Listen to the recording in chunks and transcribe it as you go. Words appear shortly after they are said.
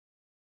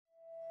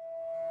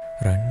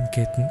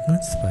රන්ගෙත්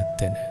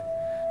ස්පත්තන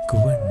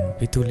ගුවන්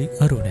විදුලි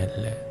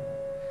අරුණැල්ල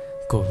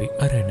ගොවි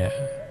අරණ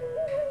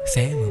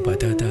සෑම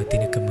බදාදා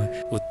දිනකම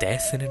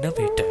උදෑසන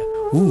 9ට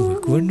ඌව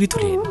ගුවන්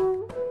විදුලියෙන්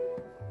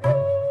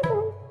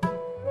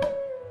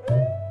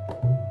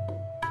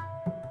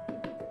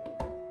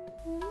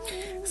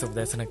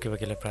සුබදසනක් කිව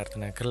කියලා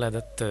ප්‍රාර්ථනා කරලා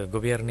අදත්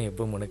ගොවි අරණේ ඔබ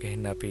මුණ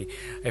ගැහෙන්න අපි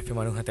FM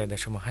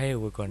 97.6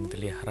 ඌව ගුවන්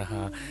විදුලිය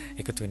හරහා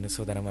එකතු වෙන්න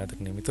සෝදානම්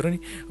ආදරණීය මිතුරනි.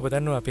 ඔබ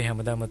දන්නවා අපි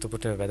හැමදාම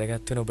ඔබට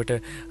වැදගත් වෙන ඔබට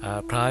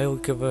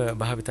ප්‍රායෝගිකව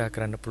භාවිතා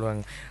කරන්න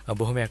පුළුවන්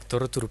බොහොමයක්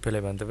තොරතුරු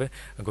පිළිබඳව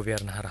ගොවි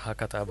අරණ හරහා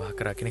කතා බහ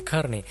කරා කියන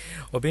කාරණේ.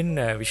 ඔබෙන්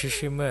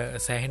විශේෂයෙන්ම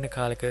සෑහෙන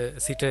කාලයක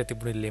සිට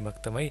තිබුණු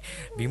ඉල්ලීමක් තමයි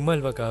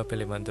බිම්මල් වගාව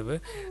පිළිබඳව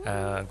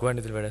ගුවන්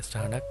විදුලි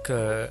වැඩසටහනක්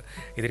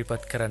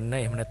ඉදිරිපත් කරන්න.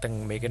 එහෙම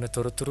නැත්නම් මේ ගැන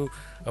තොරතුරු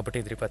ඔබට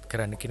ඉදිරිපත්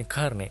කරන්න කියන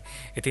කාරණේ.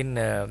 ඉතින්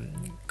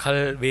කල්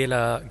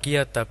වේලා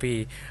ගියත් අපි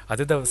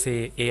අද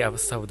දවසේ ඒ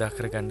අවස්ථාව උදා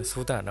කරගන්න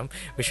සූදානම්.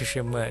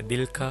 විශේෂයෙන්ම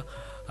දිල්කා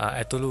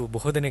ඇතුළු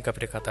බොහෝ දෙනෙක්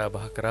අපිට කතා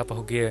බහ කරා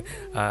පහුගිය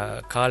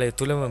කාලය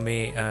තුලම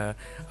මේ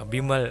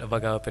බිම්මල්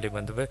වගාව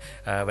පිළිබඳව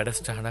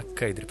වැඩසටහනක්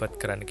ඉදිරිපත්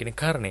කරන්න කියන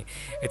කාරණේ.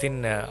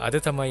 ඉතින් අද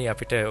තමයි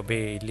අපිට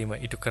ඔබේ ඉල්ලීම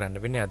ඉටු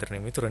කරන්න වෙන්නේ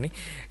ආදරණීය මිතුරනි.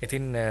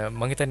 ඉතින්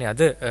මම හිතන්නේ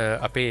අද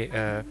අපේ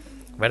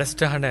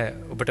වැඩසටහන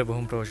ඔබට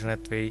බොහොම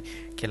ප්‍රයෝජනවත් වෙයි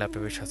කියලා අපි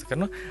විශ්වාස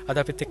කරනවා. අද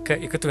අපිත් එක්ක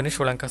එකතු වෙන්නේ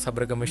ශ්‍රී ලංකා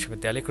සබරගම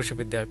විශ්වවිද්‍යාලයේ කෘෂි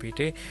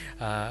විද්‍යාපීඨයේ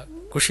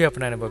කෘෂි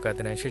අපනයන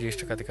බෝගාධනාංශ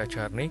ජ්‍යෙෂ්ඨ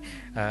කතිකාචාර්යනි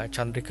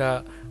චන්ද්‍රිකා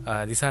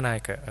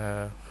දිසානායක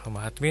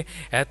මහත්මිය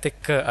ඈත්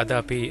එක්ක අද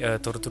අපි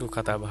තොරතුරු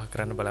කතා බහ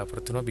කරන්න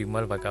බලාපොරොත්තු වෙනවා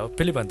බිම්මල් වගාව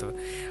පිළිබඳව.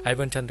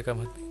 අයිබෝන් චන්ද්‍රිකා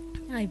මහත්මිය.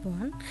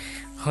 අයිබෝන්.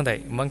 හොඳයි.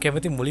 මම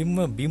කැමති මුලින්ම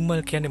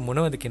බිම්මල් කියන්නේ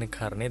මොනවද කියන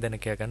කාරණේ දැන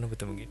කියා ගන්න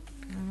ඔබතුමගෙන්.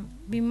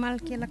 බිම්මල්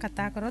කියලා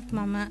කතා කරොත්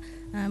මම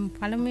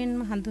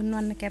පළමුවෙන්ම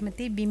හඳුන්වන්න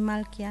කැමති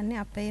බිම්මල් කියන්නේ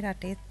අපේ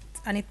රටේ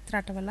අනිත්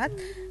රටවලත්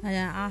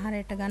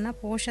ආහාරයට ගන්න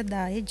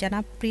පෝෂදායී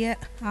ජනප්‍රිය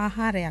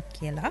ආහාරයක්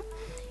කියලා.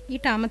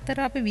 ඊට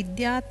අමතරව අපි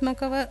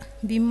විද්‍යාත්මකව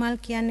බිම්මල්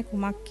කියන්නේ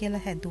කුමක්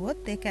කියලා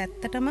හැදුවොත් ඒක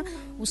ඇත්තටම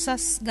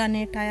උසස්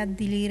ගණයට අයත්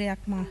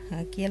දිලීරයක්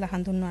කියලා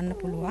හඳුන්වන්න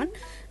පුළුවන්.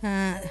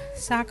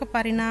 ශාක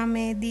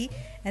පරිණාමයේදී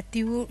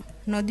ඇති වූ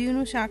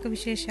නොදියුණු ශාක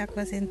විශේෂයක්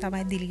වශයෙන්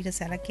තමයි දිලීර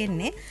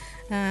සැලකෙන්නේ.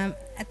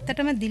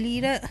 ඇත්තටම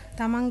දිලීර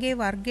තමන්ගේ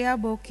වර්ගය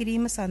බෝ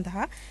කිරීම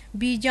සඳහා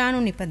බීජාණු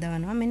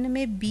නිපදවනවා. මෙන්න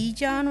මේ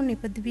බීජාණු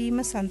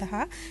නිපදවීම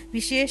සඳහා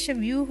විශේෂ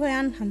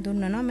ව්‍යුහයන්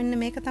හඳුන්වනවා. මෙන්න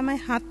මේක තමයි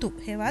හතු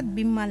හෙවත්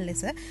බිම්මල්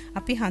ලෙස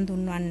අපි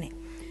හඳුන්වන්නේ.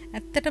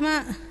 ඇත්තටම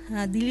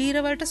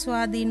දිලීර වලට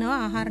ස්වාධීනව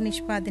ආහාර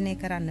නිෂ්පාදනය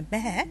කරන්න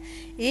බෑ.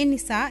 ඒ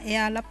නිසා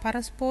එයාලා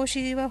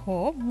පරස්පෝෂීව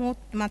හෝ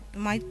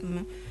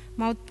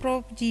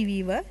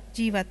මෞත්‍රෝපජීවීව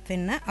ජීවත්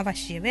වෙන්න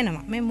අවශ්‍ය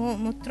වෙනවා. මේ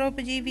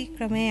මුත්‍රෝපජීවී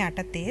ක්‍රමයේ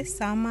යටතේ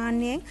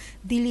සාමාන්‍යයෙන්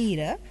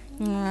දිලීර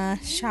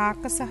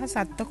ශාක සහ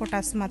සත්ත්ව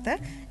කොටස් මත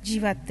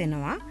ජීවත්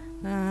වෙනවා.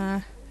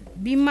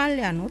 බිම්මල්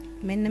යනුත්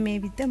මෙන්න මේ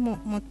විදිහ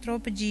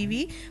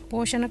මුත්‍රෝපජීවී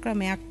පෝෂණ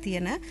ක්‍රමයක්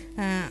තියෙන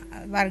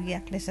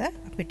වර්ගයක් ලෙස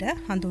අපිට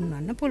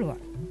හඳුන්වන්න පුළුවන්.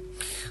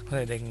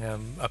 හොඳයි. දැන්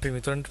අපි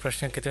මිතුරන්ට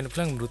ප්‍රශ්නයක් ඇති වෙන්න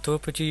පුළුවන්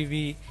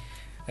මෘතෝපජීවී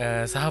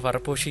සහ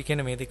පරපෝෂී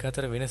කියන මේ දෙක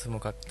අතර වෙනස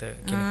මොකක්ද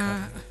කියන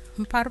කාරණා.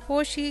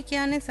 පරපෝෂී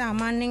කියන්නේ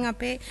සාමාන්‍යයෙන්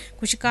අපේ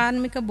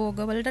කුෂිකාර්මික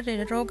භෝගවලට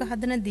රෙඩ රෝග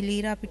හදන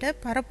දිලීර අපිට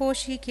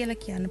පරපෝෂී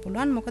කියලා කියන්න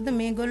පුළුවන්. මොකද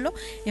මේගොල්ලෝ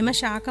එම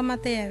ශාක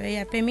මත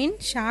යැපෙමින්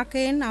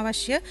ශාකයෙන්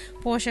අවශ්‍ය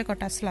පෝෂක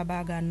කොටස්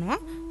ලබා ගන්නවා.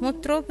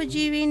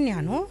 මුත්‍රෝපජීවීන්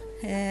යනු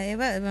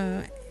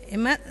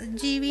එම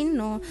ජීවීන්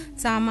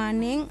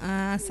සාමාන්‍යයෙන්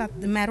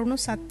මැරුණු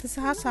සත්ත්ව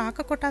සහ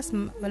ශාක කොටස්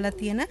වල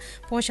තියෙන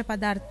පෝෂක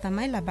පදාර්ථ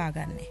තමයි ලබා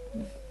ගන්නේ.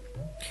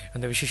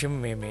 අද විශේෂයෙන්ම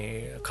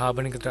මේ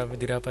කාබනික ද්‍රව්‍ය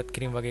දි รา පත්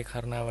කිරීම වගේ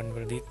කාරණාවන්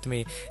වලදීත්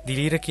මේ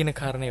දිලීර කියන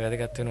කාරණේ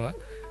වැදගත් වෙනවා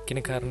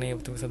කියන කාරණේ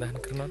ඔබතුම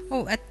සඳහන් කරනවා.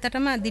 ඔව්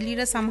ඇත්තටම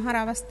දිලීර සමහර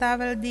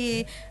අවස්ථාවලදී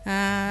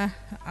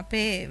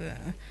අපේ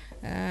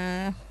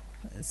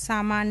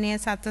සාමාන්‍ය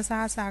සත්ත්ව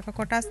සහ ශාක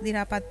කොටස් දි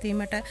รา පත්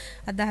වීමට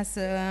අදහස්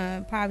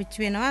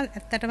පාවිච්චි වෙනවා.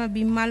 ඇත්තටම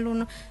බිම්මල්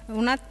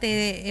වුණත්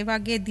ඒ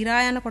වගේ දි ร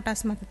า යන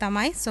කොටස් මත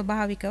තමයි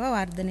ස්වභාවිකව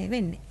වර්ධනය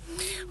වෙන්නේ.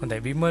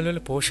 හොඳයි. බිම්මල්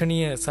වල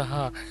පෝෂණීය සහ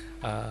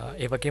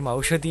ඒ වගේම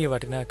ඖෂධීය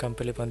වටිනාකම්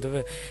පිළිබඳව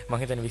මම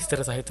හිතන්නේ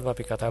විස්තර සහිතව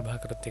අපි කතා බහ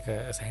කරත් එක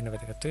සැහැණ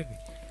වැදගත් වෙයි.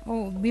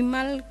 ඔව්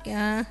බිම්මල්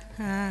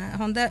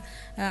හොඳ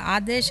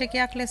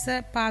ආදේශකයක් ලෙස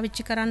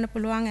පාවිච්චි කරන්න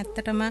පුළුවන්.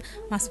 ඇත්තටම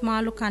මස්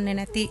මාළු කන්නේ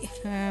නැති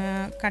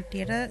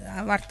කට්ටියට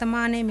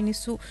වර්තමානයේ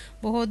මිනිස්සු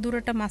බොහෝ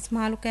දුරට මස්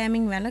මාළු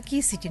කෑමෙන්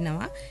වැළකී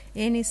සිටිනවා.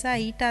 ඒ නිසා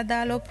ඊට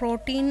අදාළව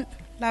ප්‍රෝටීන්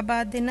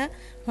ලබා දෙන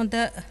හොඳ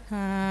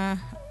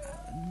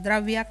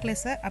ද්‍රව්‍යයක්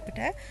ලෙස අපිට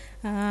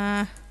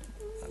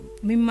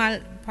බිම්මල්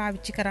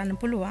පාවිච්චි කරන්න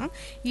පුළුවන්.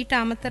 ඊට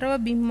අමතරව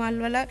බිම්මල්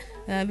වල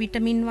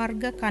විටමින්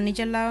වර්ග khනිජ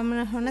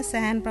ලවණ වන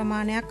සෑහෙන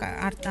ප්‍රමාණයක්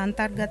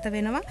අන්තර්ගත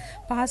වෙනවා.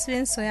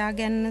 පහසුවෙන් සොයා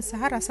ගැනීම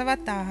සහ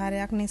රසවත්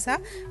ආහාරයක් නිසා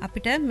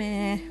අපිට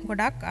මේ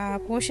ගොඩක්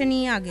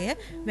පෝෂණීය අගය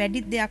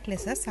වැඩි දෙයක්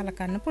ලෙස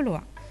සලකන්න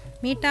පුළුවන්.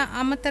 මීට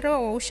අමතරව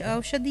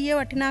ඖෂධීය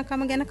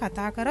වටිනාකම ගැන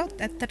කතා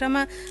කරොත් ඇත්තටම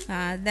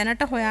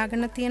දැනට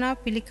හොයාගෙන තියෙනවා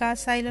පිළිකා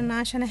සෛල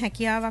නාශන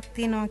හැකියාවක්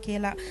තියෙනවා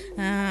කියලා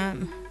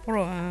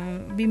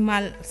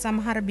බිම්මල්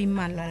සමහර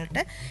බිම්මල්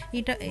වලට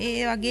ඊට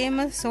ඒ වගේම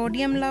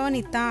සෝඩියම් ලවණ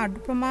ඉතා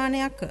අඩු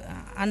ප්‍රමාණයක්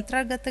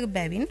අන්තර්ගත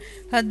බැවින්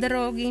හෘද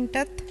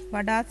රෝගීන්ටත්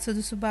වඩාත්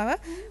සුදුසු බව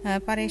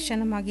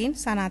පරීක්ෂණ මගින්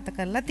සනාථ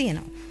කරලා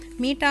තියෙනවා.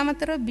 මීට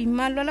අමතරව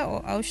බිම්මල් වල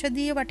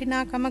ඖෂධීය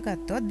වටිනාකම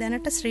ගත්තොත්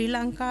දැනට ශ්‍රී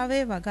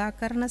ලංකාවේ වගා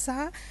කරන සහ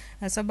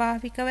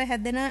ස්වභාවිකව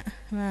හැදෙන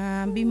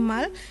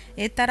බිම්මල්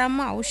ඒ තරම්ම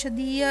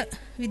ඖෂධීය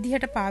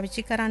විදිහට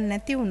පාවිච්චි කරන්නේ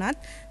නැති වුණත්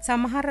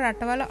සමහර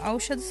රටවල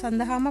ඖෂධ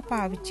සඳහාම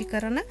පාවිච්චි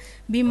කරන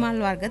බිම්මල්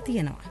වර්ග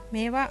තියෙනවා.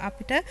 මේවා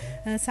අපිට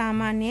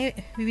සාමාන්‍ය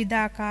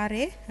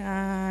විවිධාකාරයේ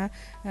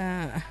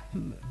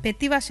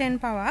පෙති වශයෙන්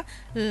පවා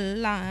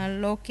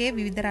ලෝකයේ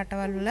විවිධ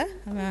රටවල් වල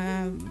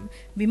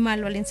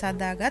බිම්මල් වලින්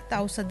සදාගත්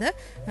ඖෂධ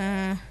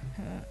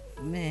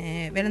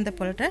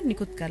වෙළඳපොළට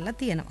නිකුත් කරලා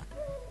තියෙනවා.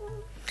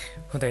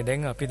 හොඳයි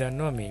දැන් අපි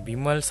දන්නවා මේ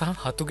බිම්මල්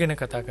සහ හතු ගැන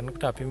කතා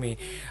කරනකොට අපි මේ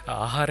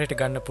ආහාරයට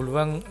ගන්න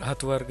පුළුවන්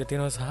හතු වර්ග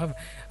තියෙනවා සහ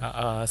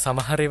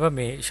සමහර ඒවා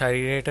මේ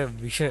ශරීරයට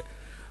විෂ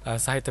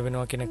සහිත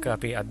වෙනවා කියන එක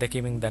අපි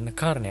අත්දැකීමෙන් දන්න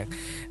කාරණයක්.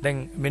 දැන්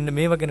මෙන්න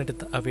මේවා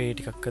ගැනට අපි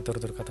ටිකක්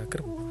තොරතුරු කතා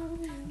කරමු.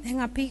 දැන්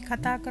අපි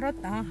කතා කරොත්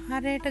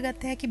ආහාරයට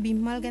ගත හැකි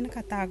බිම්මල් ගැන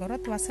කතා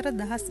කරොත් වසර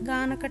දහස්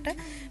ගානකට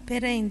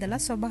පෙර ඉඳලා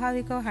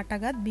ස්වභාවිකව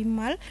හටගත්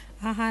බිම්මල්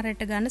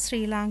ආහාරයට ගන්න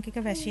ශ්‍රී ලාංකික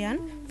වැසියන්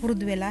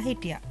පුරුදු වෙලා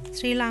හිටියා.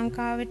 ශ්‍රී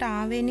ලංකාවට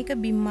ආවේනික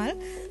බිම්මල්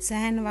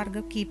සෑහෙන වර්ග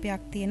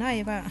කීපයක් තියෙනවා.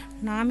 ඒවා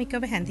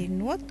නාමිකව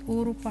හැඳින්වුවොත්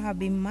ඌරු පහ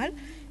බිම්මල්,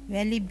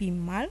 වැලි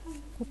බිම්මල්,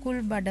 කුකුල්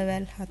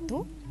බඩවැල්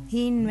හතු,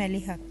 හීන්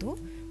වැලි හතු,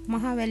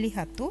 මහ වැලි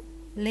හතු,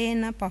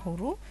 ලේන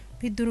පහුරු,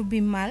 පිදුරු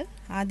බිම්මල්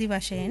ආදි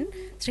වශයෙන්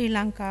ශ්‍රී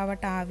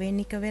ලංකාවට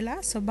ආවේනික වෙලා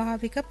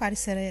ස්වභාවික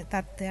පරිසර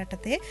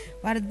තත්ත්වයටතේ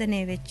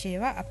වර්ධනය වෙච්ච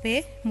ඒවා අපේ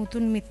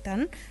මුතුන්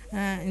මිත්තන්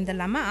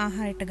ඉඳලම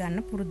ආහාරයට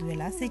ගන්න පුරුදු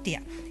වෙලා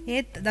සිටියා.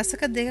 ඒත්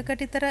දශක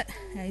දෙකකට විතර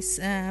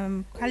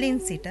කලින්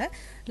සිට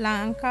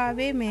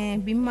ලංකාවේ මේ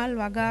බිම්මල්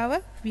වගාව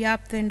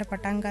ව්‍යාප්ත වෙන්න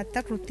පටන්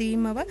ගත්තා.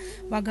 කෘත්‍රිමව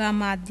වගා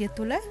මාධ්‍ය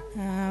තුල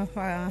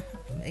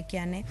ඒ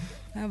කියන්නේ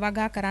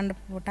වගා කරන්න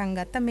පටන්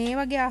ගත්තා. මේ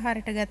වගේ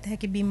ආහාරයට ගත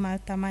හැකි බිම්මල්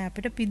තමයි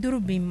අපිට පිදුරු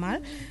බිම්මල්,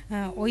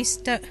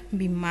 ඔයිස්ටර්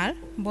බිම්මල්,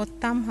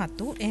 බොත්තම්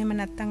හතු, එහෙම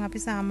නැත්නම් අපි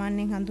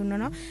සාමාන්‍යයෙන්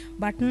හඳුන්වනවා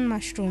බටන්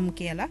මෂ්රූම්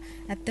කියලා.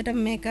 ඇත්තටම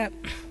මේක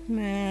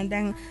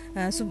දැන්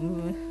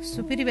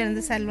සුපිරි වෙළඳ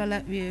සැල්වල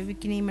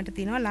විකිණීමට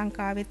තියෙනවා.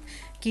 ලංකාවෙත්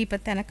කීප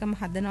තැනකම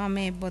හදනවා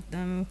මේ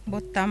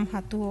බොත්තම්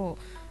හතු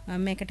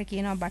මේකට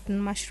කියනවා බටන්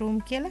මෂ්රූම්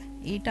කියලා.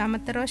 ඊට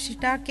අමතරව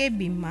ශිටාකේ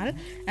බිම්මල්,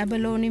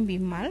 ඇබලෝනි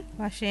බිම්මල්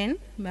වශයෙන්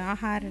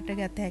ආහාරයට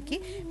ගත හැකි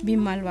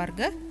බිම්මල්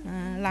වර්ග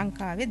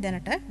ලංකාවේ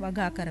දැනට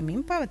වගා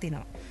කරමින්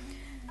පවතිනවා.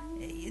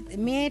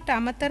 මේට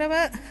අමතරව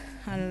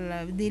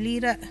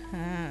දිලීර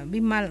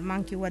බිම්මල්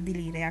මං කිව්වා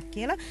දිලීරයක්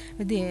කියලා.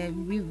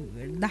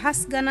 දහස්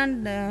ගණන්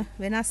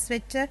වෙනස්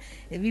වෙච්ච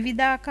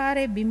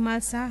විවිධාකාරයේ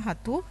බිම්මල් සහ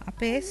හතු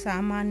අපේ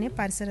සාමාන්‍ය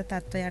පරිසර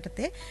තත්ත්වය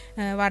යටතේ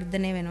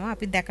වර්ධනය වෙනවා.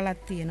 අපි දැකලා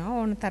තියෙනවා,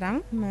 ඕන තරම්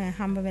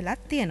හම්බ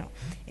වෙලක් තියෙනවා.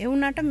 ඒ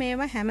වුණාට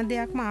මේවා හැම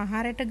දෙයක්ම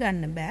ආහාරයට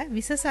ගන්න බෑ.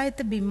 විස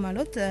සහිත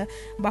බිම්මලුත්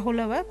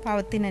බහුලව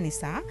පවතින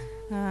නිසා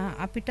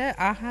අපිට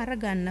ආහාර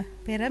ගන්න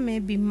පෙර මේ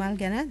බිම්මල්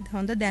ගැන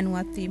හොඳ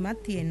දැනුවත් වීමක්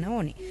තියෙන්න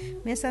ඕනි.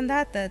 මේ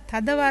සඳහා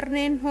තද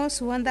වර්ණයෙන් හෝ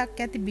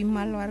සුවඳක් ඇති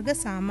බිම්මල් වර්ග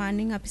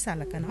සාමාන්‍යයෙන් අපි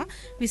සලකනවා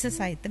විස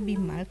සහිත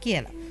බිම්මල්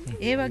කියලා.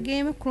 ඒ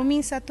වගේම කෘමි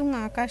සතුන්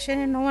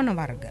ආකර්ෂණය නොවන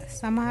වර්ග.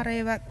 සමහර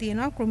ඒවා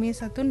තියෙනවා කෘමි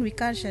සතුන්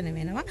විකර්ෂණය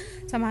වෙනවා.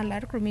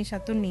 සමහරලාට කෘමි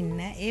සතුන්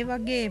ඉන්නේ. ඒ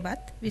වගේ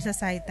ඒවත් විස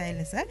සහිතයි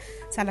ලෙස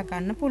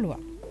සලකන්න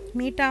පුළුවන්.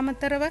 මීට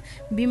අමතරව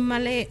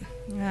බිම්මලේ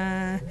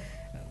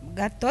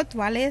ගත්තොත්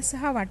වලය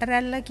සහ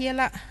වටරැල්ල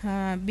කියලා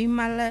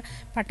බිම්මල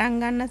පටන්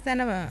ගන්න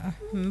තැන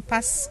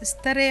පස්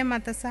ස්තරයේ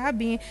මත සහ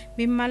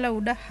බිම්මල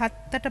උඩ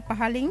 7ට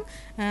පහලින්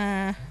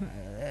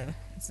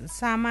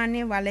සාමාන්‍ය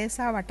වලය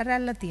සහ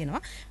වටරැල්ල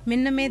තියෙනවා.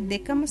 මෙන්න මේ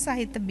දෙකම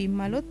සහිත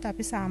බිම්මලුත්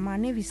අපි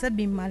සාමාන්‍ය විස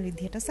බිම්මල්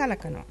විදිහට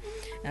සලකනවා.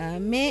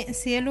 මේ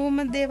සියලුම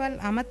දේවල්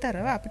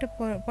අමතරව අපිට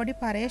පොඩි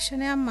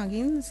පරීක්ෂණයක්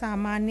මගින්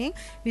සාමාන්‍යයෙන්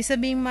විස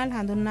බිම්මල්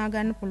හඳුනා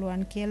ගන්න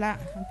පුළුවන් කියලා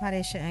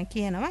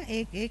කියනවා.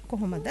 ඒ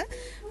කොහොමද?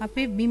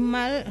 අපි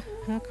බිම්මල්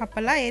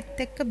කපලා ඒත්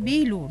එක්ක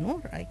බී ලුණු,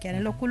 ඒ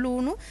කියන්නේ ලොකු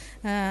ලුණු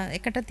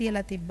එකට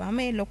තියලා තිබ්බම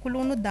මේ ලොකු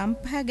ලුණු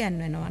දම්පහ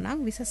ගන්නවෙනවා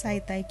නම් විස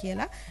සහිතයි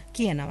කියලා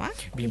කියනවා.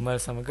 බිම්මල්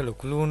සමග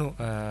ලොකු ලුණු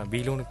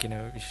බීලුණු කියන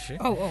විශේෂය.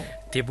 ඔව් ඔව්.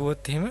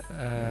 තිබුවොත්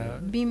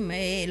එහෙම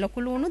ඒ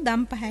ලොකු ලුණු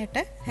දම්පහට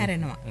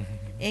හැරෙනවා.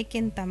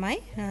 ඒකෙන් තමයි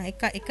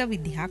එක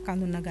විදිහක්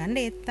අඳුන ගන්න.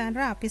 ඒත් අර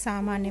අපි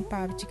සාමාන්‍යයෙන්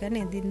පාවිච්චි කරන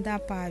එදින්දා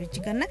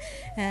පාවිච්චි කරන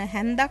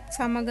හැන්දක්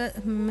සමග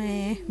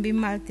මේ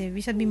බිම්මල්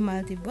විස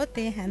බිම්මල් තිබ්බොත්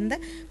ඒ හැන්ද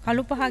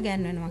කළු පහ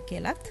ගන්නවෙනවා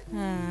කියලත්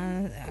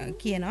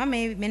කියනවා.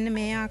 මෙන්න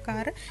මේ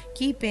ආකාර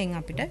කීපයෙන්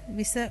අපිට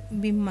විස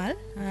බිම්මල්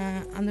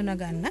අඳුන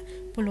ගන්න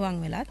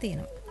පුළුවන් වෙලා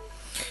තියෙනවා.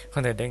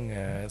 හොඳයි දැන්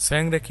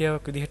ස්වයං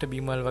රැකියාවක් විදිහට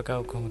බිම්මල්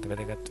වගාව කොහොමද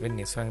වැදගත්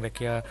වෙන්නේ? ස්වයං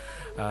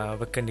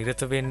රැකියාවක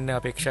නිරත වෙන්න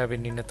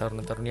අපේක්ෂාවෙන් ඉන්න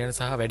තරුණ තරුණියන්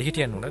සහ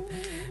වැඩිහිටියන් උනත්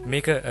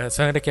මේක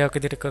ස්වයං රැකියාවක්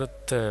විදිහට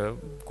කරොත්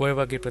කොයි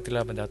වගේ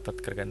ප්‍රතිලාභ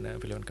දාත්පත් කරගන්න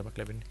පිළිවන්කමක්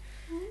ලැබෙන්නේ?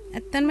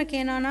 ඇත්තන්ම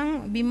කියනවා නම්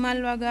බිම්මල්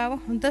වගාව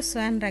හොඳ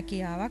ස්වයං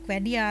රැකියාවක්,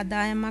 වැඩි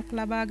ආදායමක්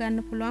ලබා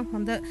ගන්න පුළුවන්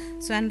හොඳ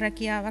ස්වයං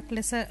රැකියාවක්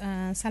ලෙස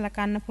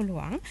සලකන්න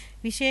පුළුවන්.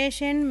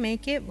 විශේෂයෙන්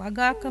මේකේ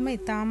වගාකම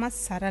ඉතාමත්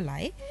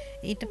සරලයි.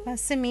 ඊට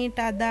පස්සේ මීට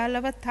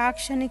අදාළව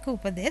තාක්ෂණික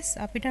උපදෙස්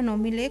අපිට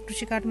නොමිලේ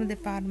කෘෂිකර්ම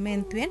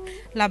දෙපාර්තමේන්තුවෙන්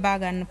ලබා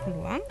ගන්න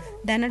පුළුවන්.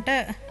 දැනට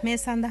මේ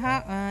සඳහා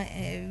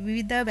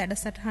විවිධ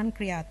වැඩසටහන්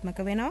ක්‍රියාත්මක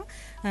වෙනවා.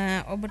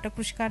 ඔබට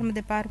කෘෂිකර්ම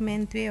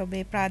දෙපාර්තමේන්තුවේ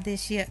ඔබේ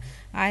ප්‍රාදේශීය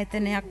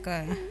ආයතනයක්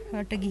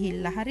වලට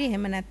ගිහිල්ලා හරි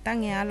එහෙම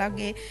නැත්නම්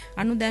එයාලගේ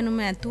අනුදැනුම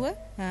ඇතුව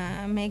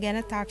මේ ගැන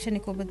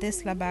තාක්ෂණික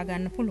උපදෙස් ලබා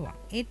ගන්න පුළුවන්.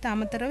 ඊට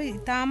අමතරව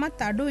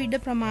ඉතාමත් අඩු ඉඩ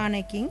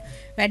ප්‍රමාණයකින්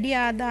වැඩි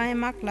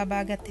ආදායමක්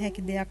ලබා ගත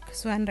හැකි දෙයක්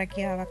ස්වයං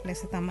රැකියාවක්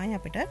ලෙස තමයි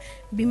අපිට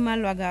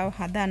බිම්මල් වගාව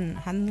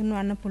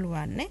හඳුන්වන්න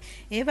පුළුවන්.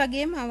 ඒ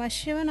වගේම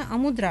අවශ්‍ය වන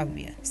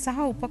අමුද්‍රව්‍ය සහ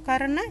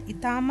උපකරණ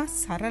ඉතාමත්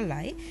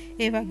සරලයි.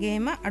 ඒ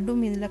වගේම අඩු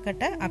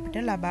මිලකට අපිට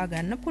ලබා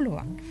ගන්න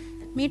පුළුවන්.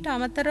 මීට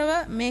අමතරව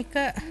මේක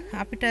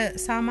අපිට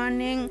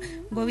සාමාන්‍යයෙන්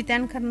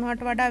ගොවිතැන්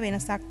කරනවට වඩා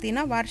වෙනසක්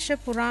තියෙනවා.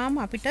 වර්ෂ පුරාම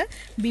අපිට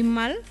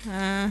බිම්මල්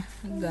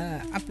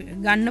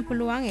ගන්න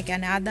පුළුවන්. ඒ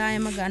කියන්නේ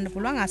ආදායම ගන්න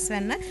පුළුවන්,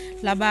 අස්වැන්න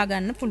ලබා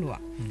ගන්න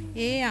පුළුවන්.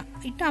 ඒ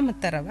ඊට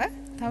අමතරව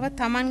තව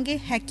තමන්ගේ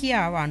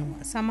හැකියාව අනුව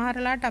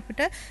සමහරලාට අපිට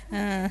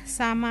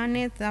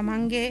සාමාන්‍ය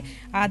තමන්ගේ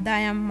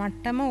ආදායම්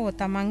මට්ටම ඕ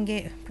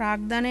තමන්ගේ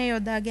ප්‍රාග්ධනය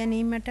යොදා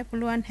ගැනීමට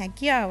පුළුවන්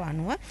හැකියාව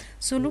අනුව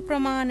සුළු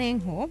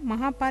ප්‍රමාණයෙන් හෝ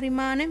මහා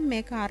පරිමාණයෙන්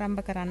මේක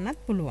ආරම්භ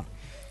කරන්නත් පුළුවන්.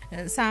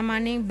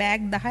 සාමාන්‍යයෙන්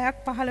බෑග් 10ක්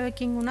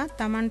 15කින් වුණත්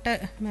තමන්ට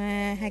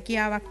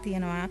හැකියාවක්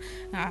තියෙනවා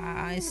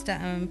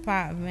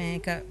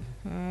මේක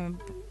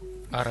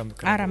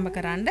ආරම්භ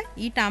කරන්න.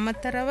 ඊට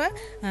අමතරව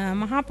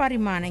මහා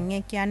පරිමාණයෙන්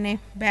ඒ කියන්නේ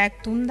බෑග්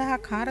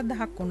 3000ක්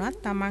 4000ක්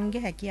වුණත්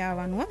තමන්ගේ හැකියාව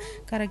අනුව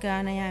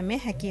කරගෙන යෑමේ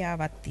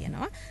හැකියාවක්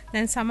තියෙනවා.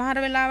 දැන් සමහර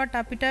වෙලාවට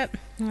අපිට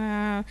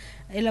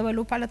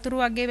එළවලු පළතුරු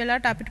වගේ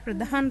වෙලාවට අපිට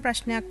ප්‍රධාන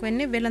ප්‍රශ්නයක්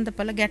වෙන්නේ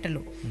වෙළඳපොළ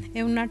ගැටලු.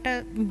 ඒ වුණාට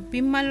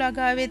බිම්මල්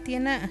වගාවේ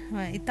තියෙන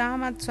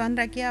ඉතාමත් ස්වයං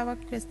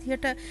රැකියාවක්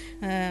විදියට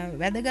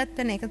වැදගත්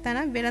වෙන එක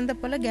තමයි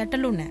වෙළඳපොළ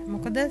ගැටලු නැහැ.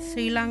 මොකද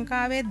ශ්‍රී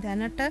ලංකාවේ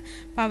දැනට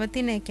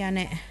පවතින ඒ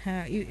කියන්නේ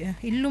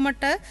ඉල්ලුමට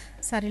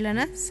සරිලන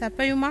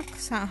සැපයුමක්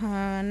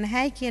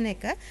නැහැ කියන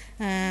එක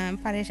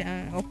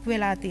ඔප්පු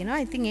වෙලා තියෙනවා.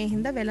 ඉතින් ඒ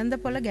හින්දා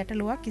වෙළඳපොළ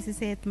ගැටලුවක්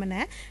කිසිසේත්ම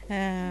නැහැ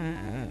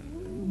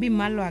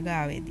බිම්මල්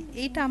වගාවේදී.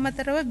 ඊට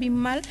අමතරව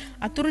බිම්මල්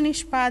අතුරු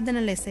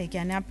නිෂ්පාදන ලෙස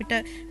කියන්නේ අපිට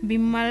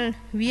බිම්මල්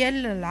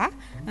වියල්ලලා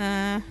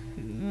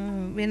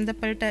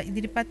වෙළඳපොළට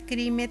ඉදිරිපත්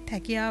කිරීමේ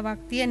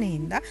හැකියාවක් තියෙන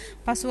හින්දා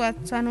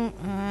පසුවත්සනු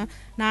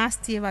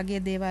නාස්තිය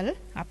වගේ දේවල්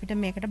අපිට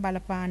මේකට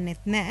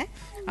බලපාන්නෙත් නැහැ.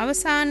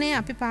 අවසානයේ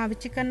අපි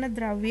පාවිච්චි කරන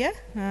ද්‍රව්‍ය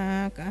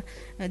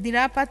දි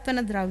รา පත්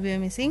වන ද්‍රව්‍ය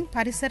මිසින්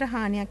පරිසර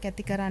හානියක්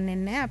ඇති කරන්නේ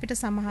නැහැ. අපිට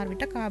සමහර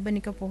විට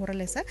කාබනික පොහොර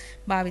ලෙස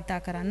භාවිතා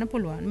කරන්න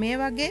පුළුවන්. මේ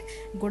වගේ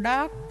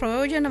ගොඩාක්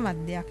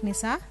ප්‍රයෝජනවත් දෙයක්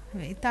නිසා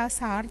ඉතා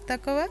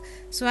සාර්ථකව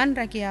ස්වයං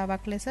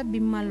රැකියාවක් ලෙස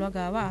බිම්මල්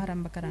වගාව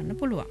ආරම්භ කරන්න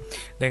පුළුවන්.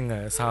 දැන්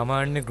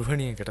සාමාන්‍ය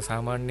ගෘහණියකට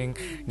සාමාන්‍යයෙන්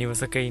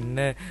නිවසක ඉන්න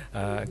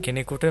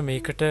කෙනෙකුට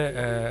මේකට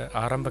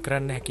ආරම්භ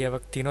කරන්න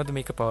හැකියාවක් තියෙනවද?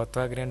 මේක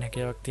පවත්වාගෙන යන්න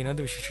හැකියාවක් තියෙනවද?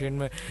 විශේෂයෙන්ම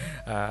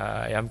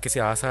යම්කිසි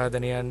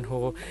ආසාදනයන්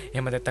හෝ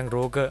එහෙම නැත්නම්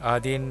රෝග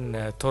ආදීන්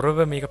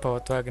තොරව මේක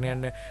පවත්වාගෙන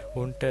යන්න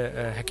උන්ට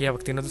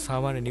හැකියාවක් තියෙනවද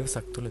සාමාන්‍ය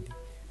නිවසක් තුලදී?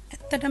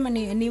 ඇත්තටම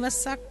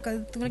නිවසක්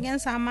තුල කියන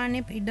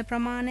සාමාන්‍ය ඉඩ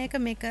ප්‍රමාණයක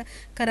මේක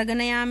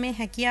කරගෙන යාමේ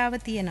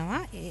හැකියාව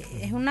තියෙනවා.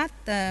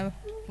 එහුණත්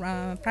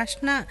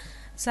ප්‍රශ්න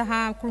සහ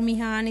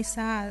කෘමිහානි සහ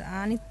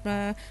අනිත්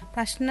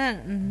ප්‍රශ්න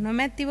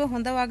නොමැතිව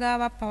හොඳ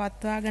වගාවක්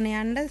පවත්වාගෙන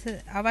යන්න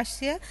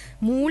අවශ්‍ය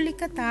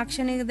මූලික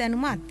තාක්ෂණික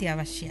දැනුම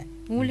අත්‍යවශ්‍යයි.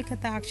 මූලික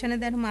තාක්ෂණ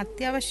දැනුම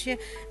අත්‍යවශ්‍ය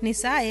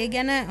නිසා ඒ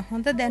ගැන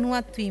හොඳ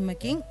දැනුවත්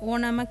වීමකින්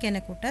ඕනම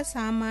කෙනෙකුට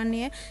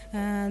සාමාන්‍ය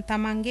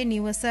තමන්ගේ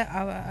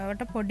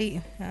නිවසට පොඩි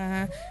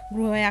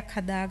ගෘහයක්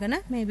හදාගෙන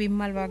මේ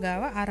බිම්මල්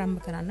වගාව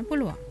ආරම්භ කරන්න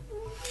පුළුවන්.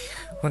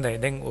 හොඳයි.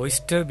 දැන්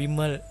ඔයිස්ටර්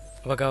බිම්මල්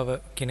වගාව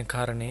කියන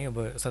කාරණේ ඔබ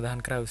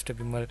සඳහන් කරා ඔයිස්ටර්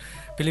බිම්මල්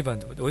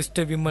පිළිබඳව.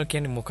 ඔයිස්ටර් බිම්මල්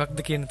කියන්නේ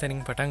මොකක්ද කියන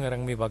තැනින් පටන්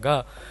අරන් මේ වගා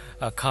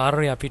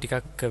කාර්යය අපි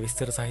ටිකක්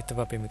විස්තර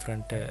සහිතව අපේ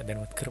මිතුරන්ට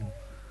දැනුවත් කරමු.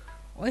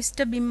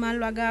 ඔයිස්ටර් බිම්මල්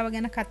වගාව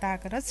ගැන කතා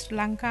කරත් ශ්‍රී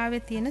ලංකාවේ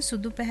තියෙන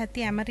සුදු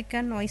පැහැති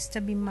ඇමරිකන්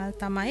ඔයිස්ටර් බිම්මල්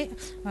තමයි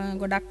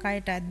ගොඩක්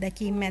අයට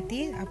අත්දැකීම් ඇති.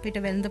 අපිට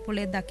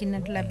වෙළඳපොලේ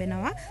දකින්නට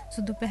ලැබෙනවා.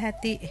 සුදු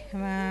පැහැති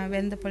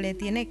වෙළඳපොලේ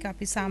තියෙන එක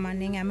අපි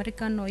සාමාන්‍යයෙන්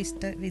ඇමරිකන්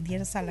ඔයිස්ටර්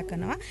විදියට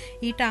සලකනවා.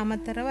 ඊට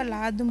අමතරව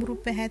ලාදුඹුරු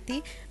පැහැති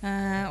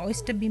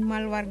ඔයිස්ටර්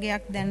බිම්මල්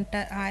වර්ගයක් දැන්ට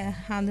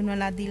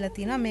හඳුන්වලා දීලා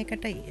තියෙනවා.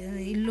 මේකට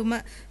ඉල්ලුම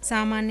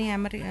සාමාන්‍ය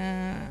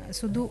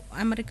සුදු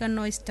ඇමරිකන්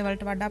ඔයිස්ටර්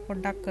වලට වඩා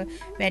පොඩ්ඩක්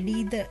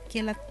වැඩිද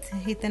කියලා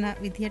හිතන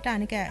විදියට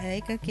අනික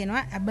ඒක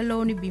කියනවා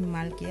ඇබලෝනි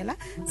බිම්මල් කියලා.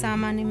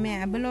 සාමාන්‍යයෙන් මේ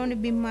ඇබලෝනි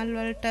බිම්මල්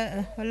වලට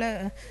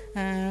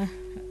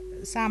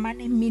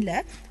සාමාන්‍ය මිල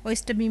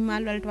ඔයිස්ටර්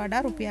බිම්මල් වලට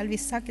වඩා රුපියල්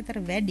 20ක් විතර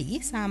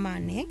වැඩි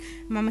සාමාන්‍යයෙන්.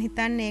 මම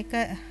හිතන්නේ ඒක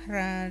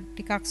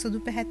ටිකක් සුදු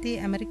පැහැති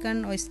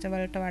ඇමරිකන් ඔයිස්ටර්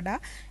වලට වඩා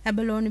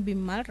ඇබලෝනි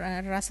බිම්මල්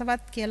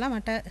රසවත් කියලා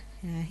මට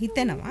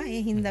හිතෙනවා.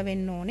 ඒ හින්දා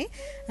වෙන්න ඕනේ.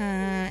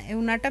 ඒ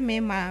වුණාට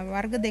මේ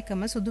වර්ග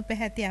දෙකම සුදු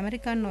පැහැති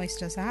ඇමරිකන්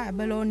ඔයිස්ටර් සහ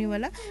ඇබලෝනි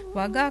වල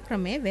වගා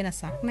ක්‍රමේ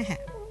වෙනසක්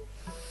නැහැ.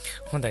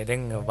 හොඳයි.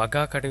 දැන්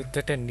වගා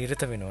කටයුත්තට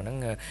නිරත වෙනවා නම්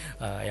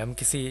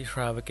යම්කිසි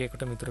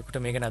ශ්‍රාවකයෙකුට මිතුරෙකුට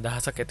මේක ගැන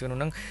අදහසක් ඇති වෙනවා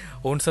නම්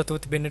ඔවුන් සතුව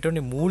තිබෙන්නට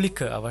ඕනේ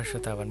මූලික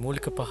අවශ්‍යතාවන්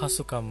මූලික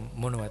පහසුකම්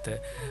මොනවද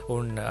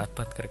ඔවුන්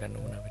අත්පත් කරගන්න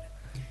ඕන වෙන්නේ?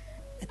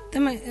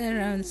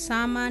 ඇත්තම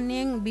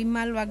සාමාන්‍යයෙන්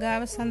බිම්මල්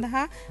වගාව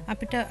සඳහා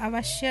අපිට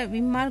අවශ්‍ය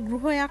විම්මල්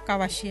ගෘහයක්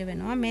අවශ්‍ය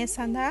වෙනවා. මේ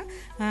සඳහා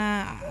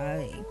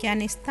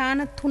කියන්නේ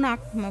ස්ථාන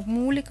 3ක්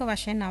මූලික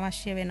වශයෙන්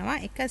අවශ්‍ය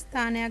වෙනවා. එක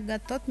ස්ථානයක්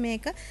ගත්තොත්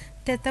මේක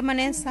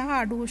තෙතමනය සහ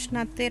අඩු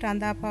උෂ්ණත්වයේ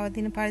රඳා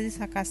පවතින පරිදි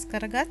සකස්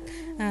කරගත්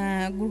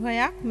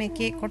ගෘහයක්.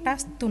 මේකේ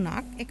කොටස්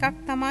 3ක්.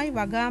 එකක් තමයි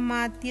වගා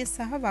මාධ්‍ය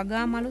සහ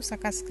වගා මලු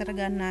සකස්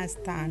කරගන්නා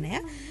ස්ථානය.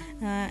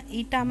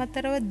 ඊට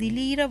අමතරව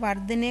දිලීර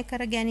වර්ධනය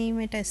කර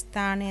ගැනීමට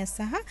ස්ථානය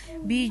සහ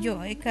බීජෝ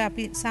එක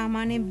අපි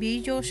සාමාන්‍යයෙන්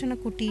බීජෝෂණ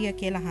කුටිය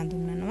කියලා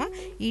හඳුන්වනවා.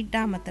 ඊට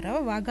අමතරව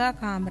වගා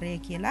කාමරය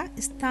කියලා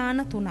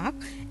ස්ථාන 3ක්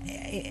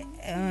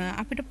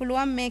අපිට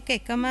පුළුවන් මේක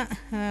එකම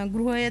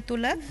ගෘහය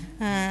තුල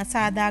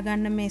සාදා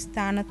ගන්න මේ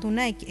ස්ථාන 3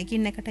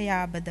 එකින් එකට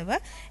යාබදව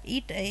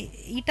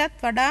ඊටත්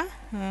වඩා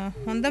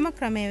හොඳම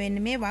ක්‍රමය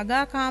වෙන්නේ මේ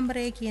වගා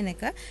කාමරය කියන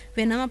එක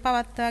වෙනම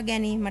පවත්වා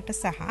ගැනීමට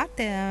සහ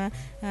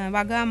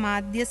වගා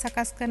මාධ්‍ය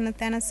සකස් කරන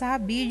තැන සහ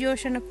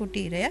බීජෝෂණ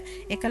කුටීරය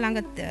එක ළඟ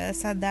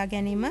සාදා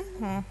ගැනීම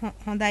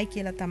හොඳයි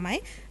කියලා තමයි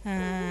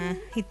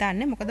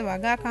හිතන්නේ. මොකද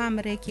වගා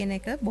කාමරය කියන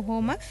එක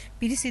බොහොම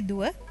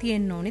පිරිසිදුව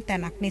තියෙන්න ඕනි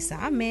තැනක්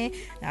නිසා. මේ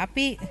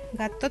අපි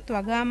ගත්තොත්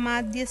වගා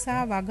මාධ්‍ය සහ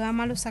වගා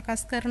මලු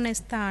සකස් කරන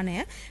ස්ථානය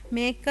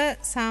මේක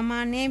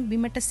සාමාන්‍යයෙන්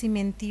බිමට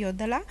සිමෙන්ති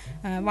යොදලා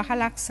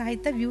වහලක්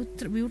සහිත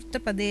විවෘත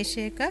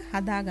ප්‍රදේශයක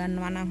හදා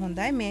ගන්නවා නම්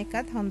හොඳයි.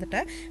 මේකත් හොඳට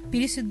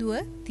පිරිසිදුව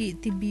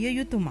තිබිය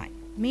යුතුමයි.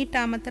 මීට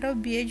අමතරව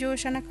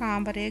බීජෝෂණ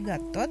කාමරය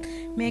ගත්තොත්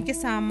මේකේ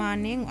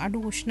සාමාන්‍යයෙන් අඩු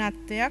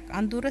උෂ්ණත්වයක්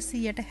අඳුර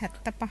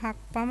 75ක්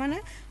පමණ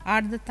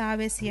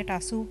ආර්ද්‍රතාවය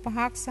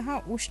 85ක් සහ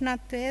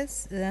උෂ්ණත්වය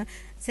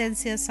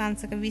සෙල්සියස්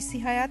අංශක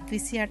 26ත්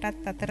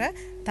 28ත් අතර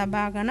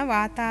තබාගෙන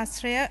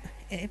වාතාශ්‍රය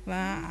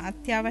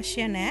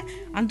අත්‍යවශ්‍ය නැහැ.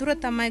 අඳුර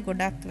තමයි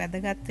ගොඩක්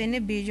වැදගත්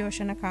වෙන්නේ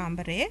බීජෝෂණ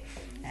කාමරයේ.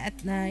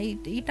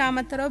 ඊට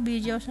අමතරව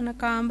බීජෝෂණ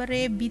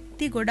කාමරයේ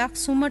බිත්ති ගොඩක්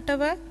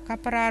සුමටව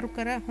කපරාරු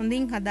කර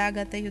හොඳින්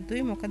හදාගත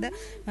යුතුයි. මොකද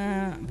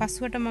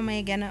පසුවට මම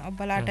මේ ගැන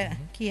ඔබලාට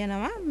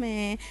කියනවා.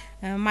 මේ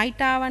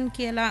මයිටාවන්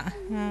කියලා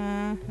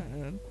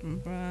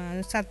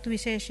සත්තු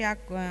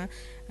විශේෂයක්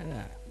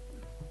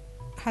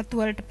හතු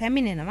වලට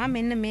පැමිණෙනවා.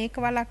 මෙන්න මේක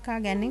වළක්වා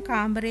ගැනීම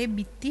කාමරයේ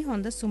බිත්ති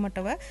හොඳ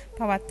සුමටව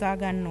පවත්වා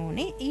ගන්න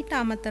ඕනේ. ඊට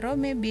අමතරව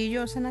මේ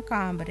බීජෝෂණ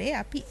කාමරේ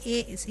අපි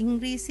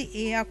ඉංග්‍රීසි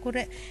අකුර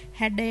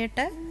හැඩයට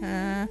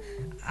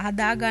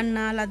හදා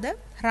ගන්නා ලද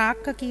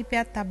රාක්ක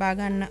කීපයක් තබා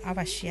ගන්න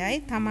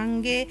අවශ්‍යයි.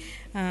 තමන්ගේ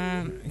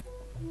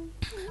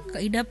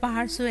ඉඩ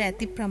පහසු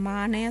ඇති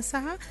ප්‍රමාණය සහ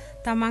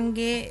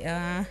තමන්ගේ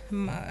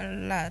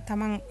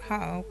තමන්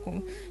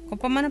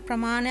කොපමණ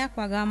ප්‍රමාණයක්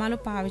වගාමලු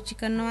පාවිච්චි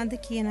කරනවද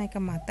කියන එක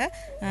මත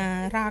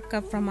රාක්ක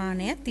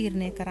ප්‍රමාණය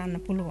තීරණය කරන්න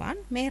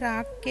පුළුවන්. මේ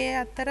රාක්කයේ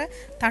අතර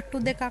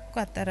තට්ටු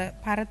දෙකක් අතර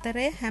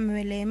පරතරය හැම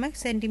වෙලේම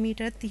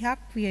සෙන්ටිමීටර් 30ක්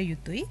විය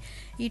යුතුයි.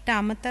 ඊට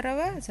අමතරව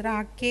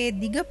රාක්කයේ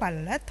දිග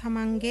පළල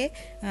තමන්ගේ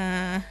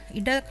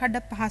ඉඩ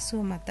කඩ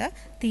පහසුව මත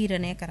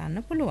තීරණය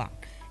කරන්න පුළුවන්.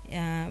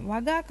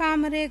 වගා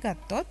කාමරය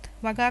ගත්තොත්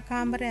වගා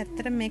කාමරය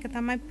ඇත්තට මේක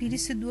තමයි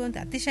පිරිසිදුව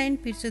අතිශයින්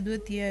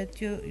පිරිසිදුව තිය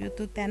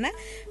යුතු තැන.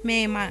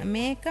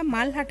 මේක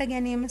මල් හට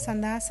ගැනීම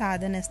සඳහා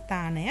සාධන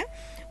ස්ථානය.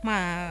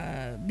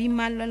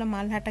 බිම්මල් වල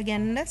මල් හට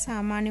ගැනීම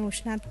සාමාන්‍ය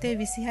උෂ්ණත්වය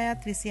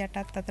 26ත්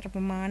 28ත් අතර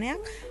ප්‍රමාණයක්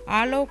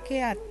ආලෝකය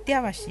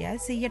අත්‍යවශ්‍යයි.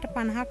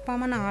 150ක්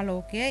පමණ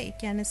ආලෝකය. ඒ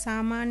කියන්නේ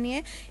සාමාන්‍ය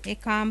ඒ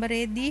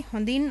කාමරයේදී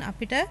හොඳින්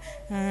අපිට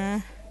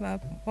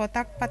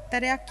පොතක්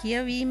පත්තරයක්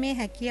කියවීමේ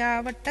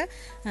හැකියාවට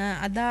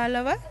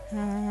අදාළව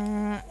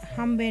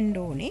හම්බෙන්න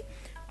ඕනේ.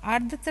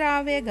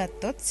 ආර්ද්‍රතාවය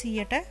ගත්තොත්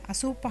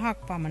 85ක්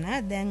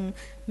පමණ. දැන්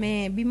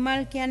මේ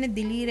බිම්මල් කියන්නේ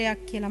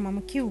දිලීරයක් කියලා මම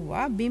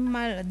කිව්වා.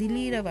 බිම්මල්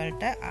දිලීර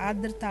වලට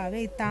ආර්ද්‍රතාවය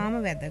ඊටාම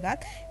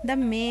වැදගත්.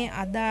 දැන් මේ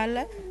අදාළ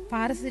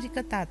පාරිසරික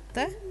තත්ත්ව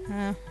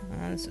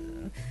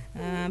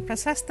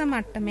ප්‍රශස්ත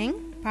මට්ටමින්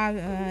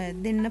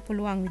දෙන්න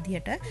පුළුවන්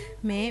විදිහට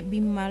මේ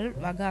බිම්මල්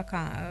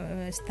වගා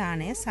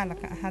ස්ථානය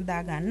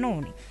හදා ගන්න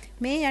ඕනේ.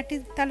 මේ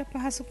යටිතල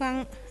පහසුකම්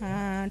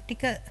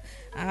ටික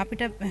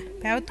අපිට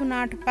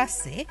පැවතුනාට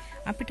පස්සේ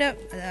අපිට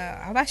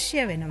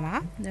අවශ්‍ය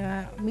වෙනවා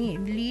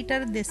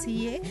ලීටර්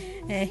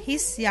 200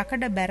 හිස්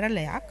යකඩ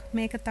බැරලයක්.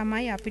 මේක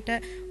තමයි අපිට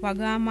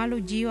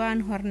වගාමලු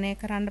ජීවාණුහරණය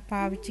කරන්න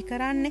පාවිච්චි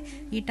කරන්නේ.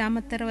 ඊට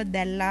අමතරව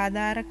දැල්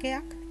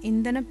ආධාරකයක්,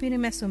 ඉන්ධන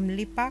පිරිමැසුම්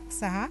ලිපක්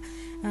සහ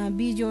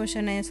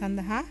බීජෝෂණය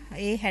සඳහා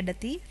ඒ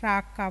හැඩති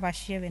රාක්ක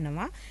අවශ්‍ය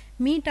වෙනවා.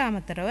 මීට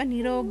අමතරව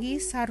නිරෝගී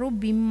සරු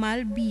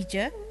බිම්මල්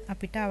බීජ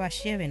අපිට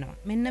අවශ්‍ය වෙනවා.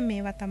 මෙන්න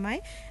මේවා තමයි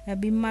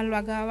බිම්මල්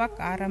වගාවක්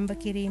ආරම්භ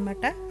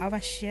කිරීමට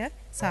අවශ්‍ය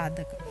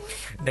සාධක.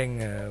 දැන්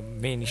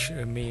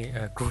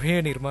මේ ගෘහය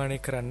නිර්මාණය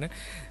කරන්න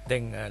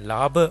දැන්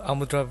ලාභ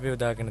අමුද්‍රව්‍ය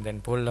යොදාගෙන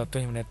දැන් පොල්ලත්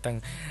එහෙම නැත්නම්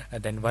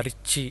දැන්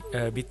වරිච්චි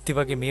බිත්ති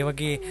වගේ මේ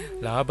වගේ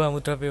ලාභ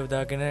අමුද්‍රව්‍ය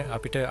යොදාගෙන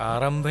අපිට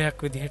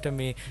ආරම්භයක් විදිහට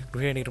මේ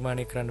ගෘහය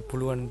නිර්මාණය කරන්න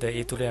පුළුවන්ද?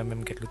 ඒ තුල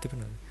යම් ගැටලු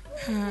තිබෙනවද?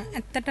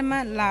 ඇත්තටම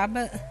ලාභ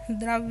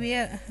ද්‍රව්‍ය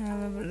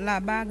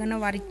ලබාගෙන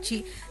වරිච්චි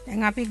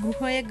දැන් අපි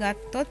ගෘහය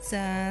ගත්තොත්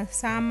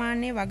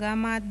සාමාන්‍ය වගා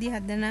මාධ්‍ය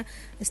හදන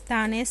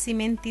ස්ථානයේ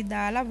සිමෙන්ති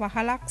දාලා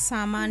වහලක්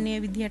සාමාන්‍ය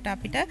විදිහට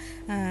අපිට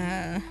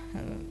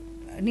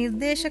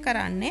නිර්දේශ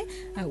කරන්නේ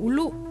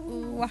උළු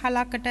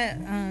වහලකට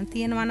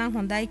තියෙනවා නම්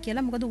හොඳයි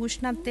කියලා. මොකද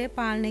උෂ්ණත්වය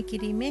පාලනය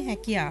කිරීමේ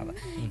හැකියාව.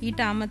 ඊට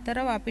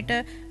අමතරව අපිට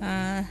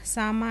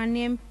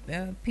සාමාන්‍යයෙන්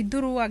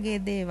පිදුරු වගේ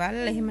දේවල්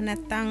එහෙම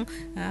නැත්නම්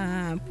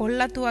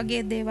පොල්ලතු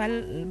වගේ දේවල්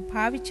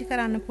පාවිච්චි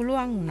කරන්න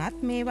පුළුවන්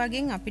වුණත් මේ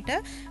වගේ අපිට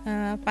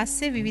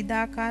පස්සේ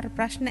විවිධාකාර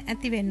ප්‍රශ්න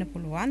ඇති වෙන්න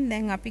පුළුවන්.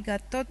 දැන් අපි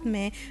ගත්තොත්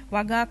මේ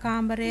වගා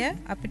කාමරය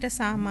අපිට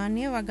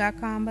සාමාන්‍ය වගා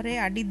කාමරයේ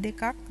අඩි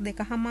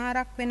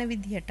 2.5ක් වෙන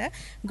විදිහට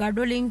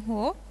ගඩොලින්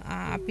හෝ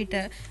අපිට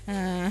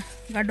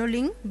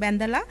ගඩොලින්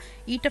බැඳලා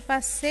ඊට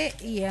පස්සේ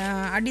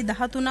අඩි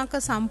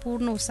 13ක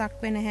සම්පූර්ණ උසක්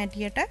වෙන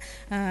හැටියට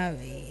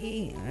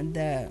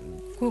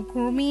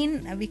කෘමීන්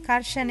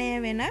විකර්ෂණය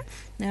වෙන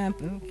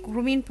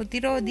කෘමීන්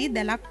ප්‍රතිරෝධී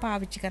දැලක්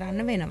පාවිච්චි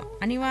කරන්න වෙනවා.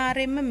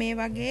 අනිවාර්යයෙන්ම මේ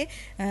වගේ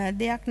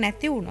දෙයක්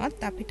නැති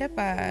වුණොත් අපිට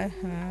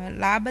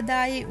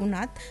ලාභදායී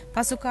වුණත්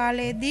පසු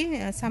කාලයේදී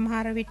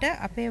සමහර විට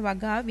අපේ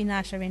වගාව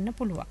විනාශ වෙන්න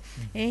පුළුවන්.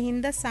 ඒ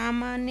හින්දා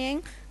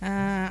සාමාන්‍යයෙන්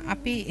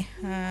අපි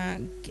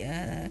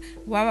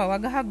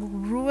වගහ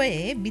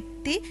ගෘහයේ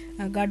බිත්ති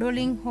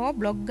ගඩොලින් හෝ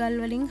බ්ලොක් ගල්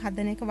වලින්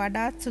හදන එක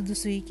වඩාත්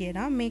සුදුසුයි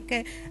කියනවා. මේක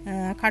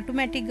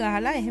කටුමැටි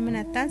ගහලා එහෙම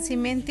නැත්නම්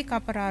සිමෙන්ති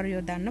කපරාරු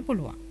යොදන්න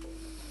පුළුවන්.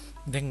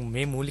 දැන්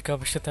මේ මූලික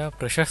අවශ්‍යතා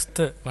ප්‍රශස්ත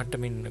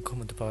මට්ටමින්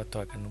කොහොමද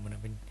පවත්වා ගන්න උවන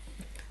වෙන්නේ?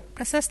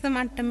 ප්‍රශස්ත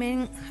මට්ටමින්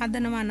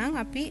හදනවා නම්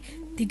අපි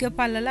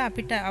දිගපළල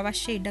අපිට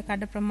අවශ්‍ය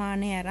ඉඩකඩ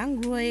ප්‍රමාණය අරන්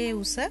ගෘහයේ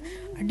උස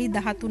අඩි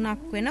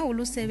 13ක් වෙන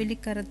උළු සෙවිලි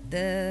කර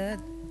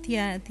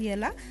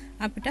තියලා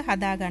අපිට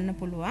හදා ගන්න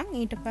පුළුවන්.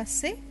 ඊට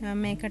පස්සේ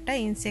මේකට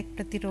ඉන්සෙක්ට්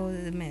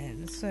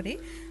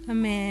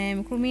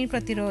කෘමීන්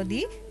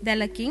ප්‍රතිරෝධී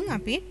දැලකින්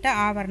අපිට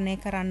ආවරණය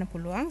කරන්න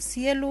පුළුවන්.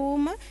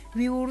 සියලුම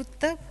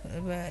විවෘත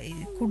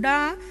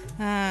කුඩා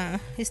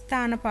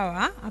ස්ථාන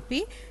පවා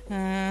අපි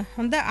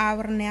හොඳ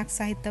ආවරණයක්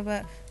සහිතව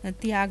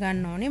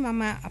තියාගන්න ඕනේ.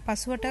 මම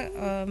පසුවට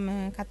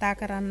කතා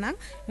කරන්නම්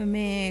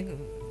මේ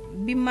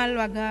බිම්මල්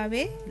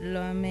වගාවේ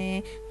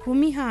මේ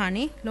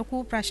කෘමිහානි ලොකු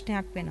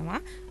ප්‍රශ්නයක්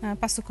වෙනවා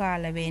පසු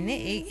කාල වෙන්නේ.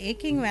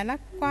 ඒකෙන්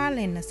වැළක්වා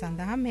ගන්න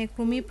සඳහා මේ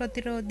කෘමි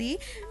ප්‍රතිරෝධී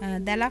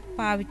දැලක්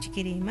පාවිච්චි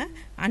කිරීම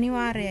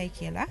අනිවාර්යයි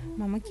කියලා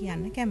මම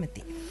කියන්න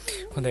කැමතියි.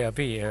 හොඳයි,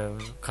 අපි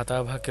කතා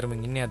බහ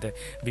කරමින් ඉන්නේ අද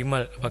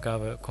බිම්මල්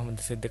වගාව කොහොමද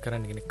සිද්ධ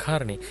කරන්න කියන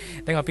කාරණේ.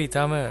 දැන් අපි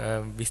ඊටාම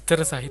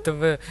විස්තර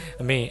සහිතව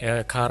මේ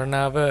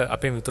කාරණාව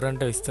අපේ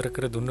මිතුරන්ට විස්තර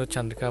කර දුන්නොත්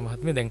චන්ද්‍රිකා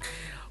මහත්මිය, දැන්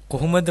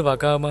කොහොමද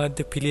වගා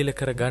මාධ්‍ය පිළියෙල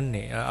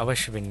කරගන්නේ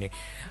අවශ්‍ය වෙන්නේ?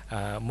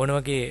 මොන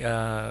වගේ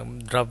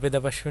ද්‍රව්‍යද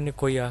අවශ්‍ය වෙන්නේ?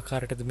 කොයි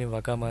ආකාරයටද මේ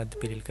වගා මාධ්‍ය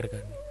පිළියෙල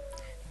කරගන්නේ?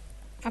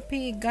 අපි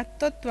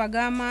ගත්තොත්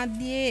වගා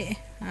මාධ්‍යයේ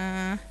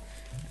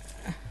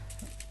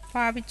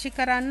පාවිච්චි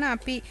කරන්න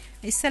අපි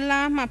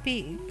ඉස්සලාම අපි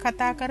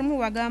කතා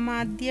කරමු වගා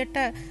මාධ්‍යයට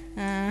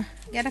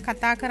ගැන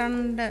කතා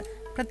කරන්න.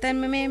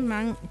 ප්‍රථමයෙන්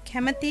මම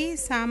කැමති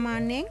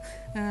සාමාන්‍යයෙන්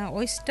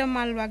ඔයිස්ටර්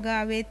මල්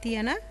වගාවේ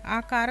තියෙන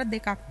ආකාර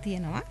දෙකක්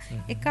තියෙනවා.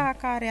 එක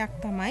ආකාරයක්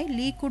තමයි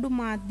ලී කුඩු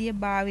මාධ්‍ය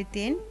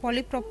භාවිතයෙන්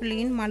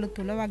පොලිප්‍රොපිලීන් මලු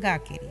තුල වගා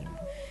කිරීම.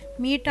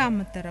 මීට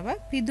අමතරව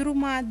පිදුරු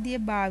මාධ්‍ය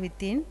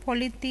භාවිතයෙන්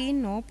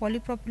පොලිතීන් හෝ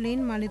පොලිප්‍රොපිලීන්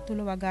මලු තුල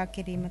වගා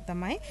කිරීම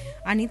තමයි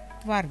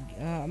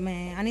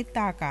අනිත්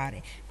ආකාරය.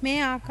 මේ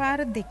ආකාර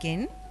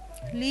දෙකෙන්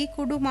ලී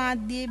කුඩු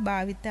මාධ්‍යයේ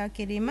භාවිතා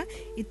කිරීම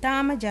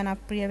ඉතාම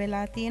ජනප්‍රිය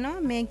වෙලා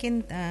තියෙනවා. මේකෙන්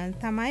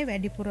තමයි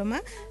වැඩිපුරම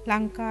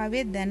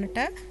ලංකාවේ දැනට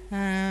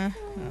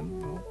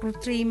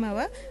කෘත්‍රිමව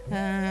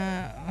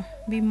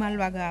බිම්මල්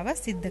වගාව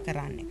සිද්ධ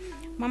කරන්නේ.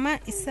 මම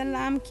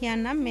ඉස්සලාම්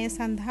කියන්නම් මේ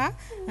සඳහා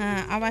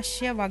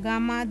අවශ්‍ය වගා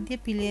මාධ්‍ය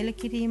පිළියෙල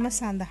කිරීම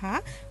සඳහා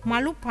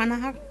මලු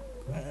 50ක්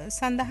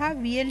සඳහා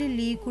වියලි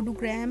ලී කුඩු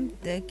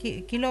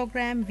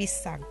කිලෝග්‍රෑම්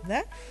 20ක්ද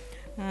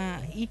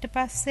ඊට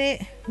පස්සේ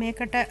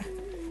මේකට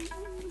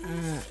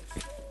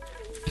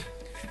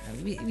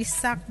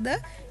 20ක්ද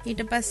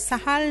ඊට පස්සේ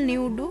සහල්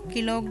නිවුඩු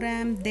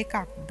කිලෝග්‍රෑම්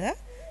 2ක්ද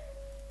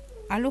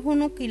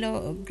අලුහුණු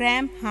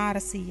කිලෝග්‍රෑම්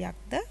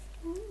 400ක්ද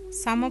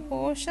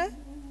සමපෝෂ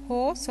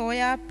හෝ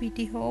සෝයා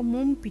පිටි හෝ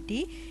මුම්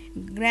පිටි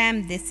ග්‍රෑම්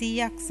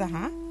 200ක් සහ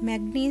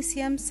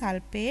මැග්නීසියම්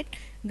සල්ෆේට්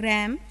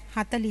ග්‍රෑම්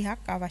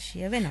 40ක් අවශ්‍ය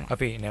වෙනවා.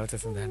 අපි නැවත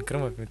සඳහන්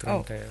කරමු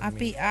මිතුරන්ට.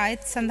 අපි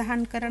ආයෙත්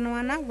සඳහන්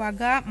කරනවා නම්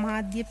වගා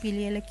මාධ්‍ය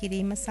පිළියෙල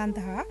කිරීම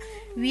සඳහා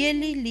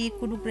වියලි ලී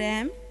කුඩු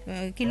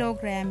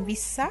කිලෝග්‍රෑම්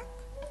 20ක්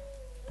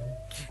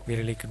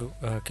වියලි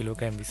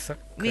කිලෝග්‍රෑම් 20ක්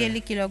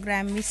වියලි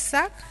කිලෝග්‍රෑම්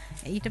 20ක්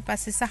ඊට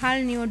පස්සේ සහල්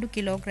නියොඩු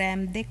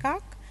කිලෝග්‍රෑම් 2ක්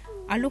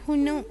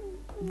අලුහුණු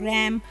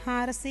ග්‍රෑම්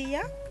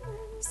 400ක්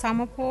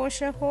සමපෝෂ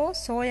හෝ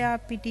සෝයා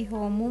පිටි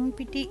හෝ මුම්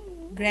පිටි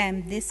ග්‍රෑම්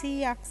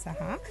 200ක්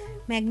සහ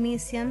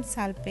මැග්නීසියම්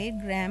සල්ෆේට්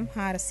ග්‍රෑම්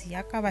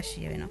 400ක්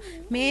අවශ්‍ය වෙනවා.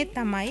 මේ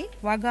තමයි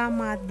වගා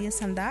මාධ්‍ය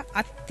සඳහා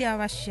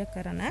අත්‍යවශ්‍ය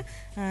කරන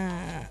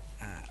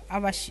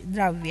අවශ්‍ය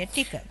ද්‍රව්‍ය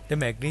ටික. දැන්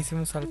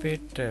මැග්නීසියම්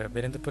සල්ෆේට්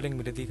වෙළඳ පොලෙන්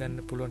මිලදී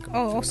ගන්න පුළුවන්කම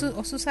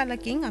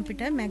ඔසුසලකින්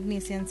අපිට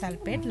මැග්නීසියම්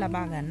සල්ෆේට්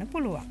ලබා ගන්න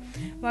පුළුවන්.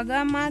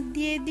 වගා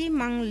මාධ්‍යයේදී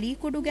මං ලී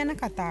කුඩු ගැන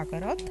කතා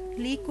කරොත්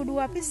ලී කුඩු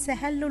අපි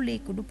සැහැල්ලු ලී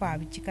කුඩු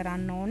පාවිච්චි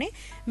කරන්න ඕනේ.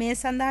 මේ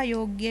සඳහා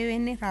යෝග්‍ය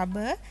වෙන්නේ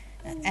රබර්,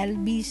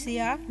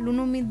 ඇල්බීසියා,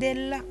 ලුණු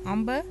මිදෙල්ල,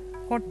 අඹ,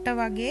 කොට්ට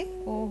වගේ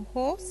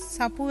හෝ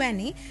සපු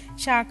වැනි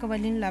ශාක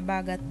වලින්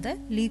ලබාගත්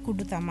ලී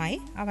කුඩු තමයි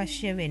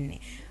අවශ්‍ය වෙන්නේ.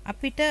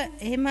 අපිට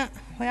එහෙම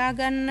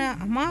හොයාගන්න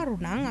අමාරු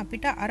නම්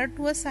අපිට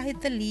අරටුව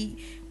සහිත ලී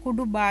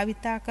කුඩු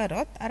භාවිතා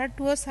කරොත්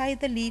අරටුව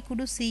සහිත ලී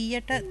කුඩු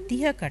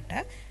 130කට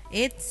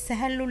ඒත්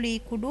සැහැල්ලු ලී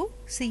කුඩු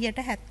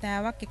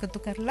 170ක් එකතු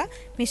කරලා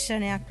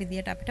මිශ්‍රණයක්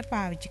විදියට අපිට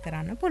පාවිච්චි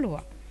කරන්න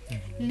පුළුවන්.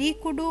 ලී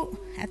කුඩු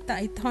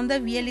හොඳ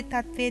වියලි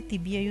තත්වයේ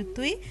තිබිය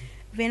යුතුයි.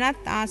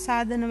 වෙනත්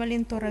ආසාදන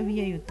වලින් තොර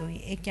විය යුතුයි.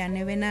 ඒ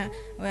කියන්නේ වෙන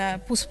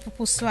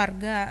පුස්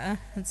වර්ග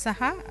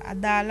සහ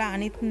අදාළ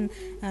අනිත්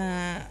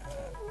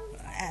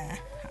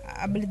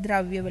අබලි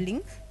ද්‍රව්‍ය වලින්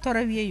තොර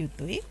විය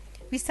යුතුයි.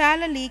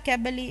 විශාල ලී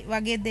කැබලි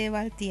වගේ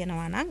දේවල්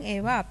තියෙනවා නම්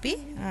ඒවා අපි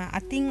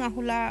අතින්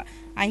අහුලා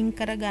අයින්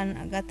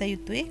ගත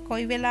යුතුයි.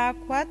 කොයි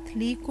වෙලාවකවත්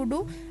ලී කුඩු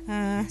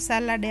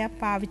සල්ලඩයක්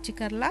පාවිච්චි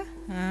කරලා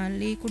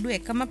ලී කුඩු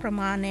එකම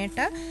ප්‍රමාණයට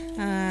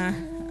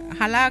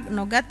හලා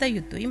නොගත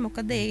යුතුයි.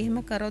 මොකද එහෙම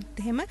කරොත්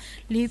එහෙම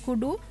ලී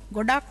කුඩු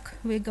ගොඩක්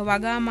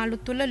වගා මලු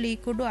තුල ලී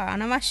කුඩු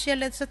අනවශ්‍ය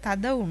ලෙස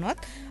තද වුණොත්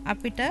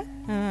අපිට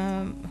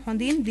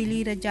හොඳින්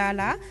දිලීර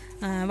ජාලා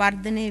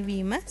වර්ධනය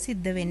වීම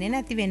සිද්ධ වෙන්නේ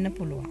නැති වෙන්න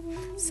පුළුවන්.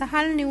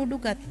 සහල් නිවුඩු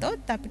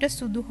ගත්තොත් අපිට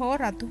සුදු හෝ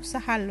රතු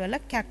සහල් වල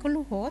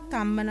කැකුළු හෝ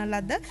තම්බන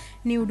ලද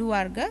නිවුඩු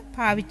වර්ග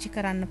පාවිච්චි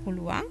කරන්න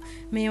පුළුවන්.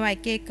 මේවා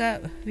එක එක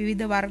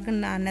විවිධ වර්ග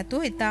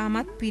නැතුව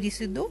ඉතාමත්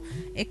පිරිසිදු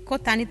එක්ක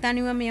තනි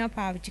තනිව මේවා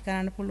පාවිච්චි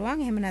කරන්න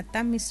පුළුවන්. එහෙම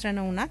නැත්නම්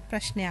මිශ්‍රණ වුණත්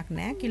ප්‍රශ්නයක්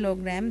නැහැ.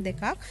 කිලෝග්‍රෑම්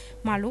 2ක්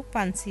මලු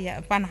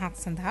 550ක්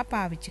සඳහා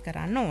පාවිච්චි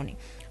කරන්න ඕනේ.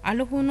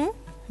 අලුහුණු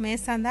මේ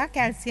සඳහා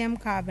කැල්සියම්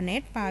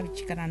කාබනේට්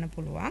පාවිච්චි කරන්න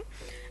පුළුවන්.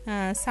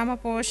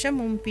 සමපෝෂ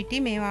මුම් පිටි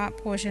මේවා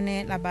පෝෂණය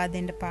ලබා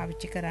දෙන්න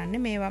පාවිච්චි කරන්න.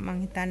 මේවා මං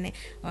හිතන්නේ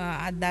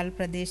අදාළ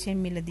ප්‍රදේශයෙන්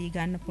මිලදී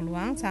ගන්න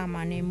පුළුවන්.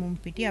 සාමාන්‍ය මුම්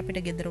පිටි අපිට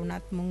ගෙදර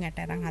උනත් මුං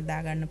ඇට අරන් හදා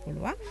ගන්න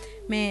පුළුවන්.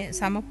 මේ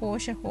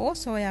සමපෝෂ හෝ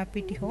සෝයා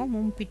පිටි හෝ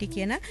මුම් පිටි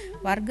කියන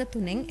වර්ග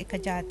තුනෙන් එක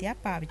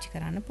જાතියක් පාවිච්චි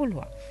කරන්න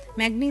පුළුවන්.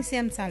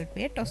 මැග්නීසියම්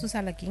සල්ෆේට්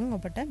ඔසුසලකින්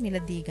ඔබට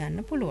මිලදී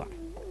ගන්න පුළුවන්.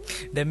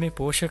 දැන් මේ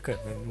පෝෂක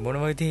මොන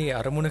විදිහේ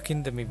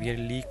අරමුණකින්ද මේ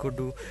ලී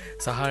කුඩු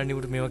සහල්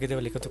නිවුඩු මේ වගේ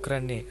දේවල් එකතු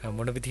කරන්නේ?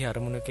 මොන විදිහේ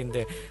අරමුණකින්ද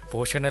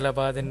පෝෂණ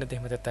ලබා දෙන්නද?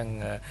 එහෙම නැත්නම්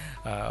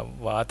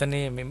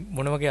වාතනයේ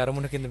මොන වගේ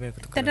අරමුණකින්ද මේ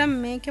එකතු කරන්නේ?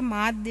 මේක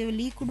මාධ්‍ය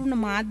ලී කුඩුන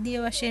මාධ්‍ය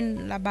වශයෙන්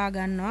ලබා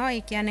ගන්නවා.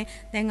 ඒ කියන්නේ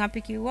දැන්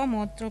අපි කිව්වා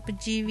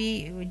මෝත්‍රෝපජීවී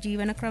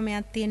ජීවන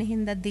ක්‍රමයක් තියෙන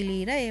හින්දා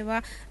දිලීර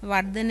ඒවා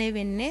වර්ධනය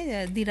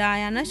වෙන්නේ දිරා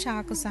යන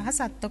ශාක සහ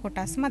සත්ව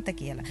කොටස් මත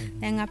කියලා.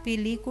 දැන් අපි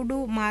ලී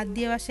කුඩු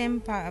මාධ්‍ය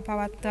වශයෙන්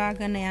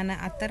පවත්වාගෙන යන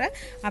අතර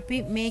අපි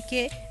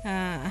මේකේ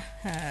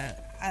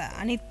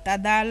අනිත්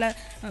අදාළ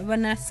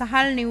වන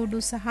සහල් නිවුඩු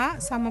සහ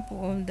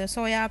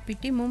සෝයා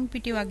පිටි මුම්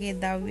පිටි වගේ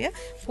ද්‍රව්‍ය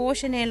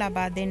පෝෂණය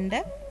ලබා දෙන්න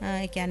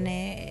ඒ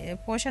කියන්නේ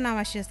පෝෂණ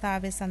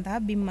අවශ්‍යතාවය සඳහා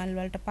බිම්මල්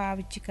වලට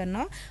පාවිච්චි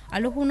කරනවා.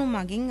 අලුහුණු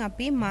මගින්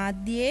අපි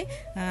මාධ්‍යයේ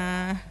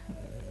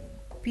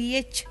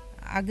pH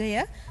අගය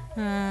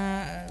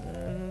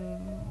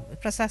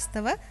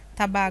ප්‍රශස්තව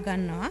තබා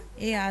ගන්නවා.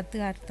 ඒ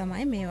ආකාරයට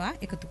තමයි මේවා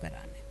එකතු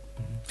කරන්නේ.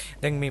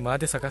 දැන් මේ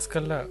මාධ්‍ය සකස්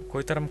කරලා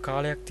කොයිතරම්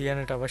කාලයක්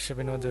තියන්නට අවශ්‍ය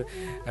වෙනවද?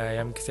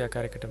 යම් කිසි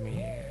ආකාරයකට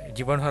මේ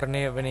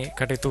ජීවනහරණය වෙන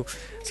කටයුතු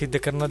සිද්ධ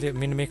කරනවද?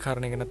 මෙන්න මේ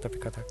කාරණේ ගැනත්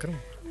අපි කතා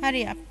කරමු.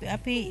 හරි,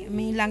 අපි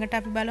මේ ළඟට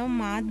අපි බලමු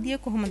මාධ්‍ය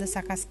කොහොමද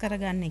සකස්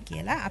කරගන්නේ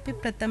කියලා. අපි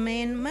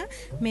ප්‍රථමයෙන්ම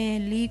මේ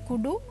ලී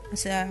කුඩු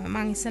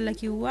මම ඉස්සෙල්ලා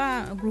කිව්වා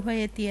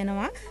ගෘහයේ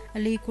තියෙනවා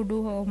ලී කුඩු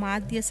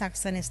මාධ්‍ය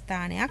සක්සන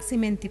ස්ථානයක්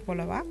සිමෙන්ති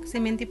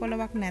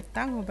පොළවක්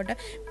නැත්නම් ඔබට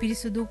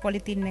පිරිසුදු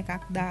පොලිතින්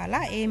එකක්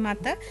දාලා ඒ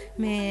මත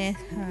මේ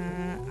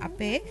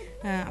අපේ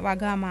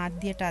වගා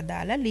මාධ්‍යයට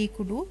අදාළ ලී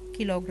කුඩු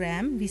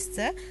කිලෝග්‍රෑම්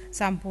 20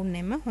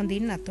 සම්පූර්ණයෙන්ම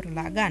හොඳින්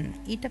අතුරලා ගන්න.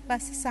 ඊට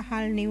පස්සේ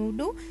සහල්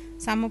නිවුඩු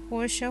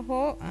සමපෝෂ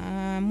හෝ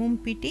මුම්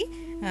පිටි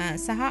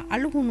සහ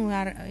අලුහුණු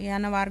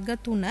යන වර්ග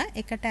තුන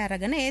එකට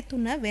අරගෙන ඒ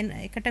තුන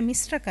එකට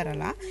මිශ්‍ර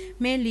කරලා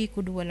මේ ලී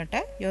කුඩු වලට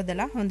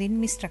යොදලා හොඳින්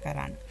මිශ්‍ර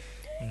කරන්න.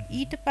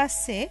 ඊට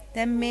පස්සේ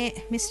දැන් මේ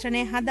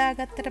මිශ්‍රණය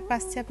හදාගත්තට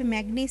පස්සේ අපි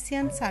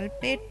මැග්නීසියම්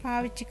සල්ෆේට්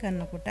පාවිච්චි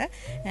කරනකොට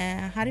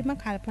හරිම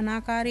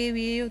කල්පනාකාරී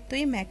විය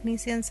යුතුයි.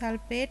 මැග්නීසියම්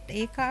සල්ෆේට්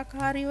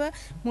ඒකාකාරීව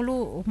මුළු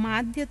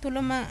මාධ්‍ය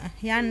තුලම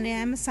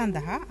යෑම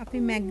සඳහා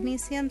අපි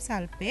මැග්නීසියම්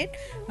සල්ෆේට්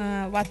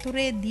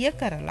වතුරේ දිය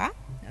කරලා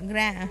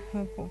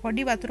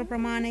පොඩි වතුර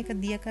ප්‍රමාණයක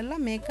දිය කරලා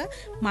මේක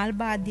මල්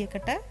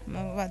බාදියකට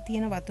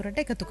තියෙන වතුරට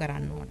එකතු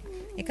කරන්න ඕනේ.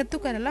 එකතු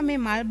කරලා මේ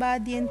මල්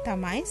බාදියෙන්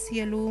තමයි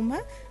සියලුම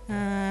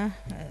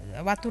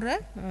වතුර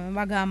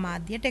වගා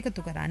මාධ්‍යයට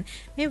එකතු කරන්නේ.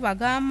 මේ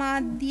වගා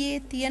මාධ්‍යයේ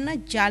තියෙන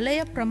ජලය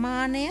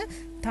ප්‍රමාණය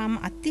තම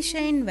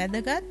අතිශයින්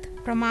වැදගත්.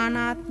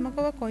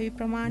 ප්‍රමාණාත්මකව කොයි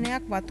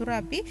ප්‍රමාණයක් වතුර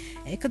අපි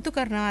එකතු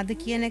කරනවාද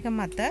කියන එක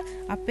මත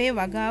අපේ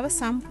වගාව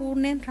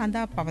සම්පූර්ණයෙන්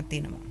රඳා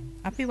පවතිනවා.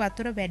 අපි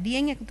වතුර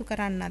වැඩියෙන් එකතු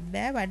කරන්නත්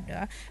බෑ.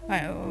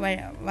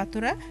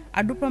 වතුර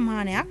අඩු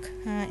ප්‍රමාණයක්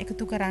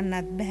එකතු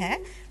කරන්නත් බෑ.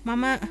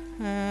 මම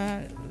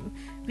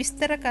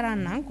විස්තර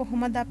කරන්නම්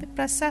කොහොමද අපි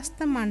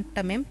ප්‍රශස්ත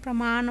මට්ටමින්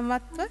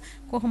ප්‍රමාණවත්ව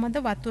කොහොමද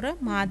වතුර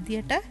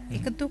මාධ්‍යයට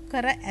එකතු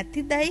කර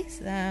ඇතිදයි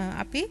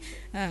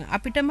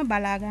අපිටම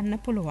බලා ගන්න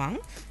පුළුවන්.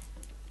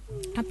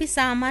 අපි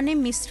සාමාන්‍ය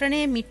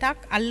මිශ්‍රණයේ මිටක්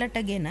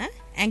අල්ලටගෙන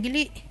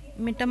ඇඟිලි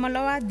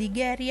මිටමොලවා දිග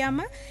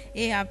ඇරියම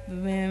ඒ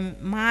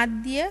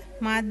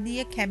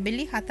මාධ්‍ය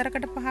කැබලි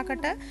 4කට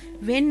 5කට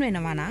වෙන්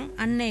වෙනවා නම්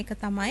අන්න ඒක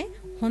තමයි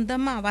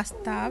හොඳම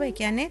අවස්ථාව. ඒ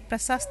කියන්නේ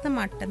ප්‍රශස්ත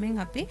මට්ටමින්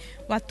අපි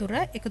වතුර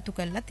එකතු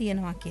කරලා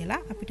තියනවා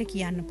කියලා අපිට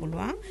කියන්න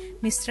පුළුවන්.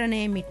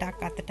 මිශ්‍රණයේ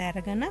මිටක් අතට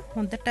අරගෙන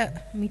හොඳට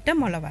මිට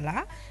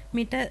මොලවලා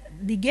මිට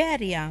දිග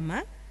ඇරියාම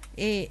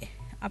ඒ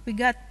අපි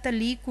ගත්ත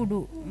ලී කුඩු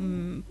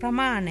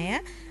ප්‍රමාණය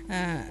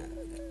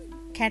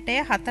කැටය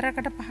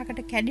 4කට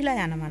 5කට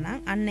කැඩිලා යනවා නම්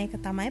අන්න ඒක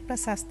තමයි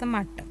ප්‍රශස්ත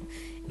මට්ටම.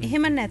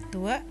 එහෙම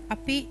නැත්තුව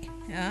අපි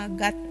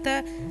ගත්ත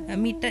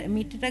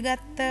මිටට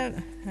ගත්ත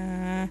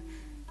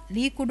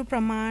ලී කුඩු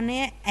ප්‍රමාණය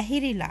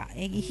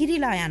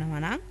ඉහිරිලා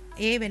යනවා නම්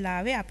ඒ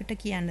වෙලාවේ අපිට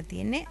කියන්න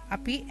තියෙන්නේ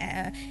අපි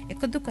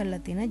එකතු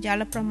කරලා තියෙන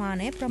ජල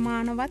ප්‍රමාණය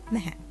ප්‍රමාණවත්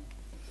නැහැ.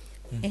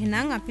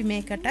 එහෙනම් අපි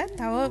මේකට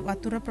තව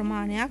වතුර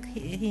ප්‍රමාණයක්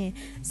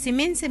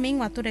සිමින්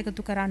වතුර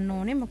එකතු කරන්න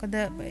ඕනේ. මොකද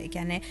ඒ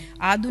කියන්නේ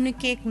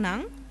ආදුනිකයෙක්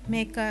නම්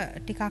මේක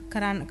ටිකක්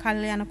කරන්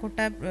කල් යනකොට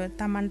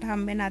Tamanට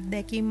හම්බෙන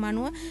අත්දැකීම්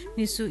අනුව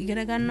මිනිස්සු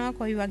ඉගෙන ගන්නවා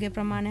කොයි වගේ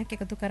ප්‍රමාණයක්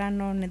එකතු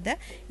කරන්න ඕනේද.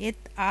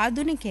 ඒත්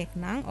ආදුනිකයෙක්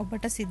නම්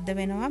ඔබට සිද්ධ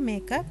වෙනවා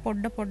මේක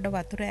පොඩ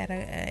වතුර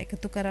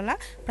එකතු කරලා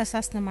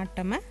ප්‍රශස්ත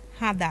මට්ටම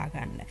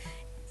හදාගන්න.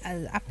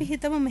 අපි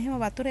හිතමු මෙහෙම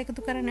වතුර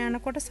එකතු කරන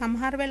යනකොට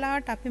සමහර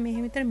වෙලාවට අපි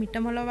මෙහෙම විතර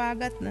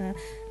මිටමොලවාගත්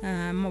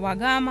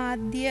වගා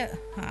මාධ්‍ය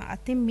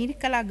අතින්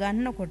මිරිකලා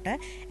ගන්නකොට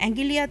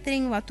ඇඟිලි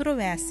අතරින් වතුර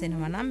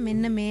වැස්සෙනවා නම්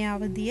මෙන්න මේ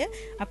අවධිය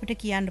අපිට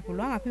කියන්න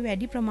පුළුවන් අපි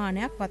වැඩි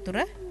ප්‍රමාණයක් වතුර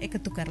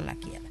එකතු කරලා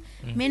කියලා.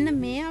 මෙන්න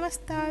මේ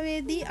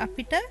අවස්ථාවේදී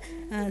අපිට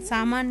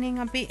සාමාන්‍යයෙන්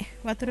අපි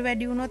වතුර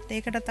වැඩි වුණොත්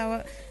ඒකට තව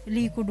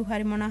ලී කුඩු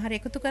හරි මොනවා හරි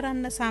එකතු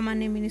කරන්න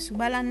සාමාන්‍ය මිනිස්සු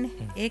බලන්නේ.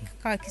 ඒක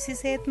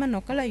කිසිසේත්ම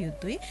නොකළ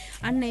යුතුයි.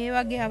 අන්න ඒ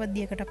වගේ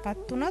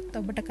අවධියකටපත් වුණොත්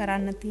ඔබට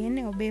කරන්න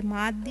තියෙන්නේ ඔබේ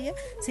මාධ්‍ය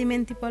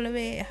සිමෙන්ති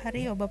පොළවේ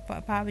හරි ඔබ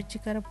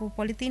පාවිච්චි කරපු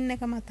පොලිතින්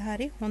එක මත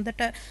හරි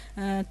හොඳට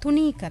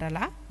තුනී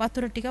කරලා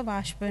වතුර ටික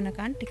වාෂ්ප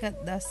වෙනකන්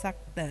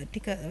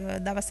ටික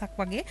දවසක්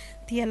වගේ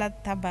තියලා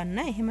තබන්න.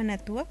 එහෙම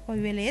නැතුව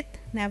කොයි වෙලෙත්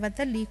නැවත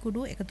ලී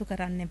කුඩු එකතු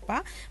කරන්න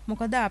එපා.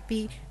 මොකද අපි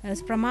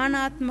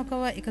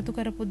ප්‍රමාණාත්මකව එකතු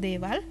කරපු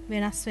දේවල්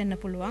වෙනස් වෙන්න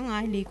පුළුවන්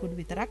ආයි ලී කුඩු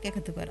විතරක්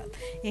එකතු කරත්.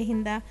 ඒ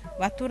හින්දා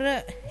වතුර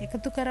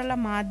එකතු කරලා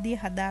මාධ්‍ය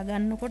හදා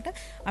ගන්නකොට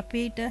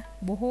අපිට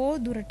බොහෝ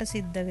දුරට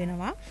සිද්ධ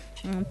වෙනවා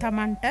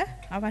Tamanට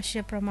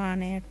අවශ්‍ය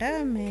ප්‍රමාණයට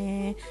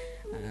මේ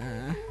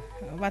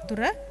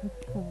වතුර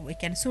ඒ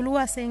කියන්නේ සුළු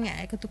වශයෙන්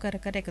එකතු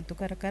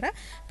කර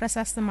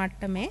ප්‍රශස්ත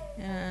මට්ටමේ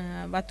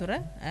වතුර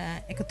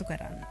එකතු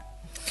කරන්න.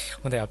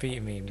 හොඳයි අපි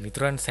මේ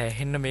මිතුරන්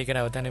සෑහෙන්න මේක ගැන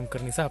අවධානය යොමු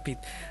කරන නිසා අපි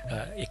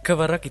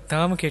එකවරක්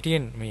ඉතාම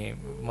කෙටියෙන් මේ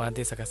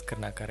මාධ්‍ය සකස්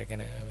කරන ආකාරය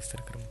ගැන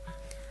විස්තර කරමු.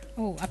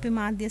 ඔව් අපි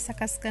මාධ්‍ය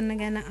සකස් කරන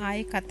ගැන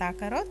ආයේ කතා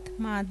කරොත්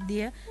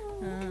මාධ්‍ය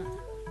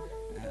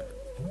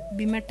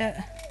බිමට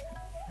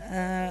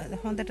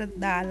හොඳට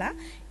දාලා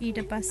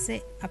ඊට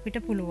පස්සේ අපිට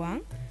පුළුවන්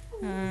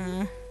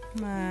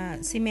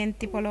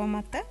සිමෙන්ති පොළොව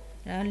මත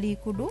ලී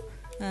කුඩු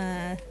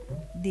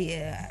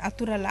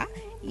අතුරලා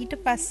ඊට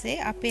පස්සේ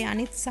අපේ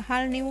අනිත්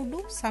සහල් නිවුඩු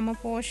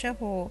සමපෝෂ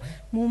හෝ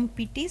මුම්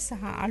පිටි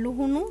සහ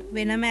අලුහුණු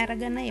වෙනම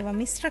අරගෙන ඒවා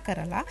මිශ්‍ර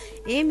කරලා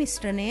ඒ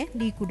මිශ්‍රණය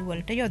ලී කුඩු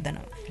වලට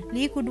යොදනවා.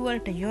 ලී කුඩු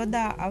වලට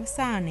යොදා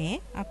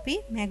අවසානයේ අපි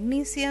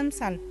මැග්නීසියම්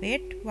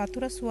සල්ෆේට්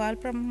වතුර සුවල්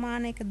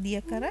ප්‍රමාණයක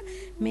දිය කර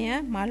මෙය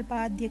මල්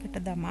බාදියකට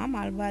දමා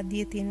මල්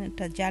බාදියේ තියෙන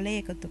ජලය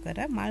එකතු කර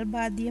මල්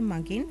බාදිය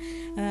මගින්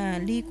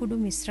ලී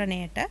කුඩු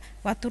මිශ්‍රණයට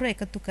වතුර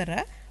එකතු කර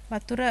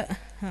වතුර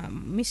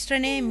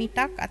මිශ්‍රණයේ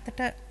මිටක්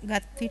අතට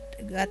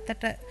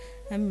ගත්තට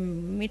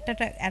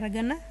මිටට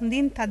අරගෙන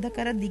හොඳින් තද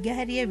කර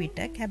දිගහැරිය විට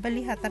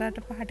කැබලි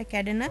 4ට 5ට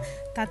කැඩෙන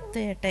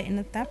තත්ත්වයට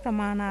එනතා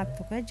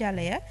ප්‍රමාණාත්මක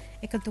ජලය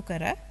එකතු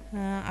කර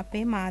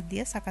අපේ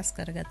මාධ්‍ය සකස්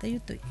කරගත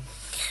යුතුයි.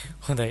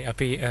 හොඳයි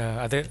අපි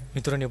අද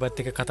මිතුරනි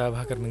ඔබත් එක්ක කතා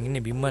බහ කරමින්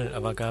ඉන්නේ බිම්මල්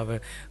වගාව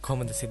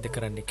කොහොමද සිද්ධ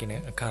කරන්නේ කියන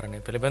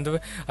කාරණය පිළිබඳව.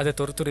 අද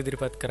තොරතුරු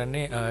ඉදිරිපත්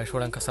කරන්නේ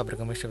ශ්‍රී ලංකා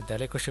සබරගම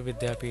විශ්වවිද්‍යාලයේ කෘෂි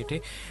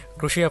විද්‍යාපීඨයේ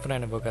කෘෂි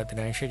අපනයන විභාග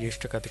අංශයේ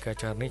ජ්‍යෙෂ්ඨ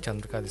කතිකාචාර්ය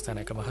චන්ද්‍රිකා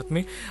දිසානායක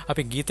මහත්මිය.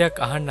 අපි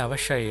ගීතයක් අහන්න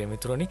අවශ්‍යයි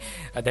මිතුරනි.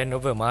 දැන්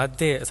ඔබ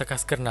මාධ්‍ය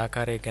සකස් කරන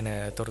ආකාරය ගැන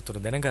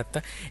තොරතුරු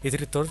දැනගත්තා.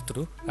 ඉදිරි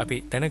තොරතුරු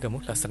අපි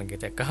දැනගමු. ලස්සන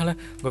ගීතයක් අහලා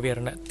ගොවි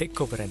අරණ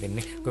තෙක් ඔබ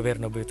රැඳෙන්නේ. ගොවි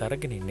අරණ ඔබ විතර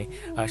අරගෙන ඉන්නේ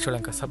ශ්‍රී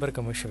ලංකා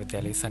සබරගම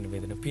විශ්වවිද්‍යාලයේ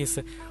සංවේදන පියස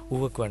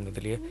ඌවකුවන්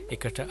විදුලිය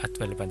එකට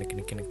අත්වැල්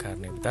බඳගෙන කියන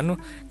කාරණය දන්නු.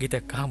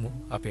 ගීතයක් අහමු.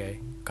 අපි අය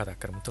කතා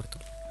කරමු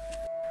තොරතුරු.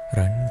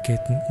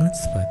 රන්කෙත්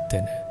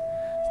අස්වත්තන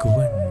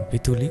ගුවන්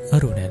විදුලි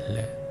අරුණැල්ල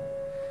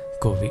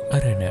ගොවි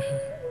අරණ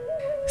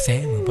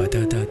සෑම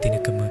බදාදා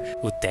දිනකම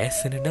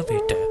උදෑසන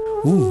 9ට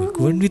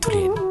ඌවකුවන්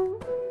විදුලියෙන්.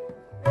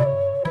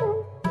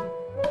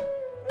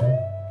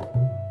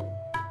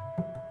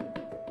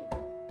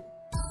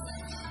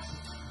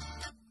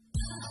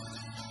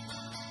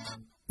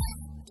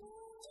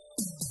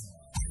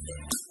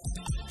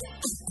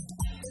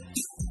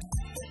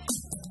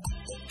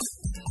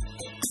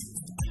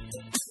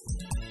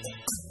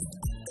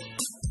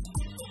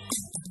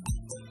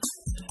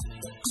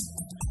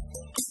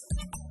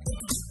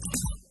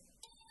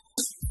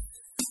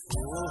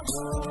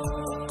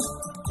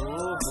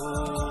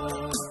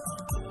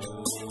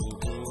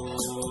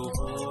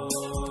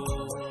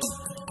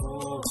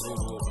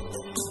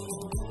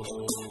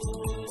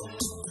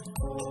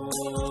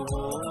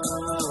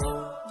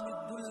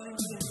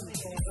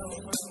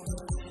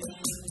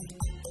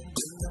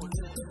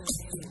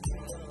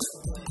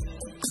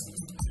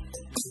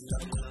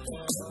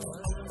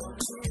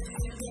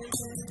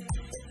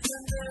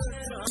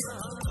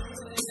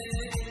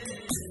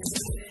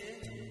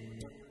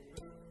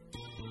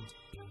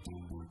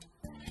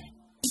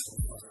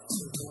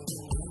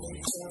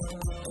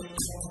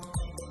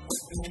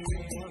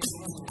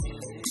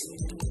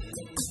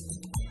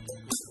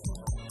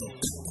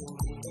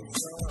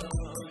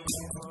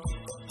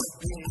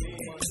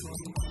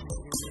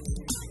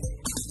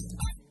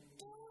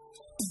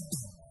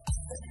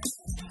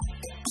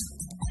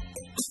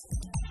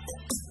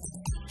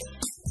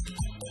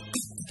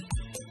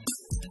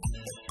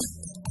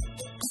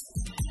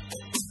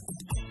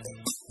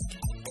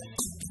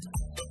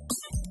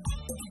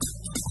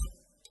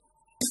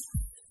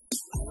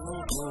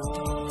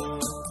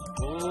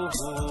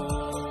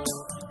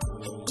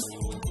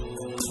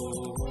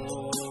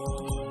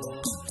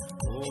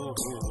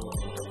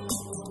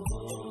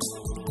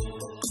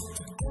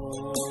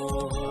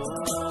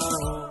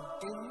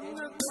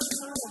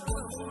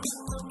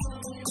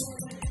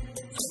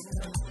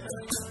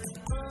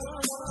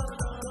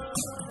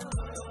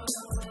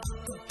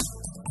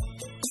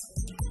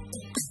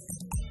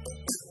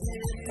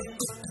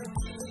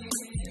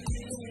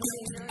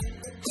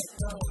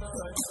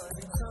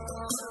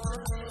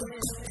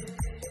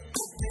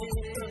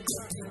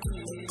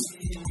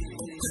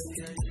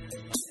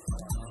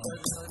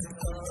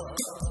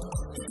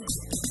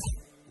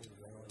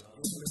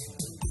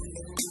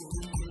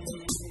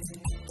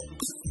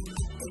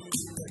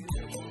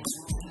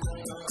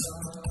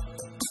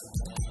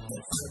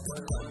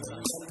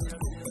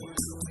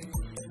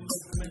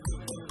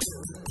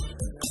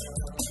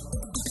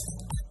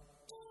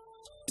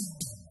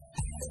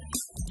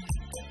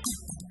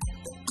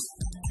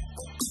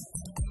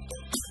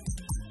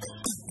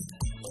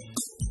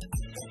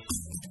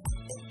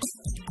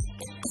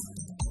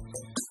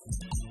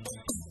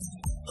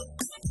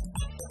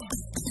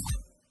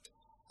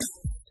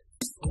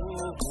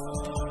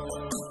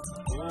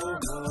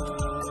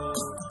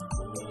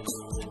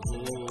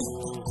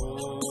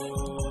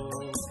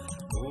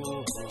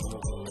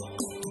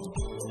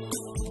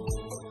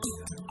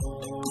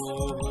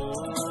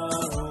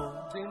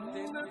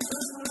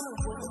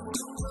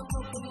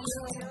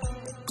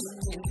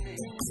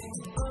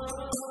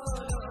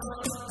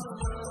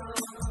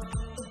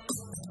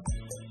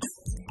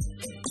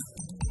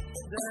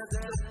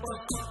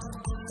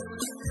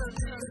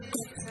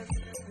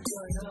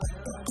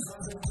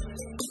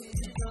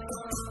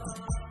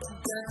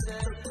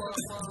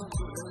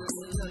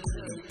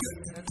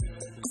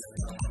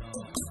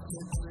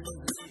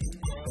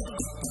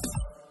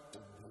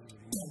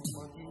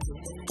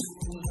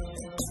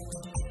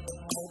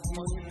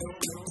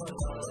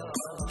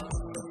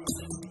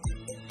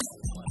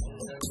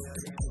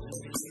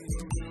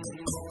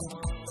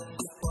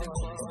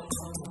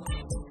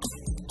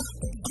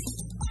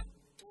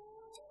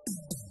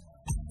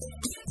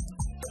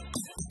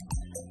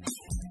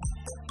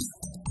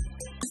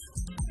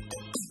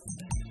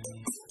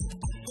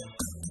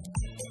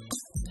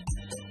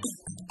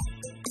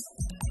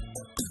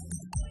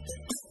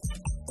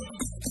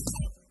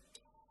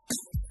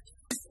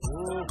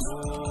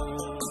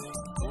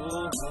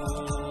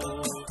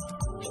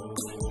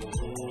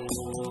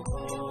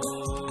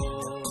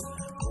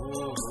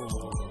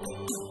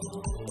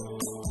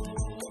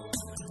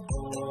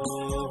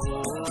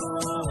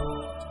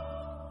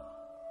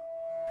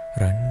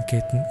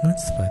 රන්කෙත්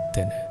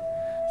අස්වත්තන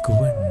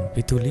ගුවන්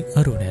විදුලි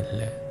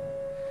අරුණැල්ල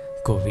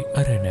ගොවි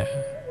අරණ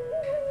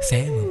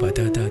සෑම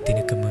බදාදා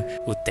දිනකම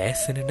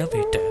උදෑසන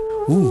 9ට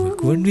ඌ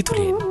ගුවන්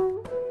විදුලියෙන්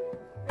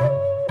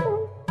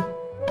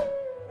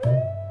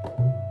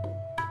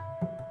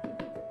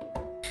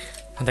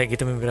හඳයි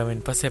ගීතම විරාමයෙන්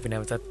පස්සේ අපි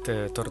නැවතත්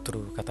තොරතුරු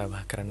කතා බහ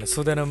කරන්න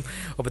සූදානම්.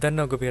 ඔබ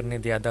දන්නවා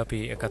ගොපියරණේදී අද අපි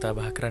කතා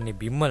බහ කරන්නේ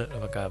බිම්මල්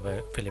වගාව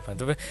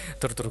පිළිබඳව.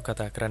 තොරතුරු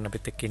කතා කරන්න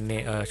අපිත් එක්ක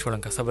ඉන්නේ ශ්‍රී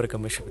ලංකා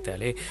සබරගම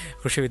විශ්වවිද්‍යාලයේ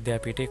කෘෂි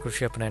විද්‍යාපීඨයේ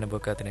කෘෂි අපනයන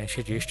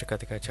බෝධිකාධිනාංශයේ ජ්‍යෙෂ්ඨ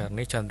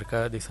කතිකාචාර්ය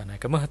චන්ද්‍රිකා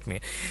දිසානායක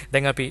මහත්මිය.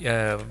 දැන් අපි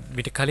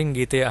විට කලින්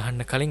ගීතය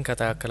අහන්න කලින්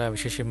කතා කළා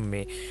විශේෂයෙන්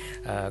මේ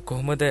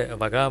කොහොමද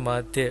වගා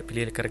මාධ්‍ය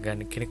පිළියෙල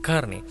කරගන්නේ කියන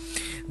කාරණේ.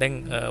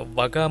 දැන්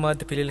වගා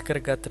මාධ්‍ය පිළියෙල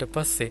කරගත්තට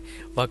පස්සේ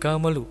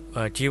වගාමලු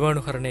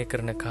ජීවාණුහරණය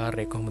කරන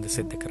කාර්යය කොහොමද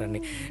සිද්ධ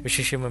කරන්නේ,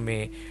 විශේෂයෙන්ම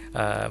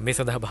මේ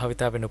සඳහා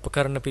භාවිතා වෙන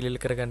උපකරණ පිළියෙල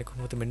කරගන්නේ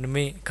කොහොමද, මෙන්න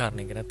මේ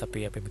කාරණේ ගැනත්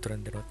අපි අපේ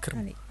මිතුරන් දෙනවත්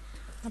කරමු.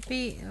 අපි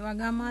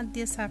වගා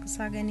මාධ්‍ය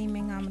සකසා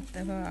ගැනීමෙන්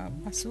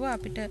පසුව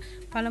අපිට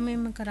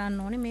පළමුවෙන්ම කරන්න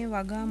ඕනේ මේ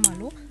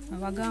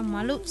වගා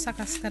මලු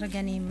සකස් කර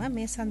ගැනීම.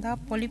 මේ සඳහා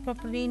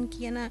පොලිප්‍රොපිලීන්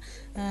කියන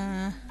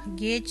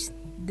ගේජ්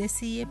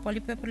 200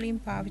 පොලිප්‍රොපිලීන්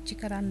පාවිච්චි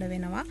කරන්න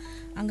වෙනවා.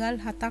 අඟල්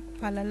 7ක්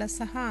පළල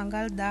සහ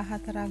අඟල්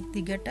 14ක්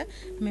දිගට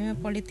මෙම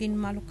පොලිතින්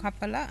මලු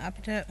කපලා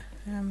අපිට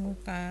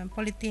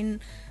පොලිතින්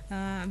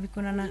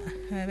විකුණන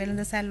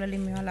වෙළඳ සැල්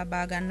වලින් මේවා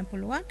ලබා ගන්න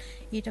පුළුවන්.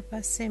 ඊට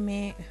පස්සේ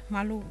මේ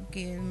මලු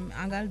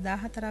අඟල්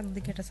 14ක්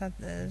දිගට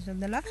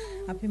සදලා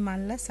අපි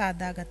මල්ල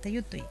සාදාගත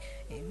යුතුයි.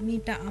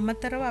 මීට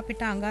අමතරව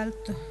අපිට අඟල්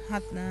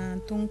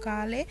 3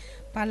 කාලේ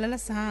පළල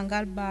සහ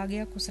අඟල්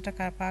භාගයක් උසට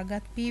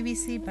කපාගත්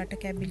PVC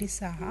බට කැබිලි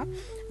සහ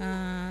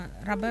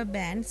රබර්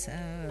බෑන්ඩ්ස්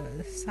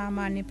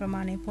සාමාන්‍ය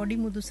ප්‍රමාණයේ පොඩි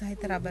මුදු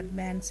සහිත රබර්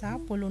බෑන්ඩ් සහ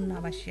පුළුන්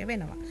අවශ්‍ය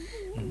වෙනවා.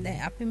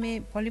 දැන් අපි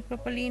මේ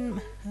පොලිප්‍රොපිලීන්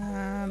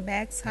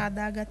බෑග්ස්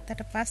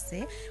හදාගත්තට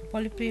පස්සේ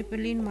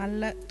පොලිප්‍රොපිලීන්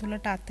මල්ල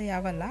තුලට අත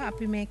යවලා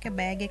අපි මේක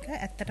බෑග් එක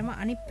ඇත්තටම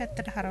අනිත්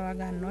පැත්තට හරවා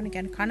ගන්න ඕනේ.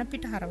 කියන්නේ කන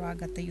පිට හරවා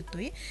ගත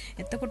යුතුයි.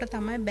 එතකොට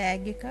තමයි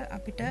බෑග් එක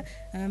අපිට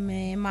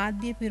මේ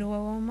මාධ්‍ය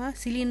පිරවවම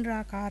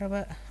සිලින්ඩරාකාරව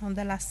හොඳ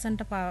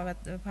ලස්සනට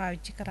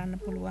පාවිච්චි කරන්න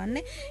පුළුවන්.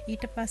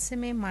 ඊට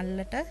පස්සේ මේ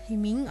මල්ලට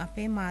හිමින්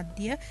අපේ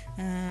මාධ්‍ය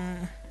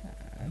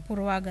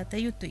පුරවාගත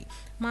යුතුයි.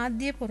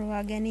 මාධ්‍ය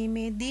පුරවා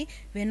ගැනීමේදී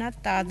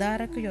වෙනත්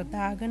ආධාරක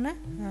යොදාගෙන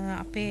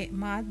අපේ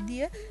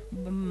මාධ්‍ය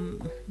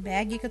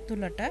බෑග් එක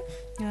තුලට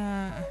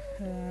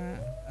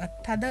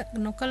තද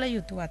නොකළ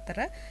යුතු අතර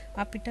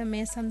අපිට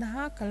මේ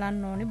සඳහා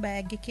කලන්න ඕනේ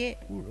බෑග් එකේ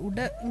උඩ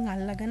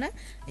අල්ලගෙන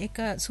ඒක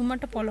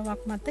සුමට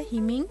පොළවක් මත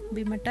හිමින්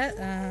බිමට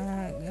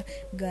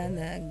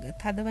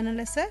තදවන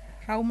ලෙස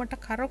රවුමට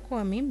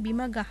කරකවමින් බිම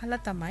ගහලා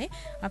තමයි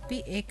අපි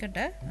ඒකට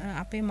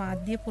අපේ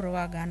මාධ්‍ය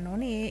පුරවා ගන්න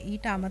ඕනේ.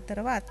 ඊට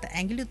අමතරව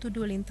ඇඟිලි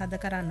තුඩු වලින් තද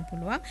කරන්න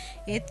පුළුවන්.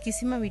 ඒත්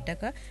කිසිම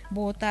විටක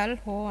බෝතල්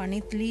හෝ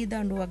අනිත් ලී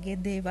දඬු වගේ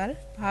දේවල්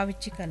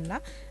පාවිච්චි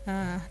කරලා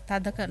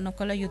තද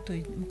නොකළ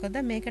යුතුයි. මොකද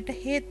මේකට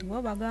හේතුව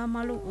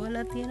වගාමලු වල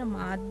තියෙන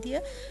මාධ්‍ය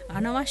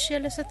අනවශ්‍ය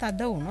ලෙස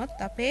තද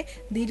වුණොත් අපේ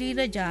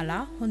දිලීර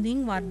ජාලා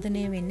හොඳින්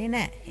වර්ධනය වෙන්නේ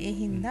නැහැ. ඒ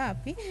හින්දා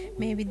අපි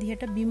මේ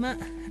විදිහට බිම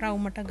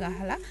රවුමට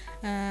ගහලා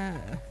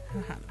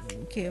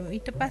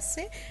ඊට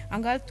පස්සේ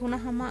අඟල්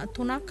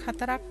 3ක්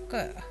 4ක්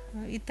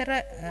ඊතර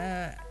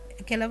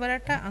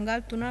කෙලවරට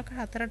අඟල් 3ක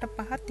 4ට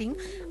පහතින්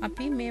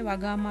අපි මේ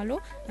වගාමලු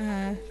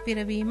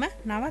පිරවීම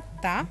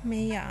නවත්තා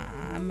මේ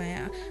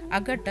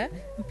අගට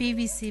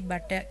PVC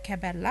බට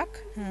කැබැල්ලක්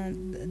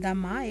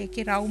දමා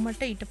ඒකේ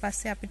රවුමට ඊට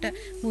පස්සේ අපිට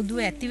මුදුව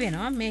ඇති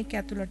වෙනවා. මේක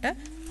ඇතුළට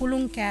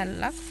පුළුන්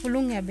කෑල්ලක්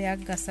පුළුන්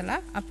ඇබයක්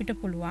ගසලා අපිට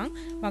පුළුවන්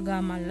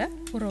වගාමල්ල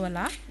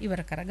පුරවලා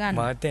ඉවර කරගන්න.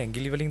 මාධ්‍ය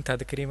ඇඟිලි වලින්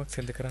තද කිරීමක්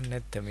සිදු කරන්නේ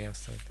නැද්ද මේ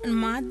අවස්ථාවේ?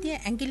 මාධ්‍ය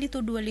ඇඟිලි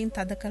තුඩු වලින්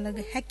තද කළ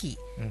හැකි.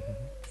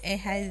 ඒ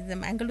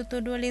ඇඟිලි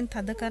තුඩු වලින්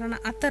තද කරන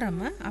අතරම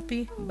අපි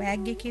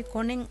බෑග් එකේ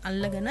කොනෙන්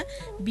අල්ලගෙන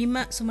බිම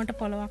සුමට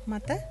පොළවක්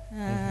මත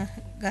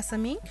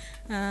ගසමින්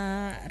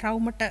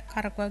රවුමට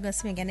කරකව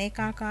ගසමින් ගැන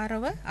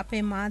ඒකාකාරව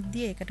අපේ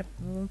මාධ්‍ය එකට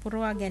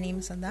පුරවා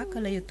ගැනීම සඳහා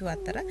කළ යුතු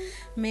අතර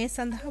මේ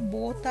සඳහා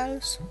බෝතල්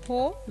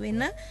හෝ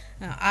වෙන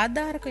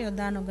ආධාරක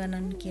යොදා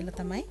නොගන්නන් කියලා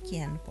තමයි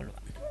කියන්න පුළුවන්.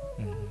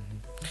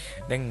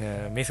 දැන්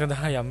මේ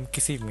සඳහා යම්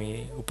කිසි මේ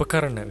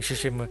උපකරණ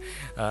විශේෂයෙන්ම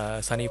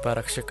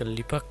සනීපාරක්ෂක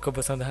ලිපක්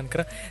ඔබ සඳහන්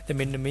කරා. දැන්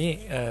මෙන්න මේ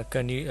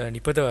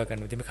නිපදවා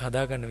ගන්න විදිහ මේක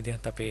හදා ගන්න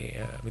විදිහත් අපේ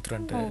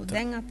මිතුරන්ට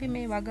දැන් අපි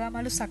මේ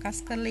වගාමලු සකස්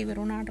කරලා ඉවර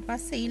වුණාට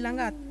පස්සේ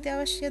ඊළඟ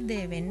අත්‍යවශ්‍ය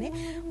දේ වෙන්නේ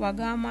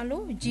වගාමලු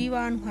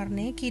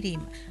ජීවාණුහරණය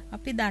කිරීම.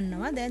 අපි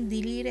දන්නවා දැන්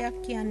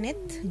දිලීරයක්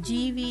කියන්නේත්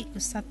ජීවි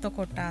සත්ව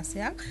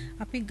කොටාසයක්.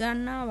 අපි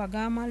ගන්නා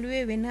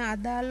වගාමලුවේ වෙන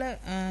අදාළ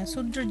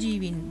සුද්ධ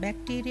ජීවීන්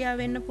බැක්ටීරියා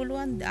වෙන්න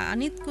පුළුවන්,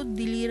 අනිත්කුත්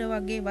දිලීර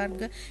වගේ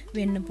වර්ග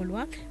වෙන්න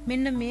පුළුවන්.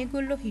 මෙන්න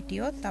මේගොල්ලෝ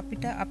හිටියොත්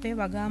අපිට අපේ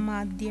වගා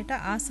මාධ්‍යයට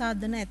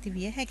ආසාදන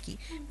ඇතිවිය හැකි.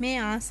 මේ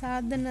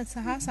ආසාදන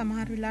සහ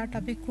සමහර වෙලාවට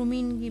අපි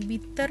කෘමීන්ගේ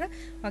බිත්තර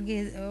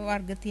වගේ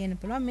වර්ග තියෙන්න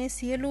පුළුවන්. මේ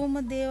සියලුම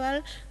දේවල්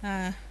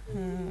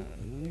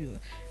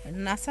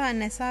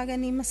නසා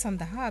ගැනීම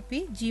සඳහා අපි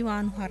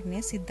ජීවාණුහරණය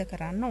සිද්ධ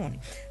කරන්න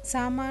ඕනේ.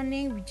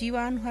 සාමාන්‍යයෙන්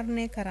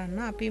ජීවාණුහරණය කරන්න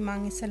අපි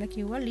මං ඉස්සෙල්ලා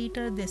කිව්වා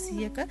ලීටර්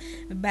 200ක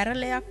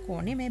බැරලයක්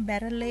ඕනේ. මේ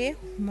බැරලේ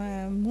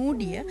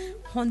මූඩිය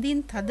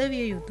හොඳින් තද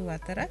විය යුතු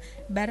අතර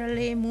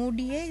බැරලේ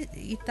මූඩියේ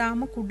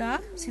ඊටාම කුඩා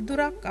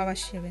සිදුරක්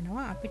අවශ්‍ය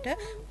වෙනවා. අපිට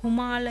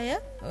හිමාලය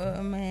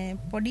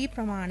පොඩි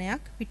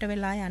ප්‍රමාණයක් පිට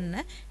වෙලා යන්න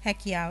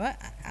හැකියාව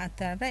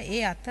අතර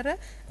ඒ අතර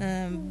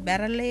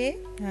බැරලේ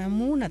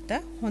මූණත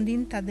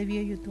හොඳින් තද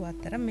විය යුතු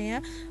අතර මෙය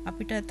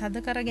අපිට තද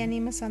කර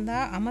ගැනීම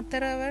සඳහා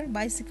අමතරව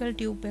බයිසිකල්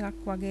ටියුබ්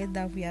එකක් වගේ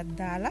ද්‍රව්‍යයක්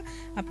දාලා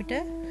අපිට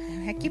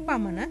හැකි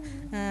පමණ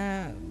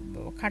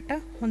කට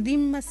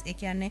හොඳින්ම ඒ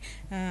කියන්නේ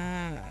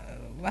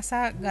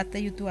වසාගත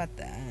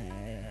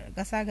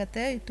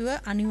යුතු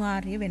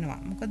අනිවාර්ය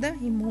වෙනවා. මොකද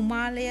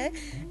හිමාලයේ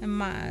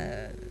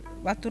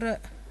වතුර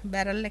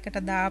බැරල් එකට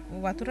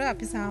දාපු වතුර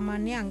අපි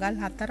සාමාන්‍ය අඟල්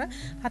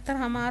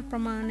 4.5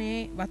 ප්‍රමාණයේ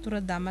වතුර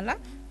දමලා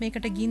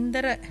මේකට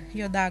ගින්දර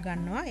යොදා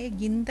ගන්නවා. ඒ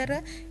ගින්දර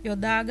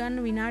යොදා ගන්න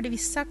විනාඩි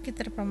 20ක්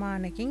විතර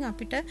ප්‍රමාණයකින්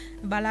අපිට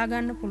බලා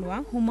ගන්න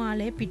පුළුවන්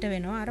හිමාලයේ පිට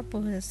වෙනවා. අර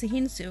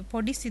සිහින්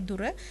පොඩි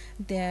සිදුර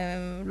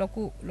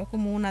ලොකු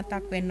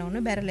මූණතක් වෙන්න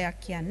ඕන බැරලයක්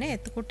කියන්නේ.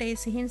 එතකොට ඒ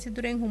සිහින්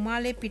සිදුරෙන්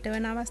හිමාලයේ පිට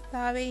වෙන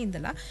අවස්ථාවේ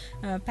ඉඳලා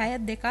පැය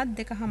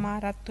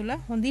 2.5ක් තුල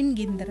හොඳින්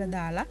ගින්දර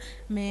දාලා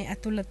මේ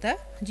ඇතුළත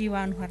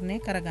ජීවාණුහරණය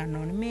කරගන්න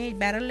ඕනේ. මේ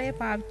බැරලේ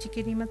පාවිච්චි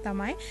කිරීම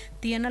තමයි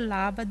තියෙන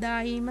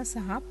ලාභදායීම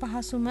සහ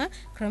පහසුම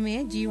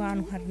ක්‍රමයේ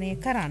ජීවාණුහරණය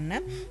කරන්න.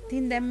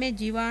 ඉතින් දැන් මේ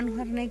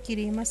ජීවාණුහරණය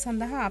කිරීම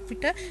සඳහා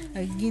අපිට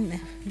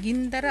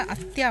ගින්දර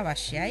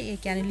අත්‍යවශ්‍යයි. ඒ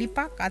කියන්නේ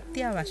ලිපක්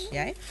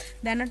අත්‍යවශ්‍යයි.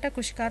 දැනට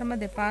කෘෂිකර්ම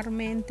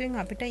දෙපාර්තමේන්තුවෙන්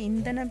අපිට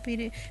ඉන්ධන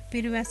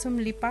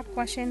පිරිවැසුම් ලිපක්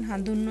වශයෙන්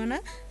හඳුන්වන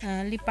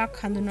ලිපක්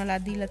හඳුන්වලා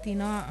දීලා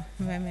තිනවා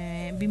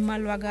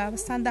බිම්මල් වගාව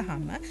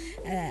සඳහාම.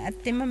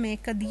 ඇත්තෙම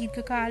මේක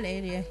දීර්ඝ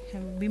කාලයේ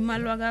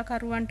බිම්මල් වගා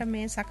කරුවන්ට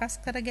මේ සකස්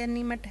කර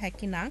ගැනීමට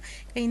හැකිනම්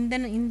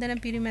ඉන්ධන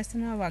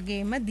පිරිමැසෙනවා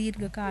වගේම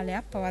දීර්ඝ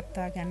කාලයක්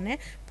පවත්වා ගන්න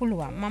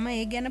පුළුවන්. මම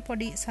ඒ ගැන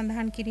පොඩි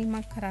සඳහන්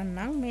කිරීමක්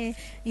කරන්නම් මේ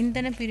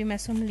ඉන්ධන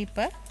පිරිමැසුම් ලිප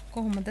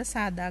කොහොමද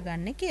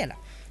සාදාගන්නේ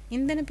කියලා.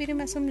 ඉන්ධන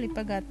පිරිමැසුම් ලිප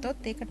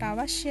ගත්තොත් ඒකට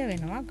අවශ්‍ය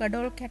වෙනවා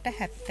ගඩොල් කැට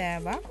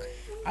 70ක්,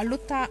 අලු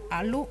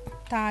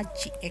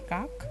තාච්චි එකක්,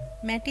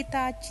 මැටි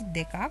තාච්චි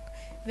දෙකක්,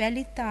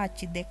 වැලි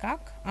තාච්චි දෙකක්,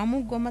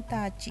 අමු ගොම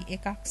තාච්චි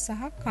එකක්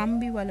සහ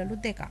කම්බි වලලු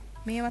දෙකක්.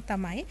 මේවා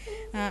තමයි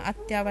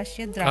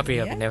අත්‍යවශ්‍ය ද්‍රව්‍ය.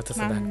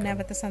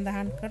 නැවත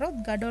සඳහන් කරොත්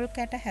ගඩොල්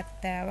කැට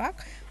 70ක්,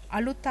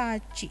 අලු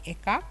තාච්චි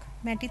එකක්,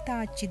 මැටි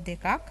තාච්චි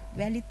දෙකක්,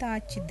 වැලි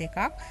තාච්චි දෙකක්,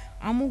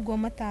 අමු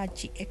ගොම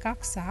තාච්චි එකක්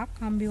සහ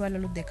කම්බි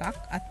වලලු දෙකක්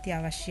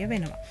අත්‍යවශ්‍ය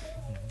වෙනවා.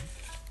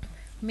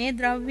 මේ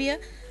ද්‍රව්‍ය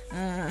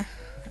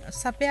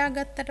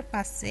සපයාගත්තට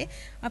පස්සේ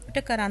අපිට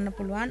කරන්න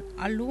පුළුවන්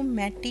අලු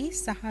මැටි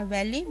සහ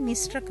වැලි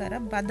මිශ්‍ර කර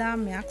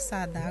බදාමයක්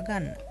සාදා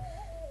ගන්න.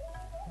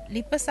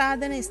 ලිප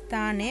සාදන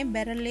ස්ථානයේ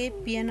බැරලේ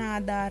පියන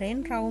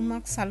ආධාරයෙන්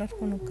රවුමක්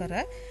සලකුණු කර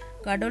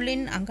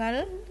ගඩොලින් අඟල්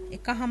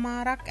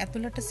 1/2ක්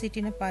ඇතුළට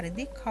සිටින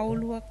පරිදි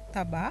කවුළුවක්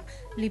තබා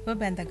ලිප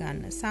බැඳ ගන්න.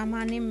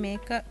 සාමාන්‍යයෙන්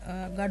මේක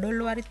ගඩොල්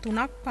වරි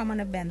 3ක්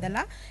පමණ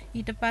බැඳලා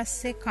ඊට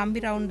පස්සේ කම්බි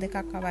රවුම්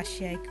දෙකක්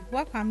අවශ්‍යයි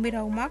කිව්වා. කම්බි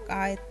රවුමක්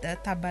ආයෙත්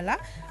තබලා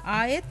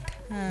ආයෙත්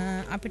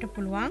අපිට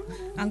පුළුවන්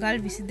අඟල්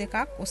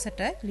 22ක්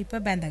උසට ලිප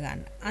බැඳ ගන්න.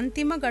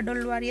 අන්තිම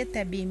ගඩොල් වරිය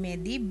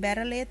තැබීමේදී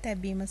බැරලේ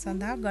තැබීම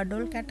සඳහා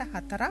ගඩොල් කැට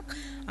 4ක්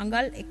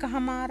අඟල්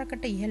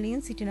 1/2කට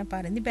ඉහළින් සිටින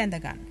පරිදි බැඳ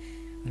ගන්න.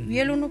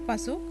 වියලුණු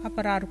පසු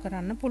කපරාරු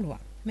කරන්න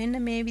පුළුවන්. මෙන්න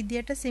මේ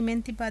විදියට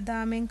සිමෙන්ති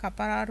බදාමෙන්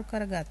කපරාරු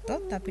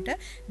කරගත්තොත් අපිට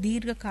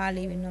දීර්ඝ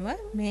කාලීනව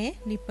මේ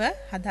ලිප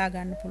හදා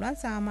ගන්න පුළුවන්.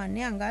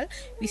 සාමාන්‍ය අඟල්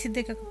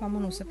 22ක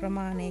පමණ උස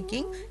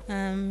ප්‍රමාණයකින්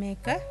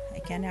මේක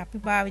ඒ කියන්නේ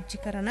අපි පාවිච්චි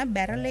කරන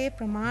බැරලේ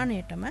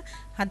ප්‍රමාණයටම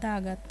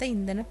හදාගත්ත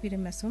ඉන්ධන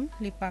පිරිමැසුම්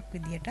ලිපක්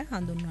විදියට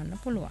හඳුන්වන්න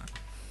පුළුවන්.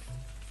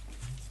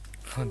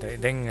 හොඳයි.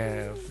 දැන්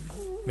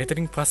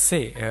මෙතනින්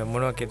පස්සේ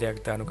මොන වගේ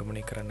දෙයක්ද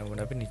අනුගමනය කරන්න ඕන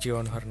අපි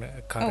ජීවාණුහරණ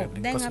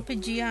කාර්යවලින් දැන් අපි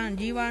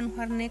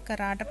ජීවාණුහරණය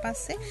කරාට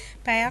පස්සේ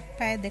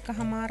පැය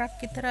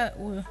දෙකමාරක් විතර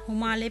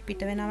හුමාලේ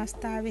පිට වෙන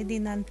අවස්ථාවේදී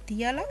ඉඳන්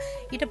තියලා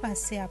ඊට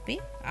පස්සේ අපි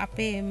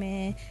අපේ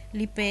මේ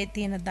ලිපේ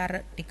තියෙන දර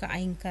ටික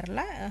අයින්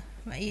කරලා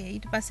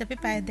ඊට පස්සේ අපි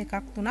පැය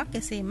 2-3ක්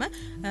එසේම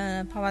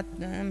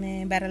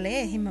මේ බැරලේ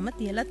එහෙමම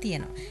තියලා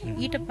තියෙනවා.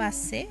 ඊට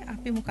පස්සේ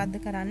අපි මොකද්ද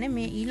කරන්නේ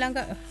මේ ඊළඟ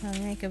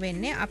මේක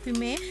වෙන්නේ අපි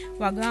මේ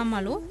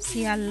වගාමලු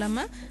සියල්ලම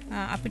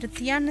අපිට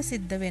තියන්න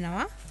සිද්ධ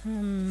වෙනවා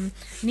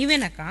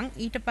නිවෙනකන්.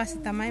 ඊට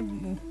පස්සේ තමයි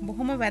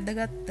බොහොම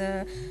වැදගත්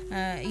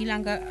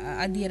ඊළඟ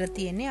අදියර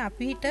තියෙන්නේ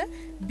අපිට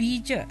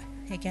බීජ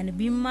ඒ කියන්නේ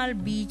බිම්මල්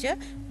බීජ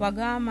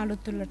වගාමලු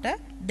තුලට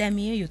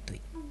දැමිය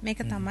යුතුයි. මේක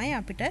තමයි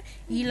අපිට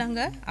ඊළඟ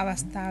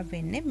අවස්ථාව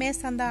වෙන්නේ. මේ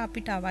සඳහා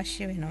අපිට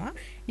අවශ්‍ය වෙනවා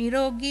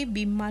නිරෝගී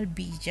බිම්මල්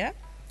බීජ,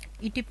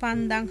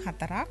 ඉටිපන්දම්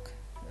 4ක්,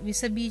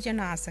 විස බීජ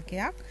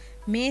නාශකයක්,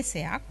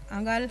 මේසයක්,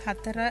 අඟල්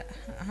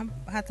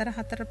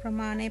 4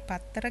 ප්‍රමාණයේ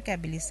පත්තර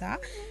කැබිලිසා,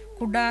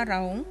 කුඩා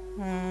රවුම්,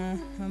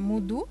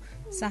 මුදු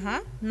සහ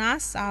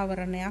නාස්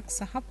ආවරණයක්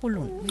සහ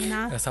පුළුන්.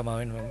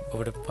 සමාවෙන්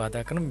ඔබට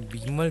පාදා කරන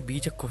බිම්මල්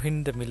බීජ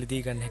කොහෙන්ද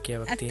මිලදී ගන්න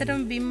හැකියාවක් තියෙන්නේ?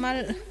 ඇත්තටම බිම්මල්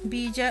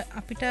බීජ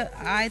අපිට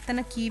ආයතන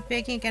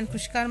කීපයකින් කියන්නේ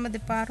කෘෂිකර්ම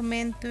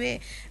දෙපාර්තමේන්තුවේ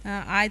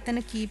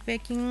ආයතන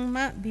කීපයකින්ම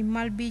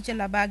බිම්මල් බීජ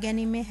ලබා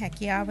ගැනීමේ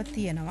හැකියාව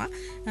තියෙනවා.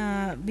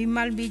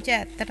 බිම්මල් බීජ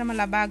ඇත්තටම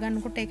ලබා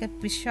ගන්නකොට ඒක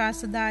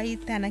විශ්වාසදායී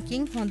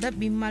තැනකින් හොඳ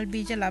බිම්මල්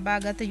බීජ ලබා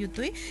ගත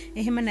යුතුයි.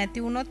 එහෙම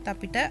නැති වුණොත්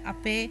අපිට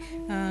අපේ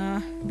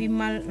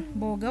බිම්මල්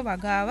භෝග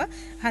වගාව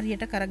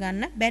හරියට කරගන්න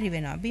බැරි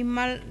වෙනවා.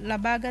 බිම්මල්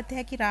ලබාගත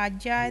හැකි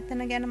රාජ්‍ය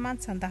ආයතන ගැන මම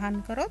සඳහන්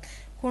කරොත්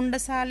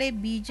කුණ්ඩසාලේ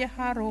බීජ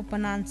හා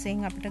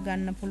රෝපණාංශයෙන් අපිට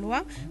ගන්න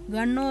පුළුවන්.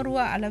 ගන්නෝරුව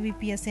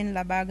අලවිපියසෙන්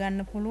ලබා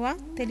ගන්න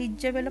පුළුවන්.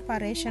 තෙලිජ්ජවල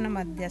පර්යේෂණ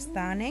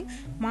මධ්‍යස්ථානයෙන්,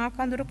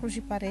 මාකඳුර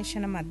කෘෂි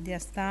පර්යේෂණ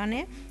මධ්‍යස්ථානය,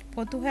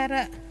 පොතුහැර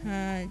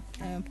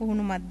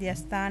පුහුණු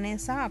මධ්‍යස්ථානය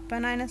සහ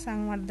අපනයන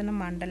සංවර්ධන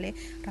මණ්ඩලයේ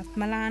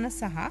රත්මලාන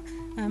සහ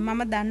මම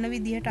දන්න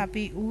විදිහට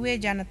අපි ඌවේ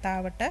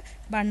ජනතාවට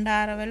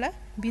බණ්ඩාරවල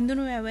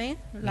බිඳුණු වැවෙන්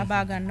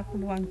ලබා ගන්න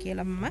පුළුවන්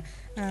කියලා මම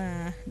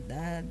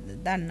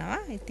දන්නවා.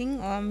 ඉතින්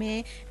මේ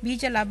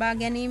බීජ ලබා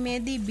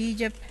ගැනීමේදී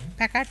බීජ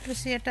පැකට්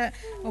රුසියට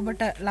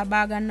ඔබට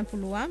ලබා ගන්න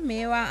පුළුවන්.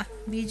 මේවා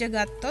බීජ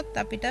ගත්තොත්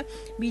අපිට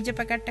බීජ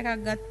පැකට් එකක්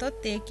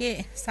ගත්තොත් ඒකේ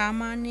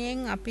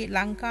සාමාන්‍යයෙන් අපි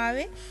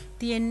ලංකාවේ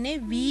තියෙන්නේ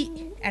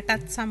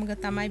V8ත් සමග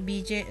තමයි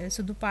බීජ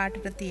සුදු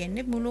පාටට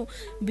තියෙන්නේ. මුළු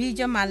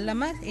බීජ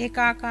මල්ලම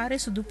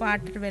ඒකාකාරී සුදු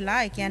පාටට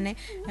වෙලා ඒ කියන්නේ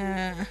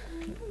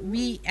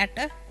V8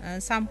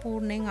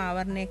 සම්පූර්ණයෙන්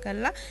ආවරණය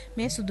කරලා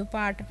මේ සුදු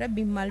පාටට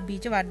බිම්මල්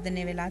බීජ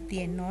වර්ධනය වෙලා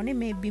තියෙන්න ඕනේ.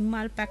 මේ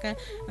බිම්මල්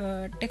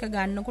පැකට් එක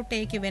ගන්නකොට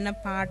ඒකේ වෙන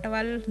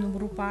පාටවල්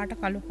නුඹුරු පාට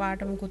කළු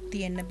පාට මුකුත්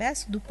තියෙන්න බෑ.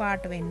 සුදු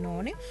පාට වෙන්න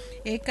ඕනේ.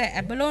 ඒක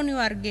ඇබලෝනි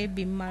වර්ගයේ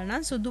බිම්මල්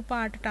නම් සුදු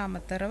පාටට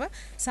අමතරව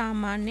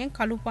සාමාන්‍යයෙන්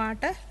කළු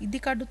පාට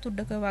ඉදිකඩු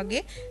තුඩක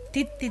වගේ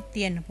තිත්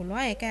තියෙන්න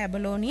පුළුවන්. ඒක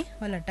ඇබලෝනි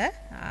වලට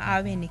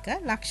ආවේනික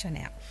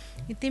ලක්ෂණයක්.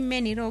 ඉතින්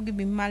මේ නිරෝගී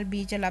බිම්මල්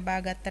බීජ ලබා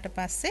ගත්තට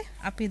පස්සේ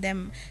අපි දැන්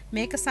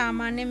මේක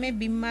සාමාන්‍යයෙන් මේ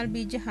බිම්මල්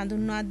බීජ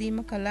හඳුන්වා දීම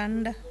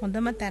කලන්න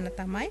හොඳම තැන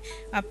තමයි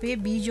අපේ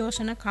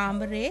බීජෝෂණ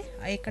කාමරයේ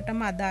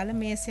ඒකටම අදාළ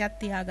මේසයක්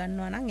තියා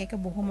ගන්නවා නම් ඒක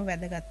බොහොම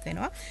වැදගත්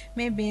වෙනවා.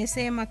 මේ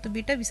මේසයේ මතු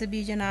පිට විස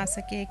බීජ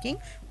නාශකයකින්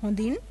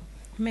හොඳින්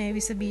මේ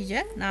විස බීජ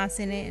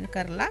නාශනය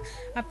කරලා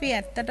අපි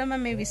ඇත්තටම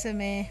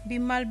මේ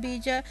බිම්මල්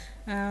බීජ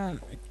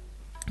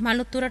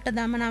මලුතුරට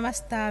දමන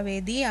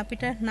අවස්ථාවේදී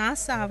අපිට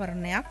නාස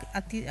ආවරණයක්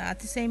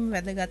අතිශයින්ම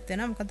වැදගත්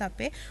වෙනවා. මොකද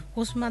අපේ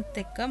හුස්මත්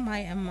එක්ක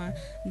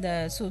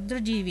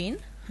සුද්ධ ජීවීන්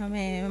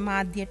මේ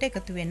මාධ්‍යයට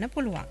එකතු වෙන්න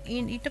පුළුවන්.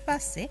 ඊට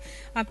පස්සේ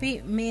අපි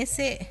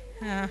මේසේ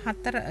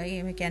හතර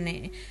ඒ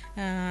කියන්නේ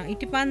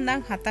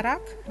ඉටිපන්දම්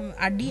හතරක්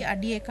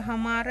අඩි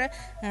එකමාර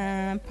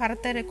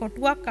පරතර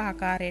කොටුවක්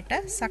ආකාරයට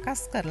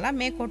සකස් කරලා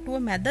මේ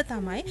කොටුව මැද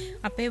තමයි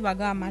අපේ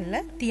වගා මල්ල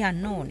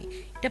තියන්න ඕනි.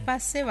 ඊට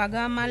පස්සේ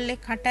වගා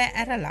මල්ලේ කට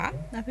ඇරලා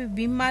අපි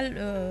බිම්මල්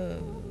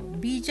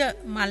බීජ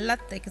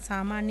මල්ලත් එක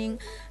සාමාන්‍යයෙන්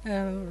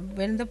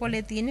වෙළඳ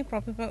පොලේ තියෙන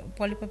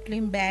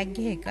පොලිපොප්ලින් බෑග්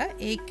එක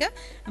ඒක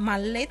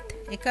මල්ලෙත්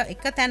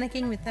එක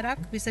තැනකින්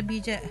විතරක් විස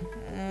බීජ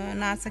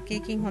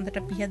නාශකයකින්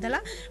හොඳට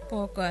පිහදලා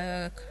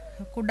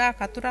කුඩා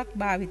කතුරක්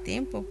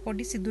භාවිතයෙන්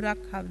පොඩි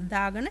සිදුරක්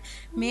දාගෙන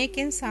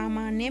මේකෙන්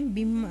සාමාන්‍යයෙන්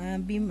බිම්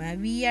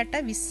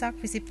V8 20ක්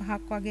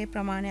 25ක් වගේ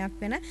ප්‍රමාණයක්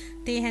වෙන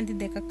තේ හැඳි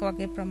දෙකක්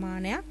වගේ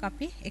ප්‍රමාණයක්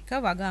අපි එක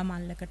වගා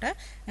මල්ලකට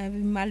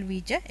විමල්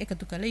බීජ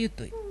එකතු කළ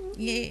යුතුයි.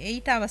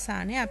 ඊට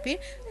අවසානයේ අපි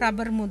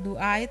රබර් මුදු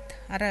ආයෙත්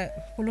අර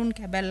පුළුන්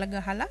කැබැල්ල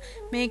ගහලා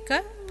මේක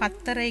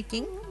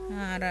පත්තරයකින්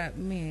අර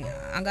මේ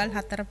අඟල්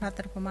 4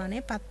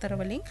 ප්‍රමාණයේ පත්තර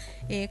වලින්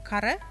ඒ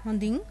කර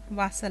හොඳින්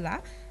වසලා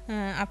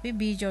අපි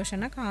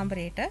බීජෝෂණ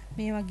කාමරයට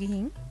මේවා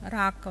ගිහින්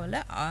රාක්කවල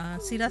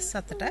සිරස්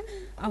අතට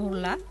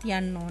අහුරලා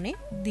තියන්න ඕනේ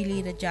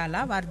දිලීර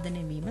ජාලා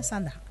වර්ධනය වීම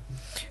සඳහා.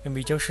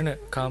 බීජෝෂණ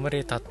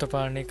කාමරයේ තත්ත්ව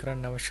පාලනය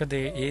කරන්න අවශ්‍යද?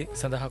 ඒ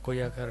සඳහා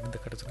කොයි ආකාරයකද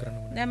කටයුතු කරන්න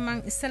ඕනේ? දැන්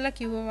මම ඉස්සෙල්ලා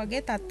කිව්වා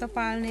වගේ තත්ත්ව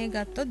පාලනය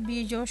ගත්තොත්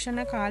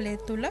බීජෝෂණ කාලය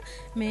තුල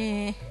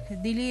මේ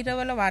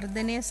දිලීරවල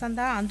වර්ධනය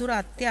සඳහා අඳුර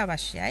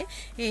අත්‍යවශ්‍යයි.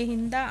 ඒ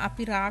හින්දා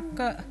අපි රාක්ක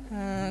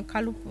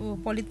කළු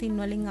පොලිතින්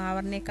වලින්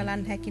ආවරණය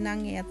කළන්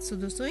හැකිනම් එයත්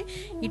සුදුසුයි.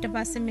 ඊට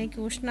පස්සේ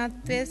මේකේ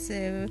උෂ්ණත්වය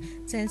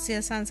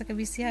සෙල්සියස් අංශක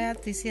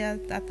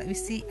 26ත්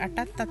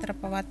 28ත් අතර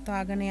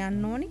පවත්වාගෙන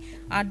යන්න ඕනි.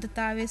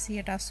 ආර්ද්‍රතාවයේ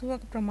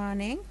 80%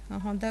 ප්‍රමාණයෙන්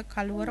හොඳ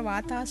කළුවර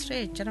වාතාශ්‍රය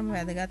එච්චරම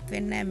වැදගත්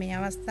වෙන්නේ නැහැ මේ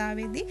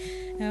අවස්ථාවේදී.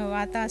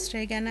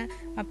 වාතාශ්‍රය ගැන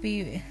අපි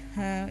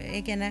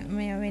ඒ ගැන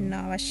මේ වෙන්න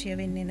අවශ්‍ය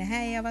වෙන්නේ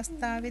නැහැ මේ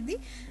අවස්ථාවේදී.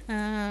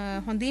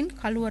 හොඳින්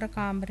කළුවර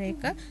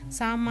කාමරයක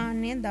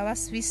සාමාන්‍යයෙන්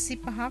දවස්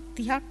 25ක්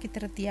 30ක්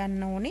විතර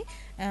තියන්න ඕනි.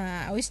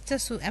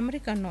 ඔයිස්ටර්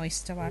ඇමරිකන්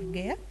ඔයිස්ටර්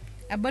වර්ගය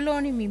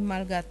ඇබලෝනි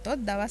මිම්මල්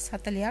ගත්තොත් දවස්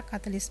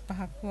 40ක්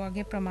 45ක්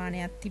වගේ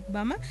ප්‍රමාණයක්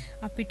තිබ්බම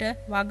අපිට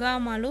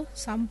වගාමලු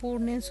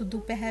සම්පූර්ණයෙන්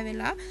සුදු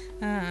පැහැවෙලා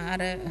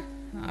අර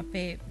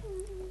අපේ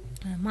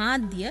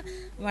මාධ්‍ය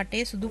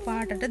වටේ සුදු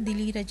පාටට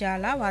දිලීර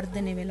ජාලා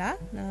වර්ධනය වෙලා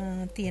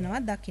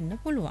තියෙනවා දකින්න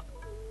පුළුවන්.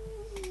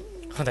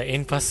 හොඳයි.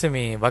 එයින් පස්සේ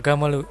මේ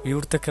වගාමලු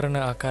විවෘත කරන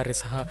ආකාරය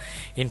සහ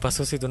එයින්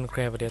පසු සිදුවන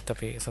ක්‍රියාවලියත්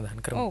අපි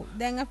සඳහන් කරමු. ඔව්.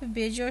 දැන් අපි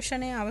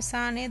බීජෝෂණයේ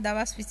අවසානයේ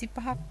දවස්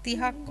 25ක්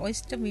 30ක්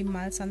ඔයිස්ටර්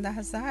බිම්මල්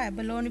සඳහා සහ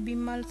ඇබලෝනි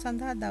බිම්මල්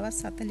සඳහා දවස්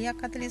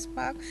 40ක් 45ක්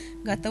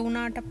ගත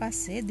වුණාට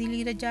පස්සේ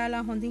දිලීර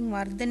ජාලා හොඳින්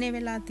වර්ධනය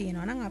වෙලා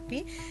තියෙනවා නම්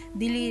අපි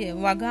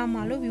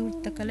වගාමලු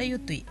විවෘත කළ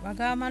යුතුයි.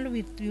 වගාමලු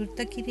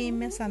විවෘත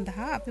කිරීම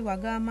සඳහා අපි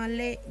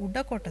වගාමල්ලේ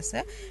උඩ කොටස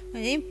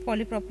මේ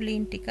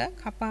පොලිප්‍රොපිලීන් ටික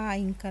කපා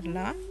අයින්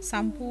කරලා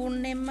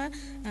සම්පූර්ණයෙන්ම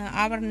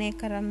ආවරණය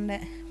කරන්න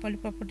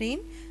පොලිප්‍රොපිලීන්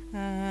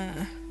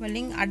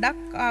වලින්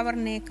අඩක්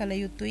ආවරණය කළ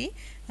යුතුයි.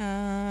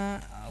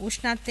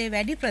 උෂ්ණත්වයේ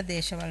වැඩි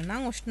ප්‍රදේශවල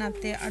නම්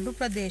උෂ්ණත්වයේ අඩු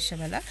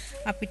ප්‍රදේශවල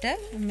අපිට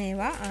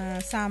මේවා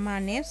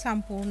සාමාන්‍යයෙන්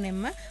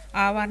සම්පූර්ණයෙන්ම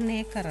ආවරණය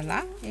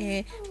කරලා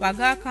ඒ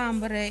වගා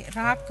කාමරේ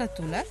රාක්ක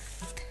තුල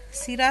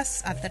සිරස්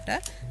අතට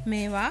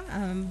මේවා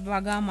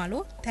වගාමලු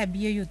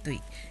තැබිය යුතුයි.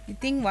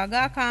 ඉතින්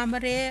වගා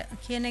කාමරය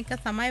කියන එක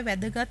තමයි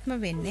වැදගත්ම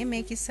වෙන්නේ.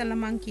 මේක ඉස්සෙල්ලා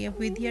මම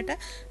කියපු විදිහට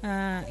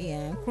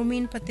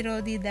කෘමීන්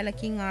ප්‍රතිරෝධී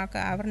දැලකින්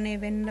ආවරණය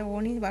වෙන්න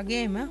ඕනි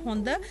වගේම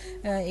හොඳ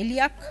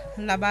එළියක්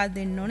ලබා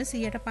දෙන්න ඕනි.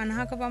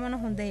 150ක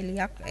පමණ හොඳ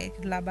එළියක්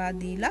ලබා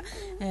දීලා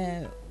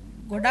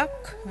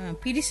ගොඩක්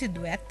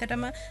පිරිසිදු.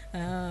 ඇත්තටම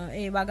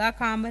ඒ වගා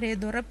කාමරයේ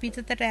දොර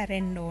පිටතට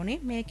ඇරෙන්න ඕනේ.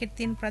 මේකෙත්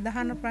තියෙන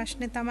ප්‍රධාන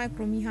ප්‍රශ්නේ තමයි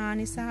කෘමි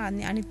හානි සහ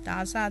අනිත්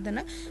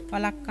ආසාදන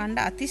වළක්වන්න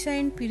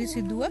අතිශයින්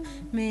පිරිසිදුව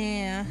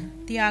මේ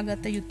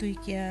තියාගත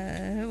යුතුයි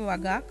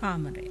වගා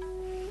කාමරය.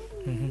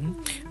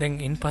 දැන්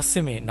ඉන්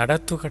පස්සේ මේ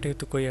නඩත්තු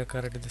කටයුතු කොයි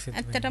ආකාරයකද සිදු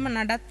වෙන්නේ? ඇත්තටම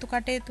නඩත්තු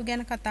කටයුතු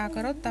ගැන කතා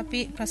කරොත් අපි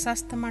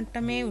ප්‍රශස්ත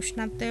මට්ටමේ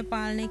උෂ්ණත්වය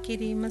පාලනය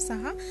කිරීම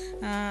සහ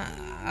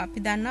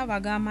අපි දන්නා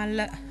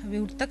වගාමල්ල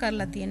විවෘත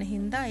කරලා තියෙන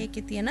හින්දා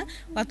ඒකේ තියෙන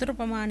වතුර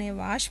ප්‍රමාණය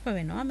වාෂ්ප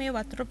වෙනවා. මේ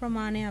වතුර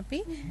ප්‍රමාණය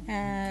අපි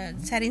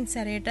සැරින්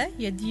සැරේට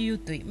යෙදිය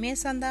යුතුයි. මේ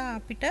සඳහා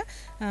අපිට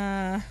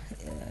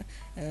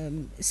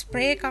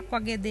ස්ප්‍රේ එකක්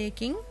වගේ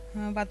දෙයකින්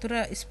වතුර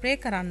ස්ප්‍රේ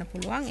කරන්න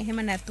පුළුවන්. එහෙම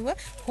නැතුව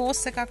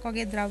හෝස් එකක්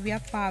වගේ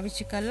ද්‍රව්‍යයක්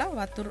පාවිච්චි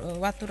කරලා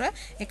වතුර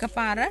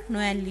එකපාර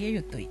නොඇල්ලිය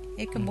යුතුයි.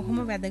 ඒක බොහොම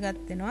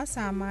වැදගත් වෙනවා.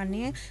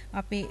 සාමාන්‍යයෙන්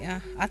අපි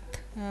අත්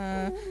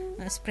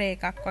ස්ප්‍රේ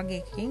එකක් වගේ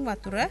එකකින්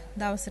වතුර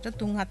දවසට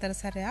 3-4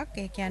 සැරයක්,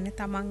 ඒ කියන්නේ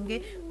තමන්ගේ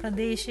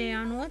ප්‍රදේශය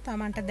අනුව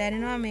තමන්ට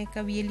දැනෙනවා මේක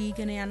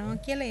වියලීගෙන යනවා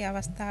කියලා ඒ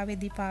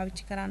අවස්ථාවේදී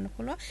පාවිච්චි කරන්න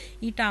පුළුවන්.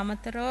 ඊට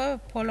අමතරව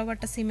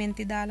පොළවට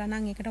සිමෙන්ති දාලා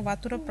නම් ඒකට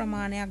වතුර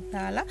ප්‍රමාණයක්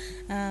දාලා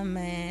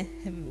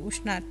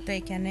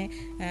උෂ්ණත්වය කියන්නේ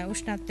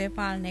උෂ්ණත්වය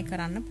පාලනය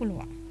කරන්න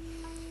පුළුවන්.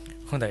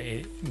 හොඳයි.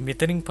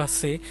 මෙතනින්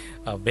පස්සේ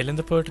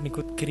වෙළඳපොළට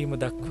නිකුත් කිරීම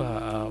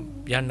දක්වා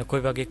යන්න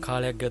කොයි වගේ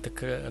කාලයක්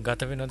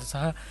ගත වෙනවද සහ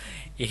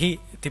එහි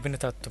තිබෙන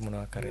තත්ත්ව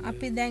මොනවා කරේද?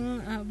 අපි දැන්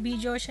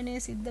බීජෝෂණය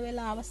සිද්ධ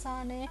වෙලා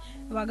අවසානයේ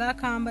වගා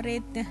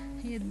කාමරයේ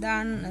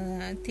දාන්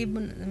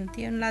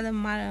තියෙන ලද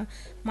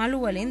මලු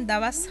වලින්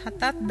දවස්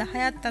 7ත්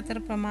 10ත් අතර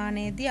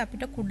ප්‍රමාණයේදී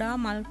අපිට කුඩා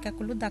මල්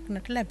කැකුළු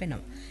දක්නට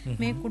ලැබෙනවා.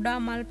 මේ කුඩා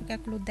මල්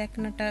කැකුළු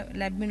දැක්නට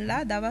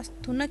ලැබෙනලා දවස්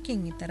 3කින්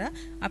විතර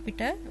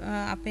අපිට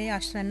අපේ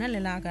අශ්වන්න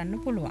ලෙලා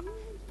ගන්න පුළුවන්.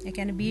 ඒ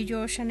කියන්නේ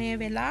බීජෝෂණය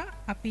වෙලා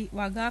අපි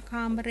වගා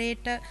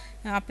කාමරේට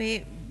අපේ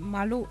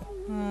මලු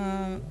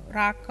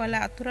රාක්වල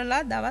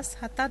අතුරලා දවස්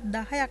 7ත්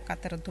 10ක්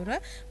අතරතුර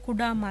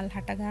කුඩා මල්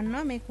හට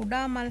ගන්නවා. මේ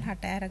කුඩා මල්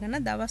හට අරගෙන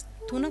දවස්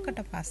 3කට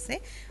පස්සේ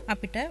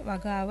අපිට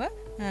වගාව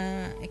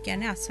ඒ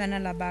කියන්නේ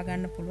අස්වැන්න ලබා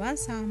ගන්න පුළුවන්.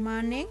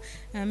 සාමාන්‍යයෙන්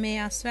මේ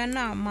අස්වැන්න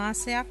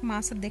මාසයක්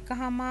මාස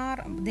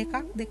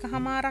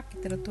දෙකමාරක්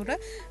විතර තුර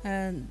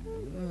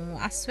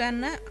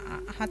අස්වැන්න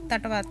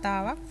 7-8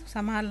 වතාවක්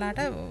සමහරලාට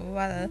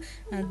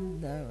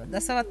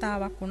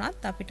දසවතාවක්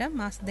වුණත් අපිට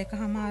මාස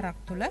දෙකමාරක්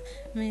තුල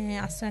මේ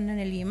අස්වැන්න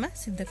නෙලීම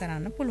සිද්ධ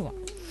කරන්න පුළුවන්.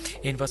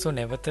 ඊන්පසු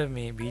නැවත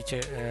මේ බීජ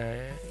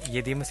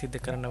යෙදීම සිද්ධ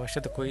කරන්න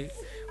අවශ්‍යද කොයි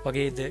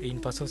වගේද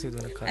ඊන්පසු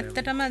සිදුවන කාර්යය?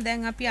 ඇත්තටම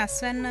දැන් අපි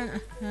අස්වැන්න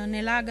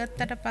නෙලා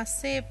ගත්තට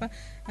පස්සේ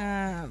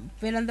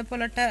වෙළඳ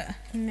පොළට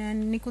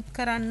නිකුත්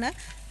කරන්න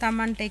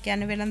Tamanට ඒ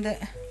කියන්නේ වෙළඳ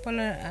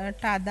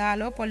පොළට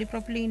අදාළව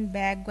පොලිප්‍රොපිලීන්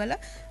බෑග් වල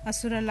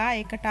අසුරලා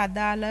ඒකට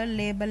අදාළ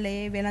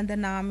ලේබලයේ වෙළඳ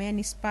නාමය,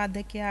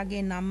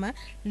 නිෂ්පාදකයාගේ නම,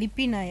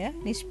 ලිපිනය,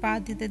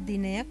 නිෂ්පාදිත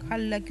දිනය,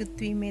 කල්ලකියුත්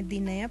වීමේ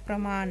දිනය,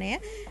 ප්‍රමාණය,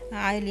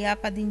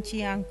 ලියාපදිංචි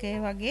අංකය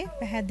වගේ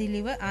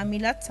පැහැදිලිව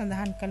මිලත්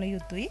සඳහන් කළ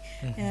යුතුයි.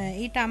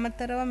 ඊට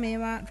අමතරව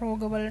මේවා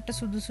රෝගවලට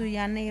සුදුසු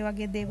යන්නේ ඒ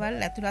වගේ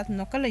දේවල් ඇතුළත්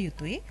නොකළ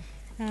යුතුයි.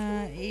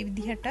 ඒ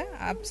විදිහට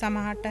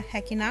සමහරට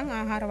හැකිනම්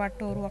ආහාර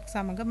වට්ටෝරුවක්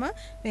සමගම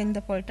වෙළඳ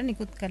පොළට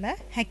නිකුත් කළ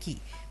හැකි.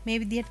 මේ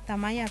විදිහට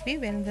තමයි අපි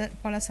වෙළඳ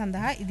පොළ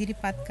සඳහා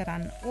ඉදිරිපත්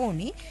කරන්න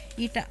ඕනි.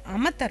 ඊට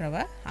අමතරව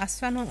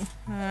අස්වනු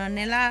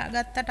නෙලා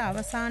ගත්තට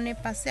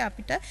අවසානයේ පස්සේ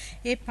අපිට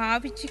ඒ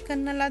පාවිච්චි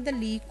කරන ලද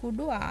ලී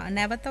කුඩු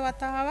නැවත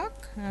වතාවක්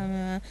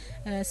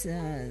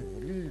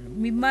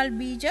මිම්මල්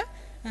බීජ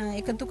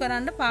එකතු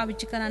කරන්න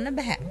පාවිච්චි කරන්න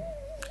බෑ.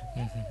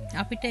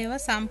 අපිට ඒවා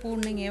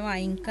සම්පූර්ණයෙන් ඒවා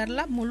අයින්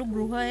කරලා මුළු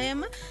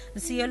ගෘහයම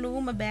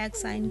සියලුම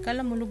බෑග්ස් අයින්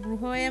කරලා මුළු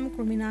ගෘහයම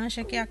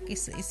කෘමිනාශකයක්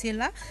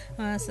ඉසෙලා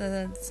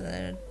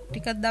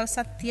ටිකක්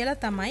දවසක් තියලා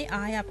තමයි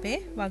ආය අපේ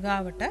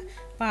වගාවට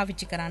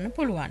පාවිච්චි කරන්න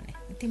පුළුවන්.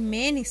 ඉතින්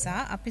මේ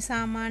නිසා අපි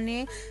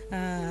සාමාන්‍යයෙන්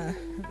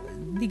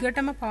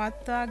දිගටම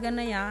පවත්වාගෙන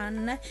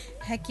යන්න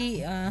හැකි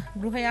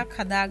ගෘහයක්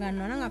හදා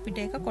ගන්නවා නම් අපිට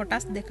ඒක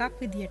කොටස් දෙකක්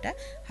විදියට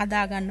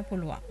හදා ගන්න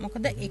පුළුවන්.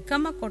 මොකද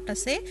එකම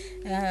කොටසේ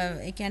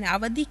ඒ කියන්නේ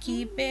අවදි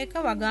කීපයක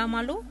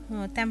වගාමලු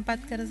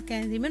තැම්පත් කර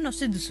ගැනීම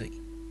නොසිදුසුයි.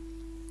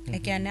 ඒ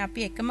කියන්නේ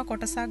අපි එකම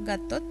කොටසක්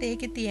ගත්තොත්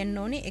ඒකේ තියෙන්න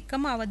ඕනේ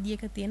එකම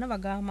අවධියක තියෙන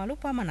වගාමලු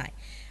පමණයි.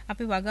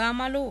 අපි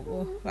වගාමලු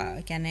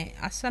කියන්නේ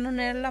අස්වනු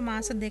නෙරලා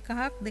මාස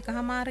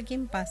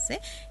දෙකමාරකින් පස්සේ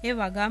ඒ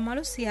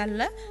වගාමලු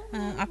සියල්ල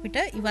අපිට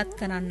ඉවත්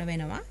කරන්න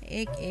වෙනවා.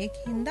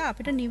 ඒකින්ද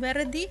අපිට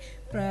නිවැරදි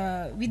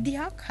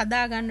විදිහක්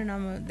හදා ගන්න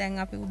නම් දැන්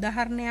අපි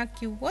උදාහරණයක්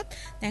කිව්වොත්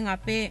දැන්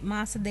අපේ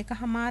මාස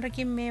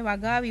දෙකමාරකින් මේ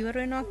වගාව ඉවර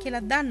වෙනවා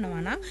කියලා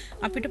දන්නවනම්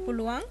අපිට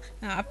පුළුවන්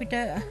අපිට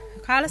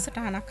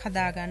කාලසටහනක්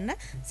හදාගන්න.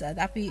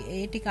 අපි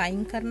ඒ ටික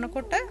අයින්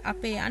කරනකොට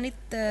අපේ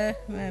අනිත්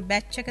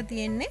බැච් එක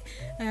තියෙන්නේ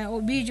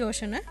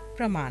බීජෝෂණ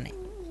ප්‍රමාණය.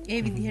 ඒ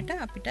විදිහට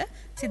අපිට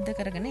සිද්ධ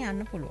කරගෙන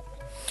යන්න පුළුවන්.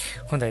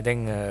 හොඳයි.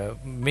 දැන්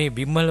මේ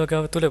බිම්මල්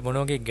වගාව තුළ මොන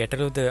වගේ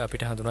ගැටලුද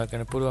අපිට හඳුනා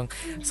ගන්න පුළුවන්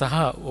සහ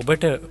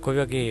ඔබට කොයි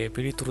වගේ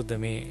පිළිතුරුද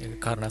මේ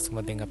කාරණා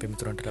සම්බන්ධයෙන් අපි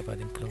මිතුරන්ට ලබා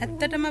දෙන්න පුළුවන්?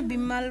 ඇත්තටම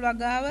බිම්මල්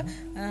වගාව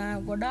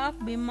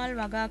ගොඩාක් බිම්මල්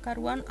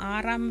වගාකරුවන්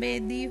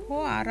ආරම්භයේදී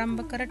හෝ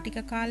ආරම්භ කර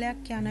ටික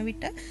කාලයක් යන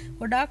විට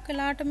ගොඩාක්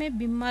වෙලාට මේ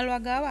බිම්මල්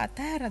වගාව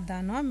අතහැර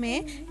දානවා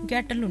මේ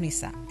ගැටලු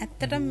නිසා.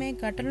 ඇත්තටම මේ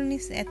ගැටලු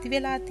නිසා ඇති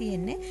වෙලා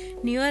තියෙන්නේ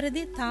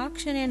නිවැරදි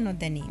තාක්ෂණය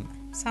නොදැනීම.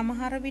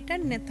 සමහර විට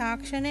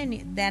තාක්ෂණය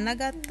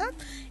දැනගත්තත්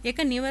ඒක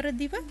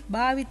නිවැරදිව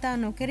භාවිතා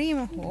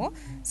නොකිරීම හෝ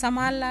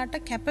සමහරලාට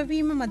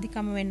කැපවීම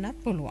මදිකම වෙන්නත්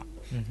පුළුවන්.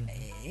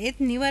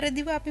 ඒත්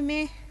නිවැරදිව අපි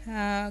මේ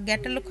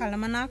ගැටලු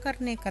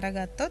කළමනාකරණය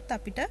කරගත්තොත්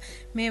අපිට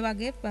මේ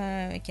වගේ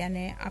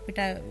කියන්නේ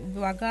අපිට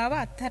වගාව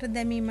අත්හැර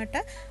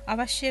දැමීමට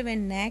අවශ්‍ය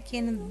වෙන්නේ නැහැ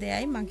කියන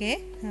දෙයයි මගේ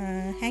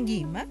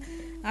හැඟීම.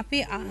 අපි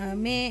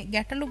මේ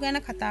ගැටලු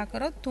ගැන කතා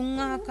කරොත්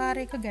 3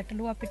 ආකාරයක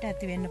ගැටලු අපිට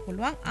ඇති වෙන්න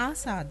පුළුවන්.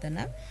 ආසාදන,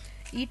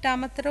 ඊට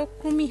අමතරව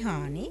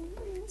කෘමිහානි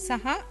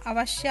සහ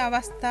අවශ්‍ය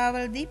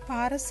අවස්ථාවලදී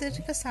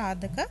පාරිසරික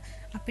සාධක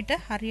අපිට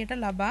හරියට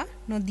ලබා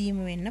නොදීම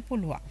වෙන්න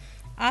පුළුවන්.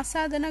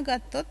 ආසාදන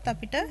ගත්තොත්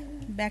අපිට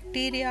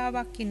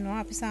බැක්ටීරියාවක් ඉන්නවා.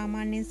 අපි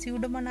සාමාන්‍යයෙන්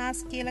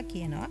සියුඩෝමොනාස් කියලා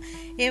කියනවා.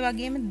 ඒ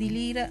වගේම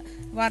දිලීර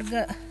වර්ග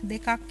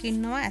දෙකක්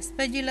ඉන්නවා.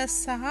 ඇස්පර්ජිලස්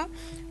සහ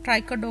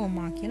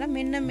ට්‍රයිකොඩෝමා කියලා.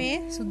 මෙන්න මේ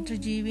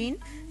සුද්ධජීවීන්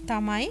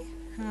තමයි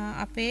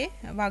අපේ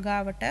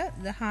වගාවට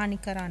හානි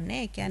කරන්නේ.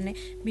 ඒ කියන්නේ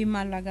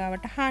බිම්මල්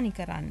වගාවට හානි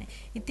කරන්නේ.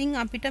 ඉතින්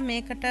අපිට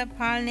මේකට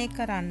පාලනය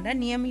කරන්න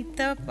નિયમિત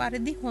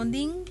පරිදි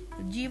හොඳින්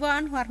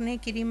ජීවාණුවර්ණය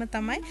කිරීම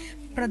තමයි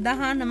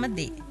ප්‍රධානම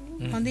දේ.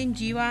 හොඳින්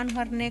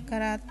ජීවාණුවර්ණය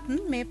කරත්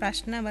මේ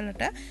ප්‍රශ්න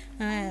වලට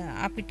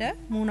අපිට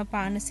මුහුණ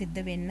පාන්න සිද්ධ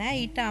වෙන්නේ.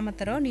 ඊට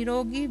අමතරව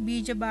නිරෝගී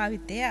බීජ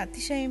භාවිතය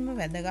අතිශයින්ම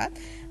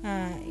වැදගත්.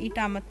 ඊට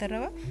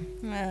අමතරව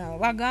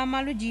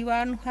වගාමලු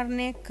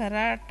ජීවාණුවර්ණය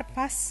කරාට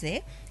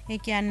පස්සේ ඒ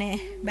කියන්නේ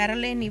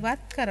බැරලෙන්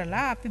ඉවත්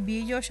කරලා අපි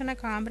බීජෝෂණ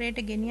කාමරයට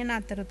ගෙනියන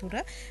අතරතුර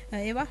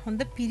ඒවා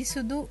හොඳ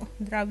පිරිසුදු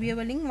ද්‍රව්‍ය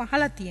වලින්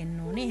වහලා තියෙන්න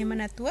ඕනේ. එහෙම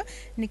නැතුව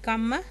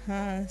නිකම්ම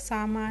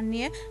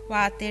සාමාන්‍ය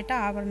වාතයට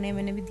ආවරණය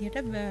වෙන විදිහට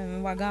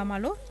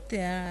වගාමලු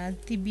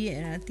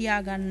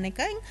තියාගන්න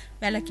එකෙන්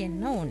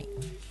වැළකෙන්න ඕනේ.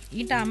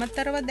 ඊට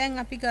අමතරව දැන්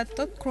අපි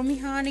ගත්තොත්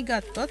කෘමිහානි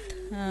ගත්තොත්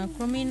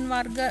කෘමීන්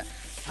වර්ග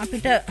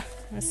අපිට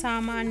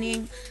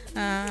සාමාන්‍යයෙන්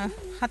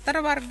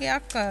 4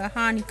 වර්ගයක්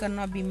හානි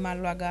කරනවා බිම්මල්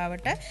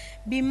වගාවට.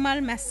 බිම්මල්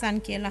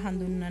මැස්සන් කියලා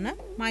හඳුන්වන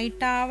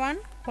මයිටාවන්,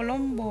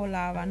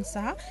 කොලොම්බෝලාවන් සහ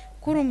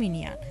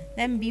කුරුමිනියන්.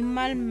 දැන්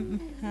බිම්මල්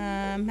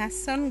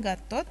මැස්සන්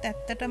ගත්තොත්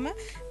ඇත්තටම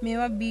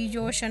මේවා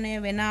බීජෝෂණය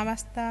වෙන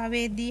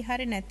අවස්ථාවේදී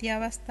හරි නැති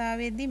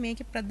අවස්ථාවේදී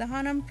මේකේ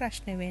ප්‍රධානම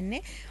ප්‍රශ්නේ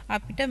වෙන්නේ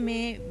අපිට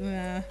මේ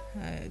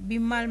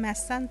බිම්මල්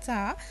මැස්සන් සහ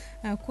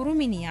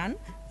කුරුමිනියන්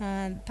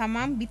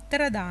තමන්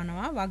බිත්තර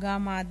දානවා වගා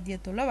මාධ්‍ය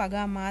තුල.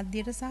 වගා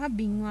මාධ්‍යයට සහ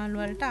බිම්වල්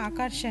වලට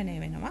ආකර්ෂණය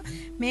වෙනවා.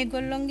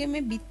 මේගොල්ලොන්ගේ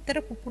මේ බිත්තර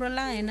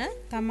පුපුරලා එන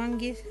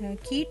තමන්ගේ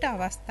කීට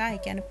අවස්ථා,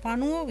 ඒ කියන්නේ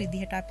පණුව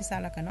විදිහට අපි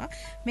සලකනවා.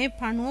 මේ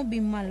පණුව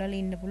බිම්මල් වල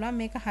ඉන්න පුළුවන්.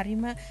 මේක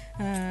හරිම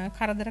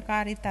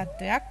කරදරකාරී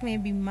තත්වයක්. මේ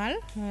බිම්මල්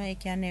ඒ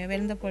කියන්නේ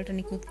වෙළඳ පොළට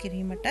නිකුත්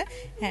කිරීමට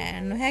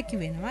නොහැකි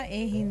වෙනවා.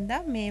 ඒ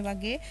හින්දා මේ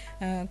වගේ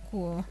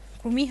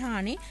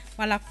කෘමිහානි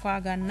වළක්වා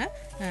ගන්න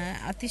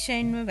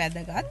අතිශයින්ම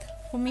වැදගත්.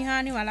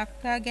 කෘමිහානි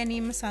වළක්වා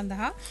ගැනීම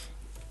සඳහා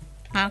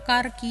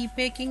ආකාර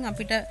කීපයකින්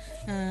අපිට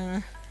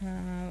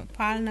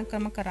පාලන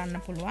ක්‍රම කරන්න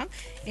පුළුවන්.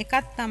 එකක්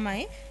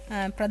තමයි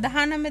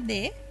ප්‍රධානම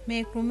දේ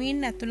මේ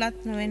කෘමීන් ඇතුළත්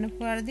නොවන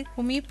පරිදි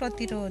කෘමී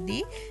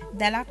ප්‍රතිරෝධී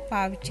දැලක්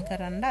පාවිච්චි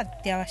කරන්න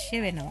අත්‍යවශ්‍ය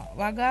වෙනවා.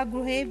 වගා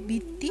ගෘහයේ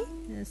බිත්ති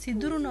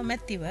සිදුරු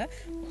නොමැතිව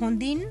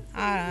හොඳින්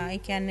ඒ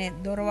කියන්නේ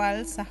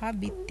දොරවල් සහ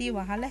බිත්ති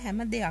වහල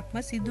හැම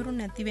දෙයක්ම සිදුරු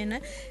නැති වෙන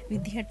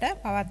විදිහට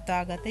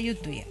පවත්වා ගත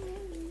යුතුය.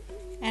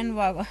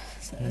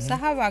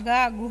 සහ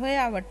වගා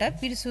ගෘහයවට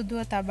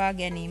පිරිසුදුව තබා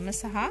ගැනීම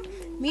සහ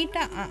මීට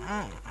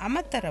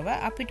අමතරව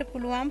අපිට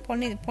පුළුවන්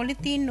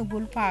පොලිතීන්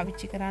උගුල්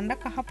පාවිච්චි කරන්න.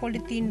 කහ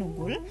පොලිතීන්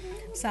උගුල්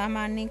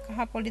සාමාන්‍යයෙන් කහ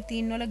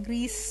පොලිතීන් වල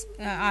ග්‍රීස්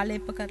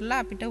ආලේප කරලා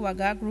අපිට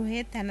වගා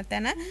ගෘහයේ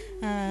තැන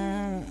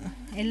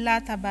එල්ලා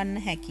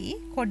තබන්න හැකි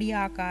කොඩි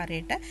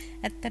ආකාරයට.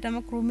 ඇත්තටම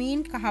කෘමීන්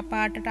කහ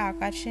පාටට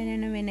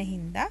ආකර්ෂණය වෙන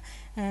හින්දා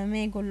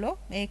මේගොල්ලෝ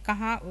ඒ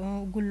කහ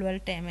උගුල්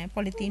වලට මේ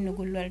පොලිතීන්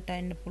උගුල් වලට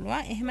එන්න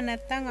පුළුවන්. එහෙම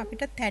නැත්නම්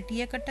අපිට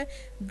තැටියකට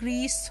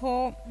ග්‍රීස්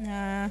හෝ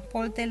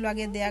පොල් තෙල්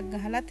වගේ දෙයක්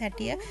ගහලා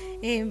තැටිය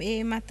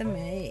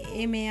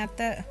මේ අත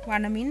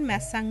වනමින්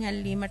මැස්සන්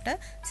ඇල්ලීමට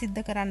සිද්ධ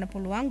කරන්න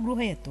පුළුවන්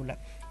ගෘහය තුල.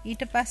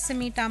 ඊට පස්සේ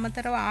මීට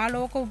අමතරව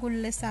ආලෝක උගුල්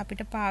ලෙස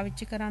අපිට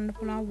පාවිච්චි කරන්න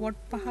පුළුවන්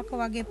වොට් 5ක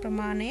වගේ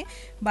ප්‍රමාණයේ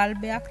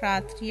බල්බයක්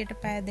රාත්‍රියට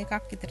පැය 2ක්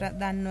විතර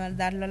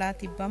දල්වලා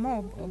තිබ්බම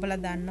ඔබලා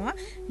දන්නවා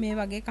මේ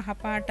වගේ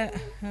කහපාට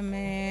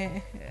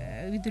මේ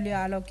විදුලි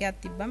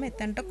ආලෝකයක් තිබ්බම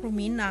එතනට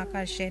කෘමීන්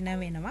ආකර්ෂණය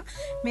වෙනවා.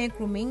 මේ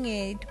කෘමීන්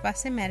ඊට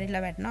පස්සේ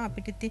මැරිලා වැටෙනවා.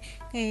 අපිට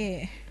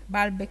ඒ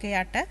බල්බ් එක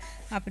යට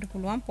අපිට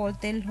පුළුවන් පොල්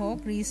තෙල් හෝ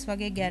ග්‍රීස්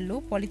වගේ ගැල්ලු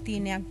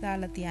පොලිතීනයක්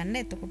දාලා තියන්න.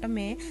 එතකොට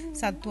මේ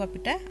සත්තු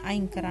අපිට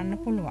අයින් කරන්න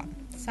පුළුවන්.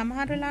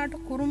 සමහර වෙලාවට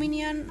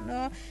කුරුමිනියන්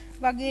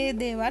වගේ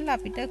දේවල්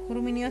අපිට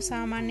කුරුමිනියෝ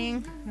සාමාන්‍යයෙන්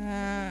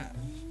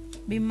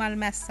බිම්මල්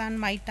මැස්සන්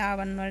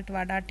මයිටාවන් වලට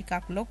වඩා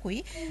ටිකක් ලොකුයි.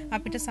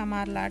 අපිට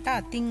සමහරලාට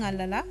අතින්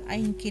අල්ලලා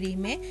අයින්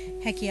කිරීමේ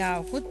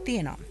හැකියාවකුත්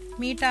තියෙනවා.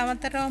 මීට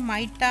අමතරව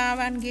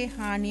මයිටාවන්ගේ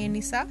හානිය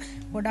නිසා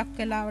ගොඩක්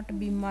වෙලාවට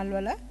බිම්මල්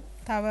වල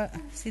තව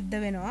සිද්ධ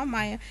වෙනවා.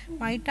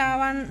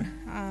 මයිටාවන්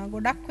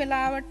ගොඩක්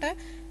වෙලාවට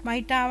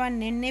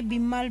මයිටාවන් එන්නේ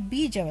බිම්මල්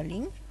බීජ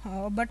වලින්.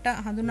 ඔබට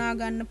හඳුනා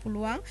ගන්න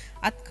පුළුවන්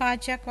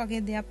අත්කාචයක් වගේ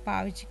දෙයක්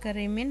පාවිච්චි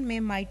කරමින්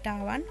මේ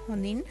මයිටාවන්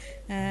හොඳින්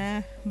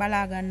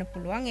බලා ගන්න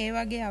පුළුවන්. ඒ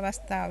වගේ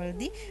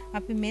අවස්ථාවලදී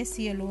අපි මේ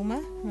සියලුම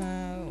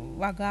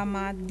වගා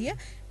මාධ්‍ය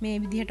මේ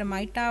විදිහට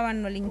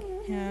මයිටාවන් වලින්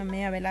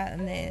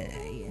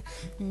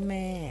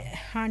මේ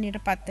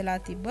හානියටපත් වෙලා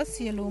තිබ්බොත්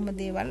සියලුම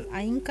දේවල්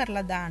අයින්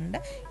කරලා දාන්න,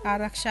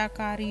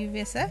 ආරක්ෂාකාරී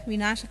ලෙස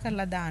විනාශ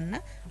කරලා දාන්න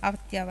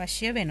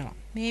අත්‍යවශ්‍ය වෙනවා.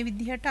 මේ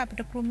විදිහට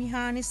අපිට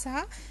කෘමිහානි සහ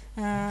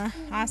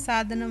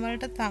ආසාදන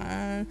වලට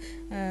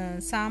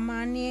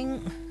සාමාන්‍යයෙන්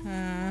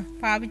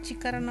පාවිච්චි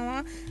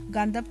කරනවා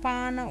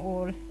ගඳපාන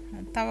ඕල්.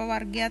 තව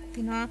වර්ගයක්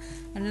තියෙනවා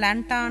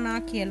ලැන්ටානා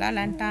කියලා.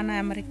 ලැන්ටානා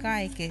ඇමරිකා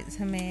එකේ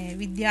මේ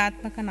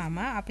විද්‍යාත්මක නම.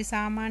 අපි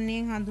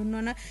සාමාන්‍යයෙන්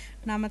හඳුන්වන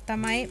නම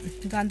තමයි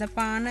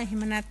ගඳපාන.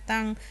 එහෙම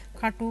නැත්නම්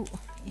කටු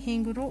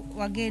හිඟුරු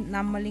වගේ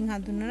නම් වලින්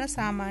හඳුන්වන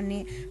සාමාන්‍ය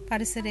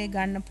පරිසරයේ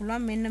ගන්න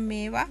පුළුවන්. මෙන්න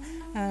මේවා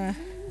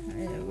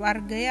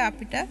වර්ගය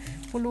අපිට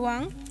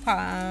පුළුවන්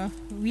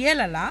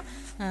වියලලා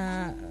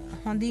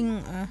හොඳින්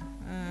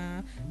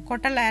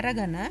කොටලා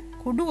අරගෙන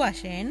කුඩු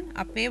වශයෙන්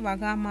අපේ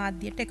වගා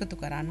මාධ්‍යයට එකතු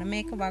කරන්න.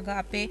 මේක වගා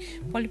අපේ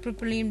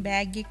පොලිප්‍රොපිලීන්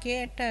බෑග්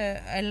එකේට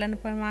එල්ලන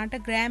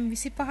ප්‍රමාණයට ග්‍රෑම්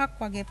 25ක්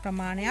වගේ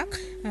ප්‍රමාණයක්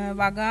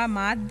වගා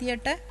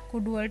මාධ්‍යයට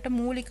කුඩු වලට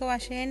මූලික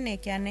වශයෙන් ඒ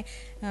කියන්නේ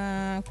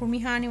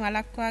කෘමිහානි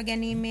වළක්වා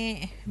ගැනීමේ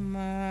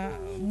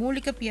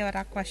මූලික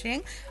පියවරක්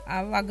වශයෙන්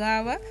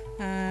වගාව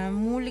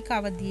මූලික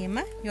අවධියේම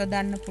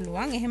යොදන්න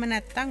පුළුවන්. එහෙම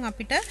නැත්නම්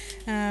අපිට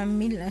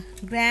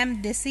ග්‍රෑම්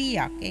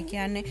 200ක් ඒ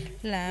කියන්නේ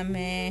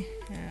මේ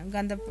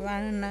ගඳ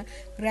පාන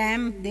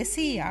ග්‍රෑම්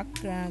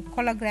 200ක්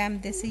කොළ ග්‍රෑම්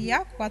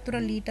 200ක් වතුර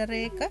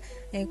ලීටරයක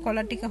ඒ කොළ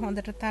ටික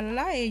හොඳට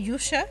තලලා ඒ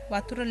යුෂ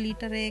වතුර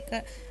ලීටරයක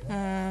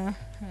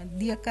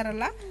දිය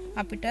කරලා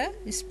අපිට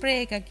ස්ප්‍රේ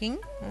එකකින්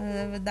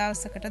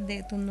දවසකට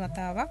 2-3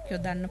 වතාවක්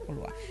යොදන්න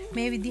පුළුවන්.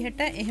 මේ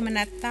විදිහට එහෙම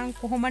නැත්නම්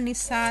කොහොම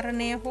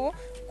නිස්සාරණය හෝ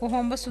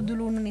කොහොඹ සුදු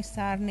ලුණු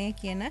නිස්සාරණය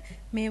කියන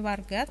මේ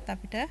වර්ගයත්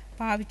අපිට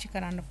පාවිච්චි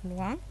කරන්න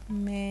පුළුවන්.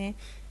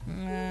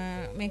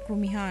 මේ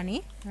කෘමිහානි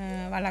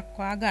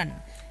වළක්වා ගන්න.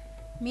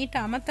 මීට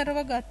අමතරව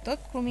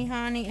ගත්තොත්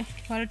කෘමිහානි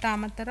වලට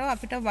අමතරව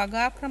අපිට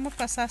වගා ක්‍රම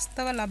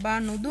ප්‍රශස්තව ලබා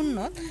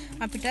නොදුන්නොත්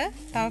අපිට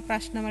තව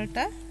ප්‍රශ්න වලට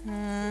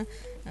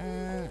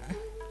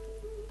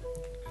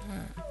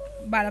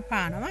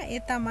බලපානවා.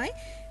 ඒ තමයි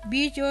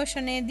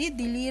බීජෝෂණයේදී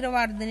දිලීර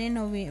වර්ධනය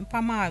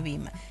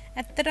පමාවීම.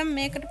 ඇත්තටම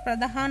මේකට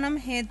ප්‍රධානම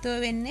හේතුව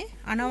වෙන්නේ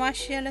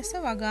අනවශ්‍ය ලෙස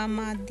වගා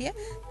මාධ්‍ය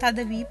තද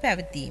වී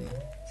පැවතීම.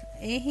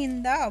 ඒ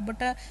හින්දා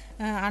ඔබට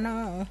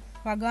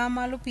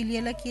වගාමාළු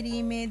පිළියෙල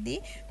කිරීමේදී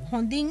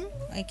හොඳින්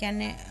ඒ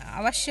කියන්නේ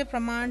අවශ්‍ය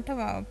ප්‍රමාණයට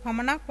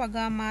පමණක්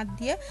වගා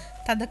මාධ්‍ය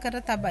තද කර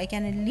තබා. ඒ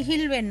කියන්නේ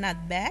ලිහිල්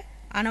වෙන්නත් බෑ.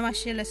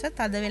 අනවශ්‍ය ලෙස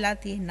තද වෙලා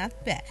තියෙන්නත්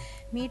බෑ.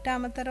 මීට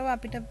අමතරව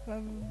අපිට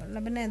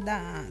ලැබෙන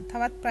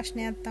තවත්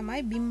ප්‍රශ්නයක්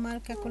තමයි බිම්මල්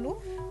කැකුළු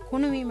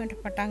කුණු වීමට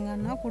පටන්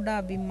ගන්නවා. කුඩා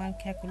බිම්මල්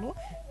කැකුළු.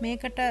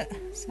 මේකට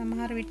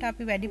සමහර විට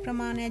අපි වැඩි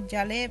ප්‍රමාණයක්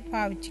ජලය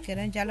පාවිච්චි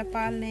කරන ජල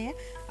පාලනය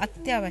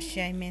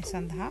අත්‍යවශ්‍යයි මේ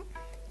සඳහා.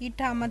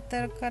 ඊට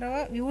අමතර කරව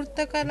විවෘත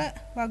කළ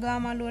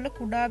වගාමළු වල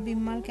කුඩා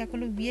බිම්මල්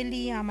කැකුළු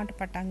වියලී යාමට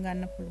පටන්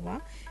ගන්න පුළුවන්.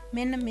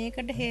 මෙන්න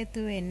මේකට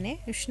හේතුව වෙන්නේ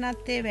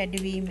උෂ්ණත්වයේ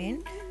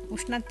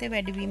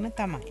වැඩිවීම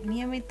තමයි.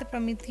 නියමිත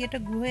ප්‍රමිතියට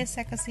ගෘහය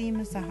සැකසීම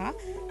සහ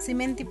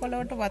සිමෙන්ති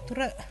පොළවට වතුර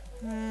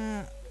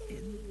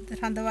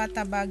රඳවා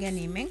තබා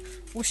ගැනීමෙන්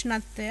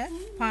උෂ්ණත්වය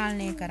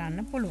පාලනය කරන්න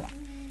පුළුවන්.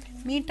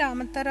 මීට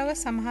අමතරව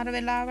සමහර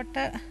වෙලාවට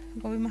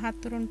ගොවි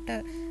මහත්තුරුන්ට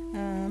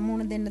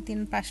මුණ දෙන්න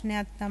තියෙන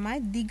ප්‍රශ්නයක් තමයි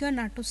දිග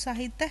නටු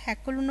සහිත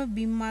හැකලුණු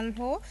බිම්මල්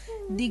හෝ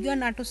දිග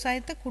නටු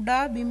සහිත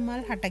කුඩා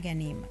බිම්මල් හට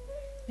ගැනීම.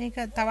 මේක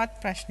තවත්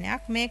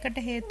ප්‍රශ්නයක්. මේකට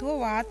හේතුව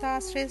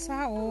වාතාශ්‍රය සහ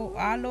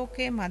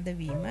ආලෝකයේ මද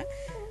වීම.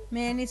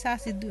 මේ නිසා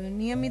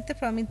නියමිත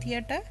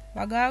ප්‍රමිතියට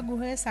වගා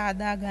ගෘහය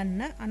සාදා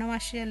ගන්න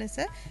අනවශ්‍ය ලෙස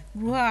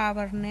ගෘහ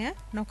ආවරණය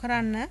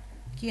නොකරන්න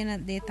කියන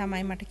දේ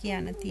තමයි මට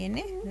කියන්න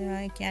තියෙන්නේ.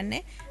 ඒ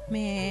කියන්නේ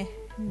මේ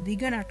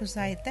දිග නටු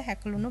සහිත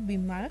හැකලුණු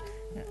බිම්මල්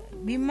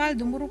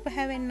දුඹුරු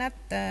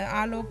පැහැවෙන්නත්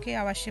ආලෝකයේ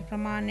අවශ්‍ය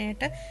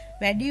ප්‍රමාණයට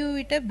වැඩි වූ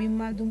විට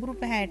බිම්මල් දුඹුරු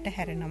පැහැයට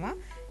හැරෙනවා.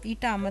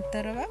 ඊට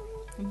අමතරව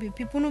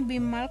පිපුණු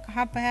බිම්මල් කහ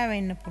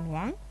පැහැවෙන්න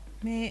පුළුවන්.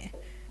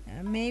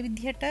 මේ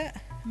විදිහට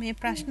මේ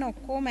ප්‍රශ්න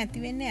ඔක්කොම ඇති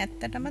වෙන්නේ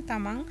ඇත්තටම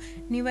තමන්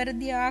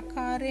නිවැරදි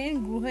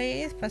ආකාරයෙන්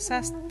ගෘහයේ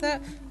ප්‍රශස්ත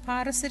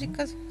පාරිසරික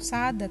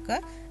සාධක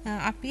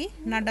අපි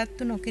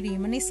නඩත්තු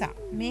නොකිරීම නිසා.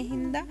 මේ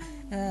හින්දා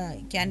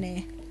කියන්නේ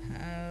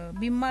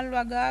බිම්මල්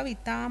වගාව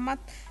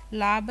ඉතාමත්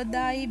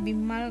ලාභදායී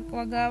බිම්මල්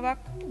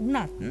වගාවක්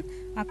වුණත්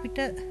අපිට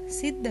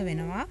සිද්ධ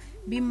වෙනවා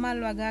බිම්මල්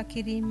වගා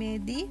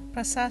කිරීමේදී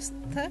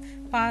ප්‍රශස්ත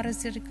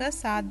පාරිසරික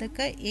සාධක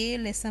ඒ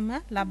ලෙසම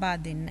ලබා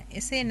දෙන්න.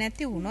 එසේ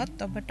නැති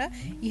වුණොත් ඔබට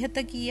ඉහත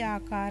කී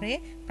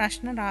ආකාරයේ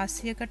ප්‍රශ්න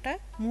රාශියකට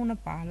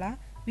මුහුණ පාලා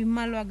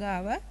බිම්මල්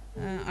වගාව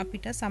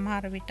අපිට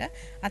සමහර විට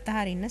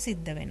අතහරින්න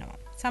සිද්ධ වෙනවා.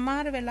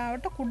 සමහර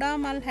වෙලාවට කුඩා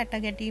මල් හැට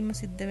ගැනීම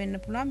සිද්ධ වෙන්න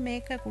පුළුවන්.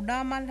 මේක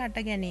කුඩා මල් හැට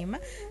ගැනීම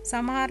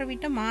සමහර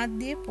විට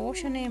මාධ්‍යයේ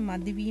පෝෂණය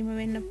මදිවීම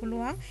වෙන්න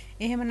පුළුවන්.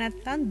 එහෙම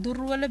නැත්නම්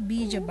දුර්වල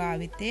බීජ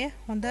භාවිතය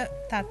හොඳ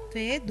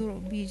තත්වයේ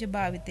බීජ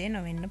භාවිතය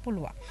නොවෙන්න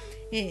පුළුවන්.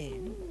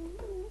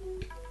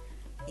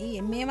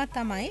 මේවා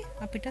තමයි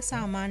අපිට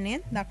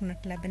සාමාන්‍යයෙන්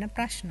දක්නට ලැබෙන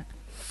ප්‍රශ්න.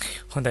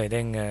 හොඳයි.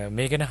 දැන්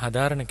මේ ගැන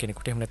හදාරන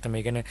කෙනෙකුට එහෙම නැත්නම්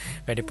මේ ගැන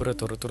වැඩිපුර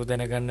තොරතුරු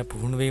දැනගන්න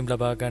පුහුණු වීම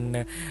ලබා ගන්න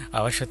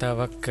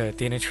අවශ්‍යතාවක්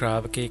තියෙන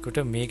ශ්‍රාවකයෙකුට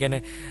මේ ගැන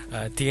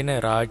තියෙන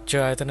රාජ්‍ය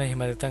ආයතන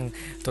එහෙම නැත්නම්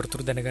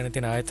තොරතුරු දැනගන්න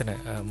තියෙන ආයතන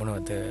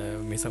මොනවද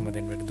මේ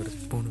සම්බන්ධයෙන් වැඩිදුර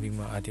පුහුණු වීම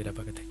ආදී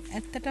ලබා ගත්තේ?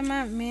 ඇත්තටම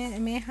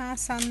මේ හා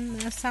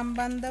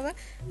සම්බන්ධව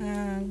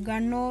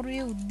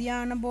ගන්නෝරුවේ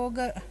උද්‍යාන භෝග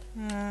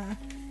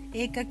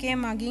ඒකකයේ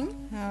මගින්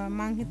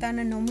මං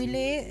හිතන්නේ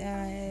නොමිලේ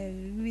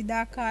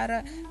විවිධාකාර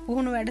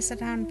පුහුණු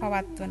වැඩසටහන්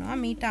පවත්වනවා.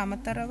 මීට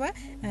අමතරව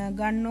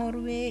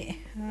ගන්නෝරුවේ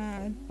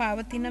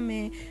පවතින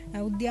මේ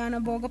උද්‍යාන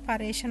භෝග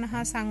පර්යේෂණ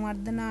හා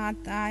සංවර්ධන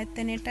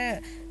ආයතනයට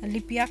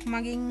ලිපියක්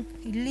මගින්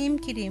ඉල්ලීම්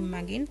කිරීම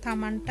මගින්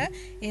Tamanට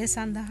ඒ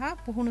සඳහා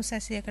පුහුණු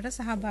සැසියකට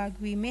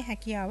සහභාගී වීමේ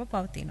හැකියාව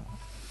පවතිනවා.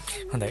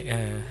 හොඳයි.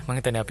 මම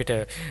හිතන්නේ අපිට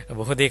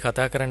බොහෝ දේ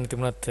කතා කරන්න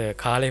තිබුණත්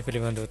කාලය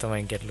පිළිබඳව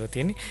තමයි ගැටලුව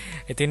තියෙන්නේ.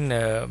 ඉතින්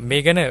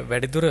මේ ගැන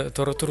වැඩිදුර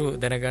තොරතුරු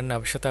දැනගන්න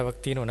අවශ්‍යතාවක්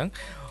තියෙනවා නම්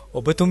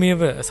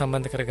ඔබතුමියව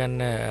සම්බන්ධ කරගන්න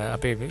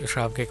අපේ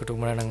ශ්‍රාවකයෙකුට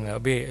උමනා නම්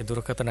ඔබේ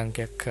දුරකථන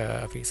අංකයක්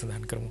අපි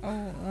සඳහන් කරමු.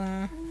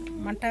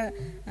 මට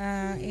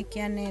ඒ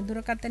කියන්නේ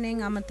දුරකථනයෙන්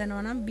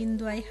අමතනවා නම්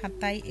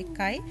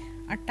 071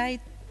 8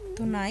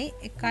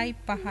 3 1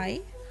 5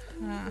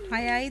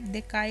 6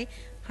 2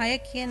 6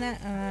 කියන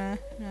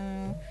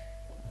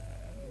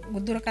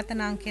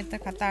දුරකථන අංකයට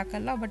කතා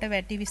කරලා ඔබට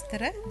වැඩි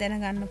විස්තර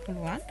දැනගන්න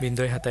පුළුවන්.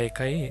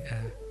 071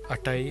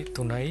 8යි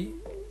 3යි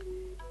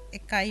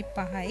 1යි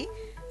 5යි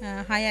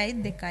 6යි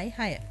 2යි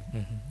 6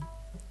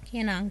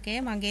 කියන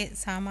අංකය මගේ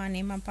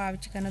සාමාන්‍යයෙන් මම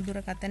පාවිච්චි කරන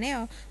දුරකථනය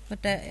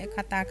ඔබට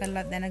කතා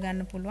කරලා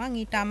දැනගන්න පුළුවන්.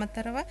 ඊට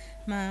අමතරව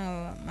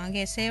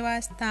මගේ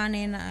සේවා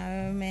ස්ථානයේ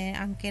මේ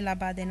අංකය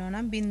ලබා දෙනවා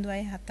නම්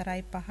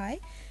 0.45යි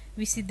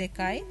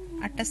 22යි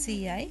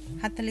 800යි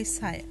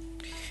 46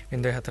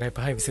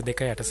 0.45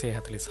 22යි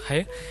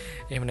 846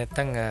 එහෙම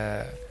නැත්නම්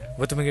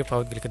ඔබතුමගේ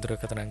පෞද්ගලික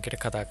දුරකථන අංකයට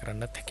කතා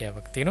කරන්නත්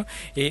හැකියාවක් තියෙනවා.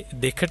 ඒ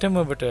දෙකටම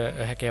ඔබට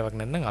හැකියාවක්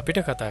නැත්නම්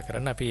අපිට කතා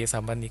කරන්න අපි ඒ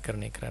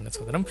සම්බන්ධීකරණය කරන්න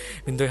සූදානම්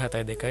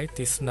 0.72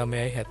 39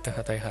 77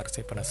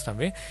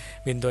 459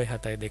 0.72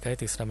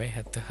 39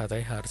 77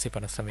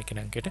 459 කියන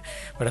අංකයට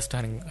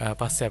වැඩසටහනින්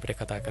පස්සේ අපිට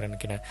කතා කරන්න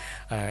කියන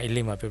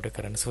ඉල්ලීම අපි උඩ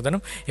කරන්න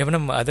සූදානම්.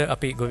 එවනම් අද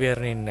අපි ගොවි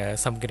අරණෙන්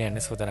සම්ගෙන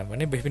යන්න සූදානම්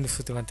වන්නේ. බෙහෙවින්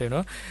ස්තුතිවන්ත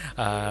වෙනවා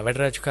වැඩ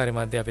රාජකාරී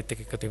මාධ්‍ය අපිත්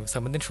එක්ක එකතු වීම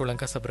සම්බන්ධයෙන් ශ්‍රී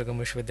ලංකා සබරගම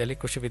විශ්වවිද්‍යාලයේ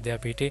කෘෂි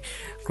විද්‍යාපීඨයේ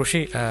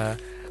කෘෂි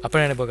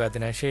අපරාණ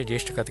බෝගාධිනාංශයේ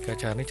ජ්‍යෙෂ්ඨ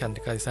කතිකාචාර්ය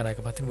චන්ද්‍රිකා දිසානායක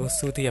මහත්මිය බොහෝ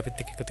ස්තුතියි අපිත්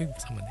එක්ක එකතු වීම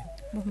සම්බන්ධයෙන්.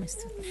 බොහොම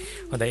ස්තුතියි.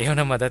 හොඳයි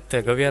එහෙනම් අදත්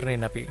ගොවි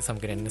අරණෙන් අපි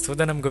සම්ගෙන යන්න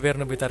සූදානම්. ගොවි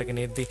අරණ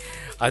විතරකනේදී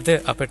අද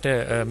අපිට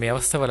මේ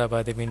අවස්ථාව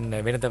ලබා දෙමින්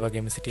වෙනදා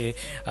වගේම සිටියේ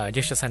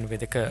ජ්‍යෙෂ්ඨ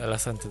සංවේදක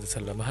ලසන්ත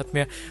දසල්ල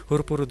මහත්මිය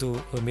හුරුපුරුදු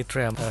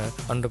මිත්‍රයා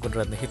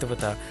අනුගුණරත්න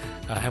හිතවතා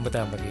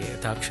හැමදාම වගේ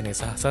තාක්ෂණය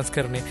සහ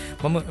සංස්කරණය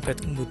මම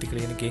පැතුම් බුද්ධි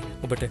ක්ලිනිකේ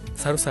ඔබට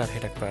සරුසාර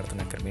හිටක්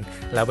ප්‍රාර්ථනා කරමින්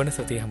ලබන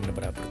සතියේ හමුන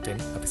බලාපොරොත්තු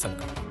වෙන අපි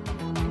සමග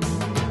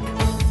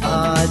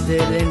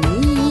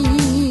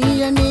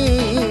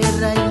ආදරණීයනේ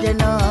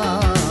රංජනා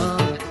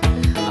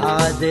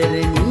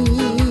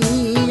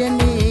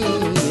ආදරණීයනේ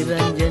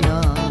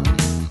රංජනා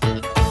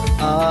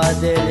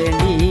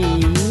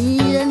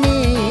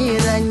ආදරණීයනේ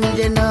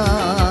රංජනා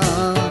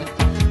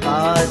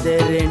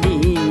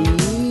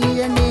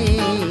ආදරණීයනේ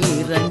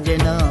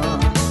රංජනා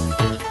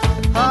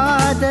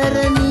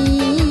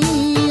ආදරණීයනේ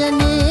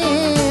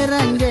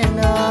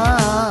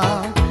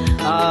රංජනා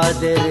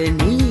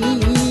ආදරණීය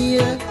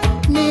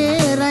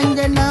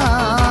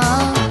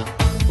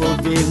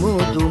ඔබේ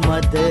මුදු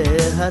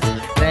මදහස්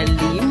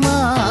රැලි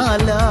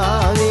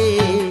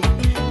මාලාවේ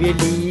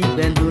වෙලී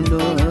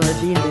බැඳුණු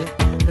දින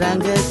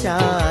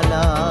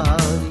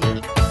රංගශාලාවේ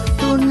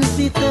තුන්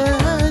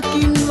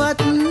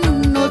සිතකින්වත්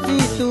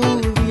නොසිතු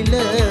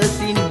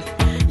විලසින්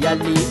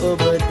යලි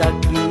ඔබ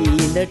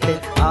දකින්නට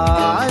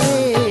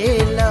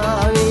ආවේලාවේ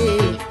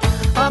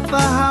අප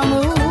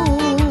හමු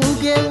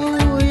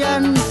ගෙවූ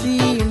යන්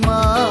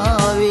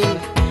සීමාවේ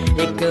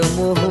එක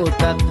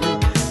මොහොතක්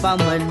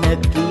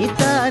පමණකි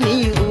තනි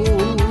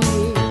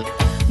වූයේ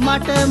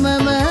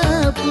මටමම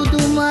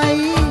පුදුමයි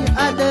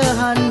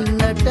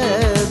අදහන්නට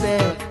බෑ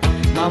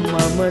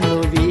මමම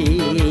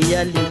නොවී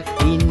යලි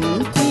ඉන්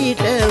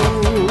පිට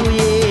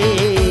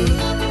වූයේ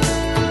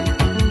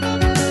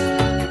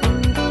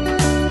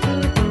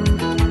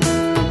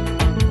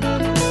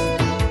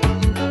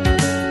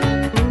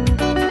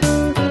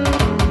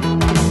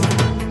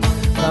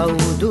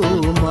කවුදු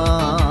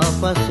මා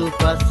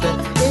පසුපස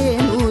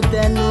එනු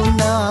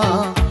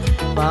දැනුණා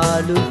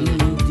පාලු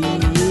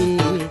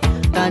වීදියේ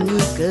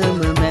තනිකම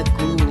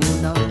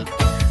මැකුණා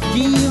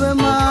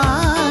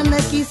ජීවමාන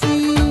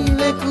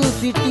කිසිවෙකු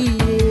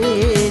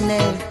සිටියේ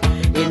නෑ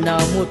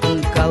එනමුත්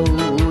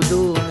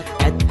කවුදු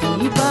ඇති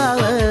බව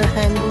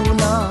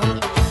හැඟුණා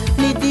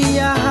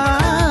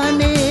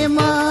නිදියහනේ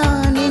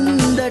මා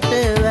නින්දට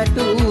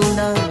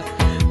වැටුණා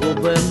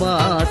ඔබ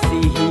මා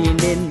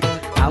සිහිනෙන්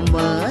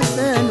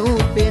අමතනු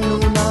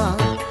පෙනුණා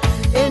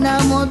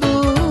එනමුදු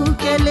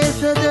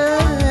කෙලෙසද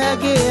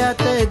ඇගේ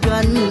අත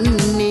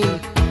ගන්නේ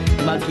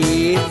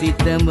මගේ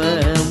සිතම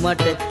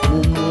මට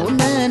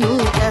මුමුණනු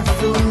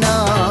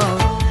ඇසුණා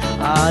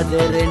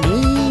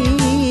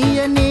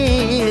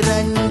ආදරණීයනේ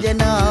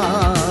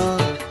රංජනා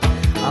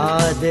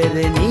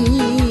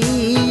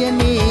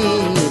ආදරණීයනේ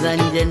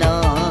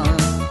රංජනා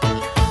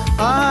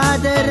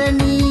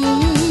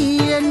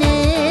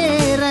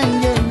ආදරණීයනේ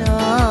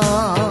රංජනා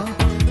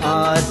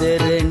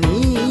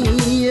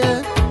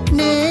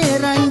ආදරණීයනේ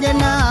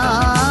රංජනා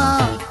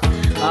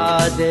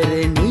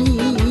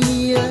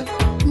ආදරණීය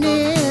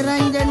නේ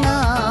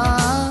රංජනා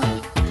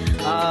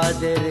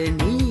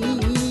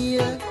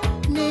ආදරණීය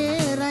නේ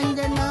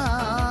රංජනා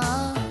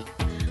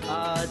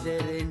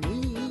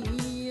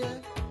ආදරණීය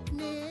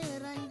නේ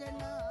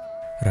රංජනා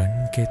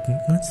රන්කෙත්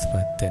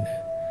අස්වත්තන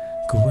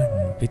ගුවන්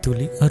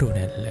විදුලි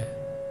අරුණැල්ල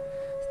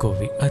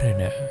ගොවි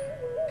අරණ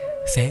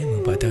සෑම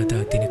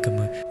බදාදා දිනකම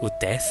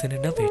උදෑසන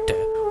 9ට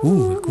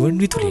ඌ ගුවන්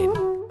විදුලියෙන්